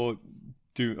Vantor,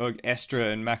 Estra,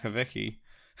 and Makoviecki.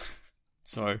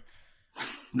 So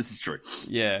this is true.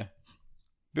 Yeah,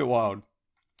 bit wild.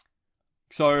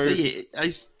 So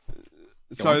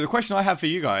the question I have for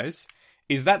you guys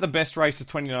is that the best race of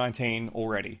 2019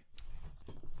 already?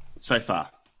 So far.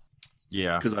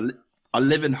 Yeah. Because I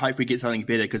live in hope we get something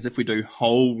better, because if we do,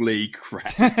 holy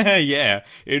crap. Yeah.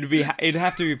 It'd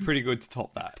have to be pretty good to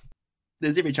top that.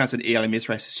 There's every chance an ELMS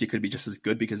race this year could be just as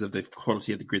good because of the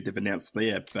quality of the grid they've announced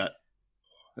there, but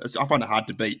I find it hard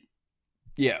to beat.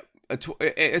 Yeah.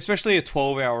 Especially a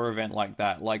 12-hour event like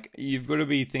that. Like, you've got to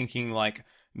be thinking like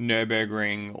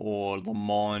Nürburgring or Le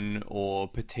Mans or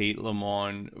Petit Le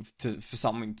Mans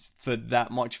for that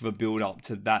much of a build up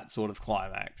to that sort of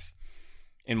climax,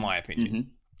 in my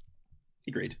opinion.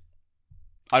 Agreed.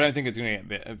 I don't think it's going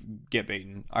to get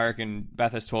beaten. I reckon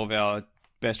Bathurst 12-hour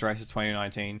best race of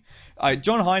 2019.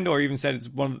 John Hindor even said it's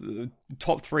one of the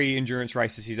top 3 endurance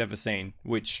races he's ever seen.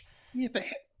 Which but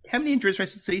how many endurance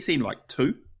races has he seen? Like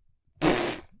 2,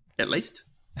 at least.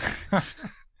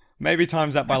 Maybe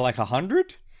times that by like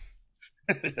 100.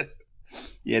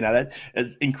 Yeah, no, that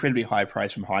is incredibly high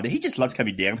praise from Hinder. He just loves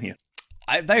coming down here.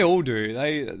 They all do.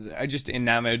 They are just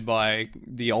enamored by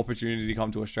the opportunity to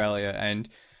come to Australia. And,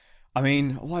 I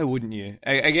mean, why wouldn't you?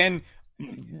 Again,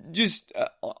 just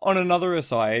on another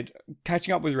aside,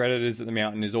 catching up with Redditors at the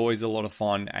mountain is always a lot of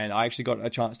fun. And I actually got a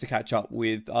chance to catch up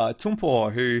with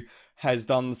Tumpor, who has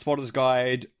done the Spotter's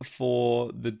Guide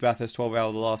for the Bathurst 12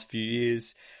 Hour the last few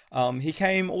years. He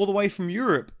came all the way from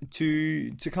Europe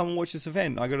to come and watch this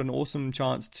event. I got an awesome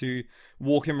chance to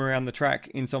walk him around the track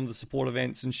in some of the support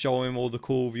events and show him all the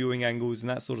cool viewing angles and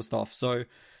that sort of stuff. So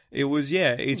it was,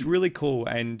 it's really cool.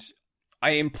 And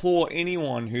I implore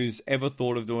anyone who's ever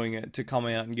thought of doing it to come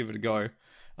out and give it a go.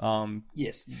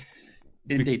 Yes.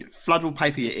 Indeed. Flood will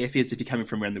pay for your airfares if you're coming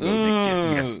from around the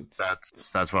world. Yes,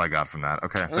 that's what I got from that.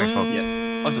 Okay, thanks, Bob.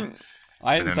 Yeah. Awesome.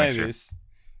 I didn't say this.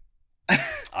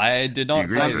 I did not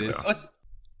say this.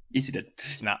 Yes, you did.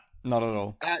 Nah, not at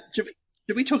all. Should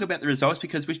we talk about the results?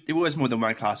 Because there was more than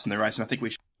one class in the race, and I think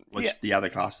we should watch the other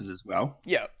classes as well.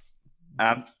 Yeah.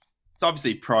 So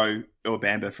obviously Pro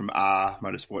Urbamba from R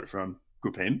Motorsport from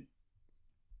Group M.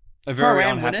 A very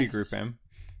unhappy Group M.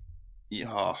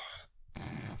 Yeah.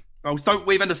 Oh, don't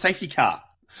weave under safety car.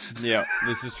 Yeah,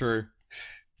 this is true.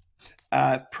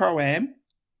 Pro-Am,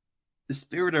 the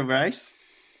spirit of race,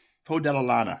 Paul Dalla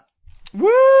Lana.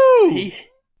 Woo!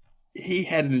 He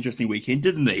had an interesting weekend,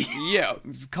 didn't he? Yeah,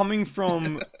 coming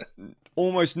from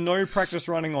almost no practice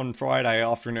running on Friday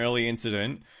after an early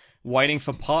incident, waiting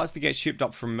for parts to get shipped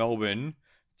up from Melbourne,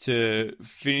 to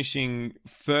finishing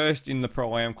first in the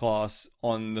Pro-Am class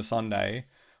on the Sunday.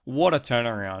 What a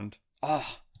turnaround.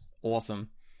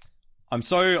 Awesome. I'm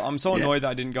so annoyed that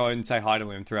I didn't go and say hi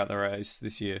to him throughout the race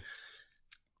this year.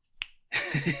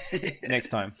 Next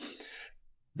time.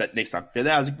 But next time. Yeah,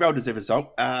 that was a well-deserved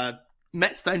result.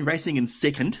 Matt Stone racing in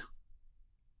second.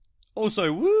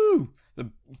 Also, woo! The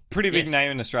pretty big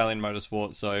name in Australian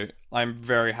motorsport, so I'm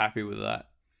very happy with that.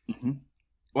 Mm-hmm.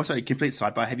 Also, a complete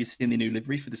sidebar. Have you seen the new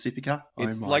livery for the supercar?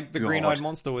 It's like the green-eyed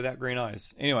monster without green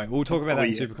eyes. Anyway, we'll talk about that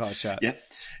in Supercars chat. Yeah.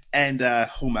 And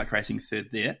Hallmark Racing third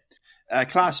there.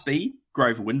 Class B,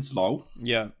 Grover Winslow.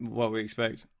 Yeah, what we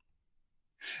expect.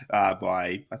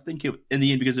 I think in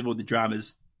the end, because of all the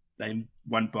dramas, they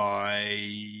won by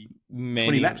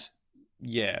 20 laps.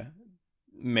 Yeah,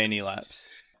 many laps.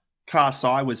 Class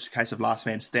I was a case of last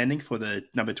man standing for the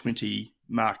number 20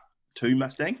 Mark 2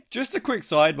 Mustang. Just a quick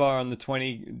sidebar on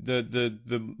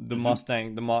the the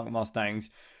Mustang, the Mark Mustangs.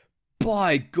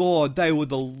 By God, they were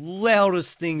the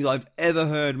loudest things I've ever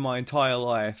heard in my entire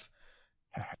life.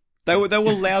 They were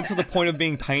loud to the point of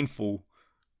being painful.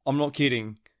 I'm not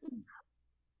kidding.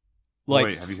 Like,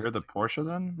 wait, have you heard the Porsche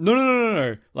then?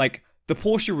 No. Like, the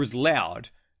Porsche was loud,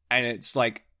 and it's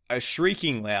like a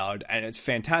shrieking loud, and it's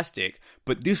fantastic.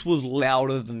 But this was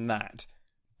louder than that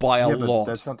by a lot.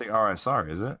 That's not the RSR,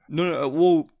 is it? No.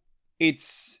 Well,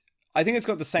 I think it's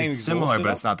got the same. It's similar,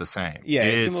 but it's not the same. Yeah,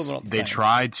 it's similar, but not the they same.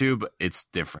 tried to, but it's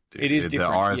different. Dude. It is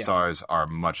different. The RSRs are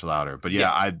much louder. But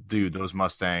those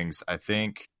Mustangs, I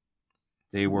think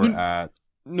they were at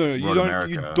No, you Road don't.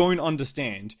 America. You don't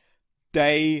understand.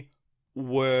 They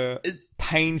were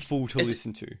painful to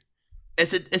listen to.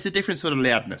 It's a different sort of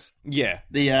loudness. Yeah,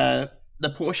 The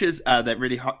Porsches are that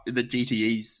really hot. The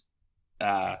GTEs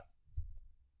are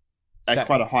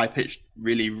quite a high pitched,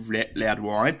 really loud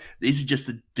whine. These are just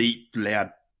a deep,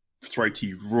 loud,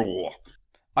 throaty roar.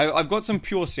 I've got some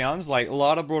pure sounds. Like,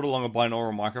 Lada brought along a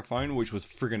binaural microphone, which was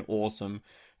friggin' awesome.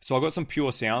 So I got some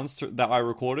pure sounds that I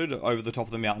recorded over the top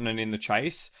of the mountain and in the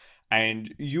chase.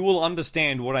 And you will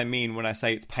understand what I mean when I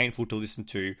say it's painful to listen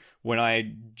to when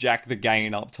I jack the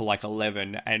gain up to like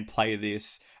 11 and play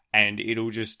this, and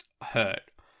it'll just hurt.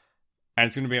 And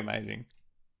it's going to be amazing.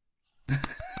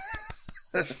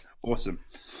 Awesome.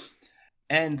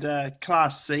 And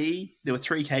Class C, there were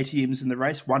 3 KTMs in the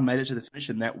race. 1 made it to the finish,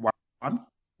 and that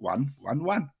won.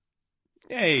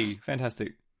 Yay,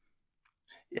 fantastic.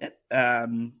 Yep.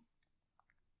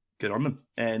 Good on them.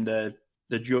 And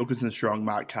the Jorgensen Strong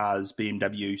Mark Cars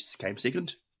BMW came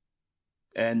second.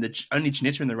 And the only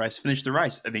Ginetta in the race finished the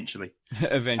race eventually.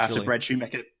 After Brad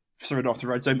Schumacher threw it off the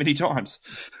road so many times.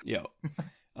 Yeah.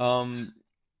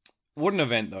 What an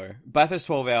event, though. Bathurst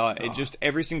 12 Hour, it just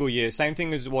every single year, same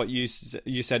thing as what you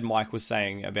said Mike was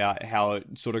saying about how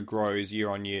it sort of grows year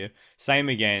on year. Same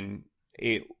again.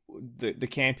 The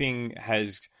camping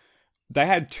has... They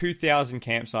had 2,000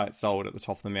 campsites sold at the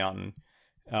top of the mountain.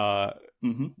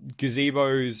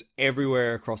 Gazebos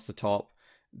everywhere across the top.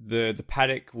 The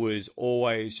paddock was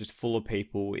always just full of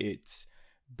people. It's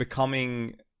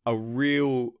becoming a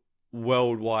real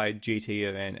worldwide GT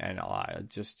event, and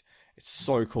it's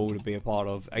so cool to be a part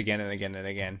of again and again and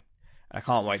again. I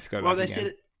can't wait to go back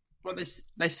again.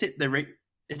 They set the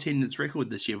attendance record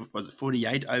this year. Was it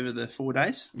 48 over the 4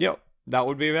 days? Yep. That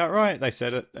would be about right. They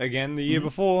said it again the year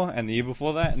before, and the year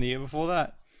before that, and the year before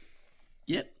that.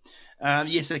 Yep.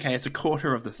 Yes, okay, it's a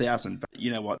quarter of the 1,000, but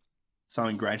you know what? So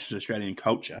ingrained in Australian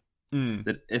culture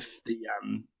that if the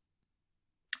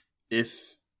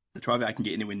 12 Hour can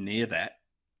get anywhere near that,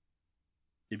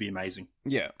 it'd be amazing.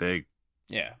 Yeah. Big.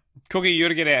 Yeah. Cookie, you got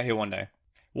to get out here one day.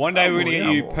 One day we're going to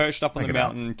get you perched up on the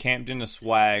mountain, camped in a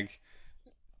swag,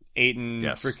 eating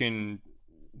freaking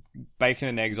bacon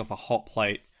and eggs off a hot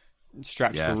plate,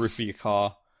 strapped to the roof of your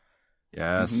car.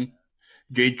 Yes.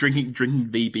 Drinking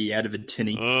VB out of a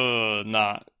tinny.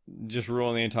 Nah. Just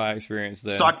ruin the entire experience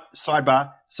there.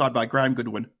 Sidebar, Graham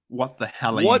Goodwin. What the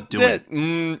hell are you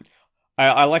doing?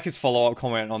 I like his follow-up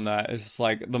comment on that. It's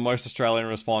like the most Australian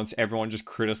response, everyone just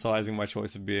criticising my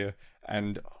choice of beer.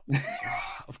 And,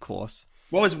 of course.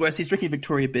 What was worse? He's drinking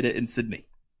Victoria Bitter in Sydney.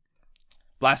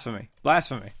 Blasphemy.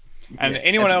 And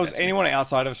anyone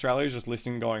outside of Australia is just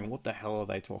listening going, what the hell are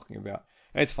they talking about?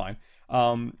 It's fine.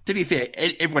 To be fair,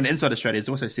 everyone inside Australia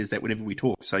also says that whenever we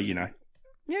talk, so you know.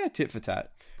 Yeah, tit for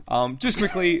tat. Just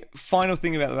quickly, final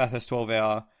thing about the Bathurst 12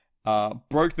 Hour.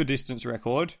 Broke the distance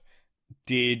record.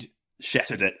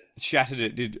 Shattered it.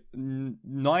 Did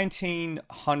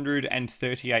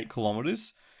 1,938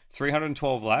 kilometres,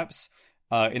 312 laps.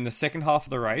 In the second half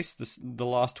of the race, the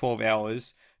last 12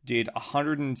 hours, did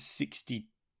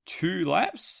 162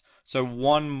 laps. So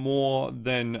one more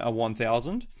than a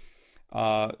 1,000.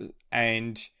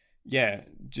 And yeah,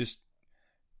 just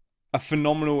a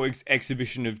phenomenal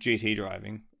exhibition of GT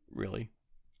driving, really.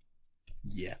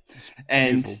 Yeah.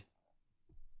 And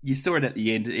you saw it at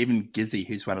the end, even Gizzy,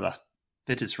 who's one of the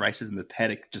fittest racers in the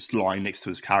paddock, just lying next to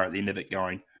his car at the end of it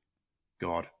going,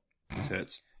 God, this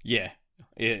hurts. Yeah.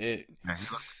 He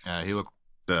looked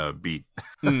beat.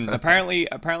 Apparently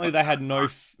they had no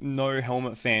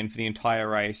helmet fan for the entire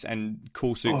race and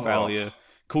cool suit failure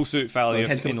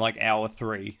in like hour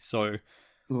 3. So,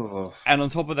 and on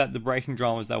top of that, the braking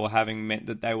dramas they were having meant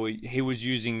that he was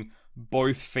using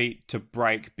both feet to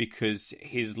brake because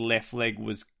his left leg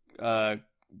was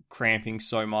cramping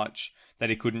so much that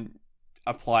he couldn't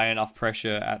apply enough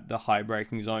pressure at the high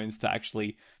braking zones to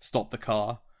actually stop the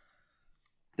car.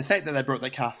 The fact that they brought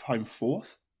that car home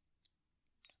 4th,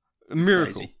 a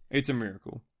miracle. It's a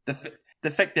miracle. The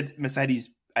fact that Mercedes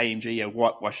AMG are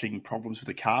whitewashing problems with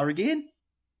the car again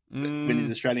when there's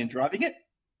Australian driving it.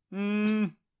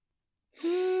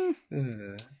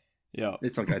 Yeah,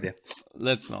 let's not go there.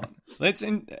 Let's not.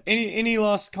 Any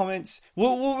last comments?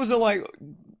 What was it like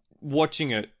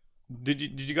watching it? Did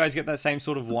you guys get that same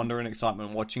sort of wonder and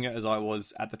excitement watching it as I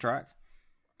was at the track?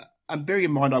 Bearing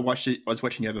in mind, I was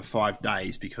watching it over 5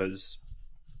 days because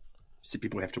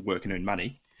people have to work and earn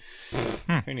money.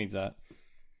 Who needs that?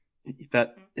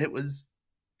 But it was.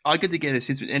 I get to get a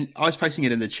sense, and I was posting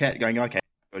it in the chat, going, "Okay,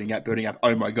 building up.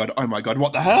 Oh my god,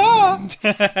 what the hell?"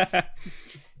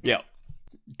 Yeah,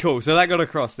 cool. So that got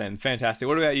across then. Fantastic.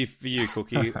 What about for you,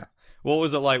 Cookie? What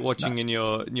was it like watching in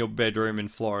your bedroom in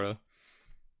Florida?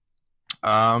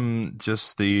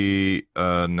 Just the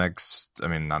next. I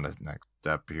mean, not a next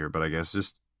step here, but I guess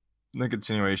just the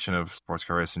continuation of sports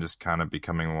car racing, just kind of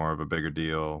becoming more of a bigger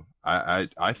deal.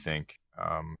 I think,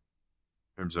 in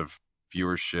terms of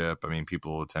viewership, I mean,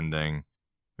 people attending. I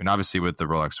mean, obviously with the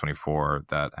Rolex 24,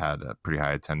 that had a pretty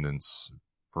high attendance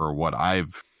for what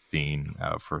I've seen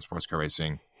for sports car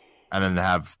racing, and then to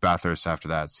have Bathurst after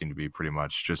that seemed to be pretty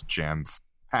much just jam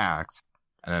packed,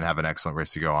 and then have an excellent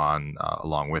race to go on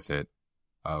along with it.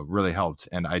 Really helped,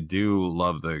 and I do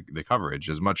love the coverage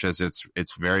as much as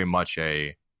it's very much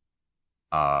a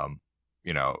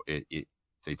it's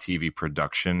a TV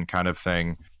production kind of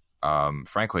thing.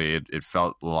 Frankly, it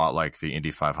felt a lot like the Indy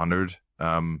 500,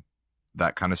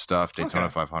 that kind of stuff, Daytona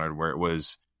 500, where it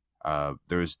was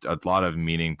there's a lot of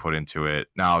meaning put into it.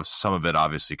 Now, some of it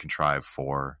obviously contrived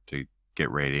to get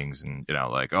ratings, and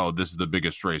like, oh, this is the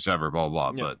biggest race ever, blah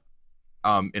blah. Yeah. But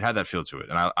it had that feel to it,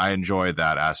 and I enjoy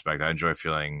that aspect. I enjoy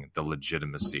feeling the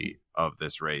legitimacy of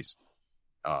this race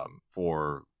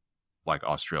for like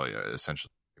Australia,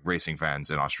 essentially racing fans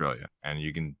in Australia, and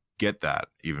you can get that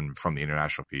even from the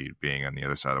international feed being on the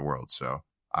other side of the world. So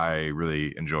I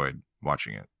really enjoyed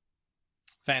watching it.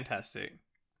 Fantastic.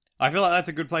 I feel like that's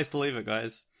a good place to leave it,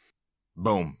 guys.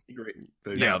 Boom. Great.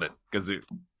 Nailed it.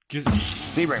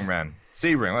 Sebring, man.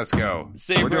 Sebring, let's go.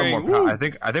 Sebring. We're doing more. I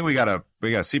think we got a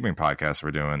Sebring podcast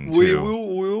we're doing too.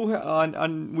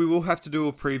 We will have to do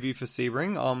a preview for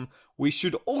Sebring. We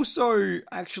should also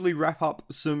actually wrap up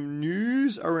some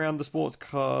news around the sports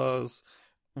cars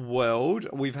world.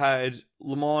 We've had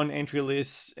Le Mans entry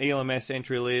lists, ELMS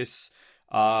entry lists,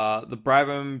 the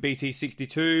Brabham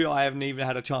BT62. I haven't even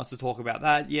had a chance to talk about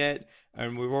that yet,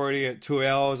 and we're already at 2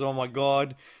 hours. Oh my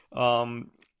god.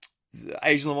 The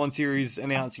Asian Le Mans Series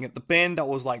announcing at the Bend, that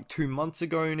was like 2 months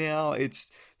ago now.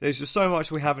 There's just so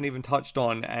much we haven't even touched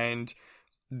on, and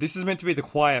this is meant to be the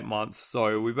quiet month,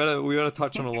 so we better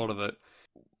touch on a lot of it.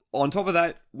 On top of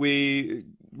that, we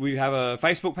have a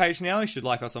Facebook page now. You should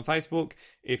like us on Facebook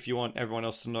if you want everyone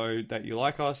else to know that you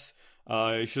like us.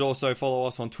 You should also follow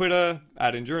us on Twitter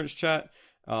 @EnduranceChat,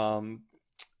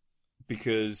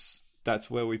 because that's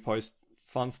where we post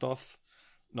fun stuff.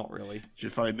 Not really. You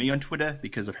should follow me on Twitter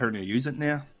because apparently I use it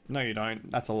now. No, you don't.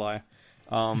 That's a lie.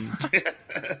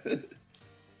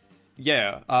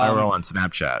 Yeah. I roll on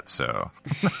Snapchat, so.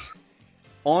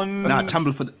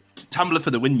 Tumblr for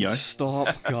the win, yo. Stop,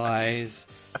 guys.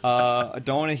 I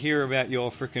don't want to hear about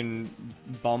your freaking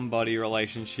bum buddy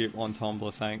relationship on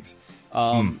Tumblr, thanks.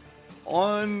 On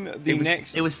the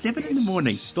next... It was 7 in the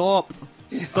morning. Stop.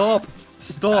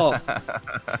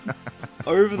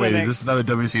 Over the next... is this another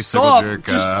WC Circle Jerk?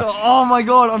 Oh my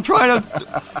god, I'm trying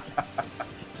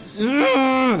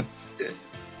to...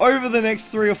 Over the next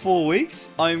 3 or 4 weeks,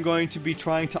 I'm going to be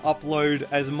trying to upload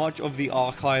as much of the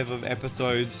archive of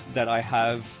episodes that I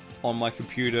have on my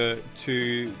computer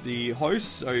to the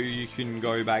host, so you can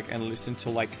go back and listen to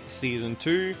like season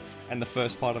 2 and the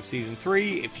first part of season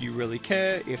 3 if you really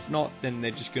care. If not, then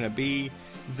they're just going to be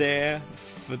there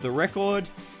for the record.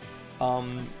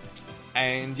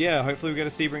 And yeah, hopefully we get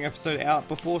a Sebring episode out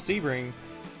before Sebring,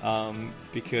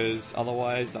 because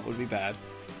otherwise that would be bad.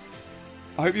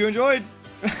 I hope you enjoyed.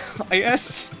 I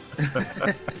guess.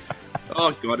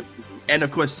 Oh god. And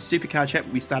of course, Supercar Chat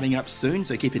will be starting up soon,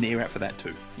 so keep an ear out for that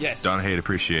too. Yes. Don't hate,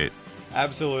 appreciate.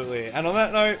 Absolutely. And on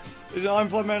that note, this is I'm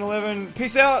Floodman11.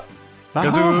 Peace out. Bye.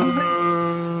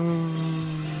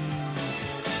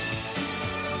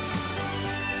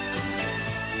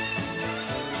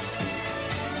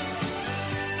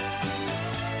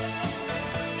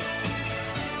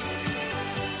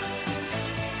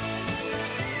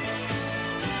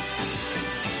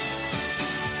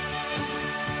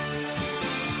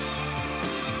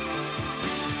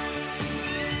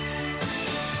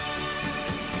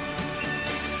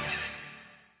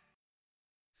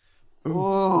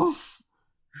 Oh.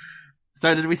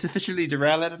 So did we sufficiently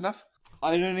derail that enough?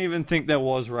 I don't even think there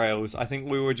was rails. I think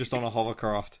we were just on a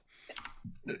hovercraft.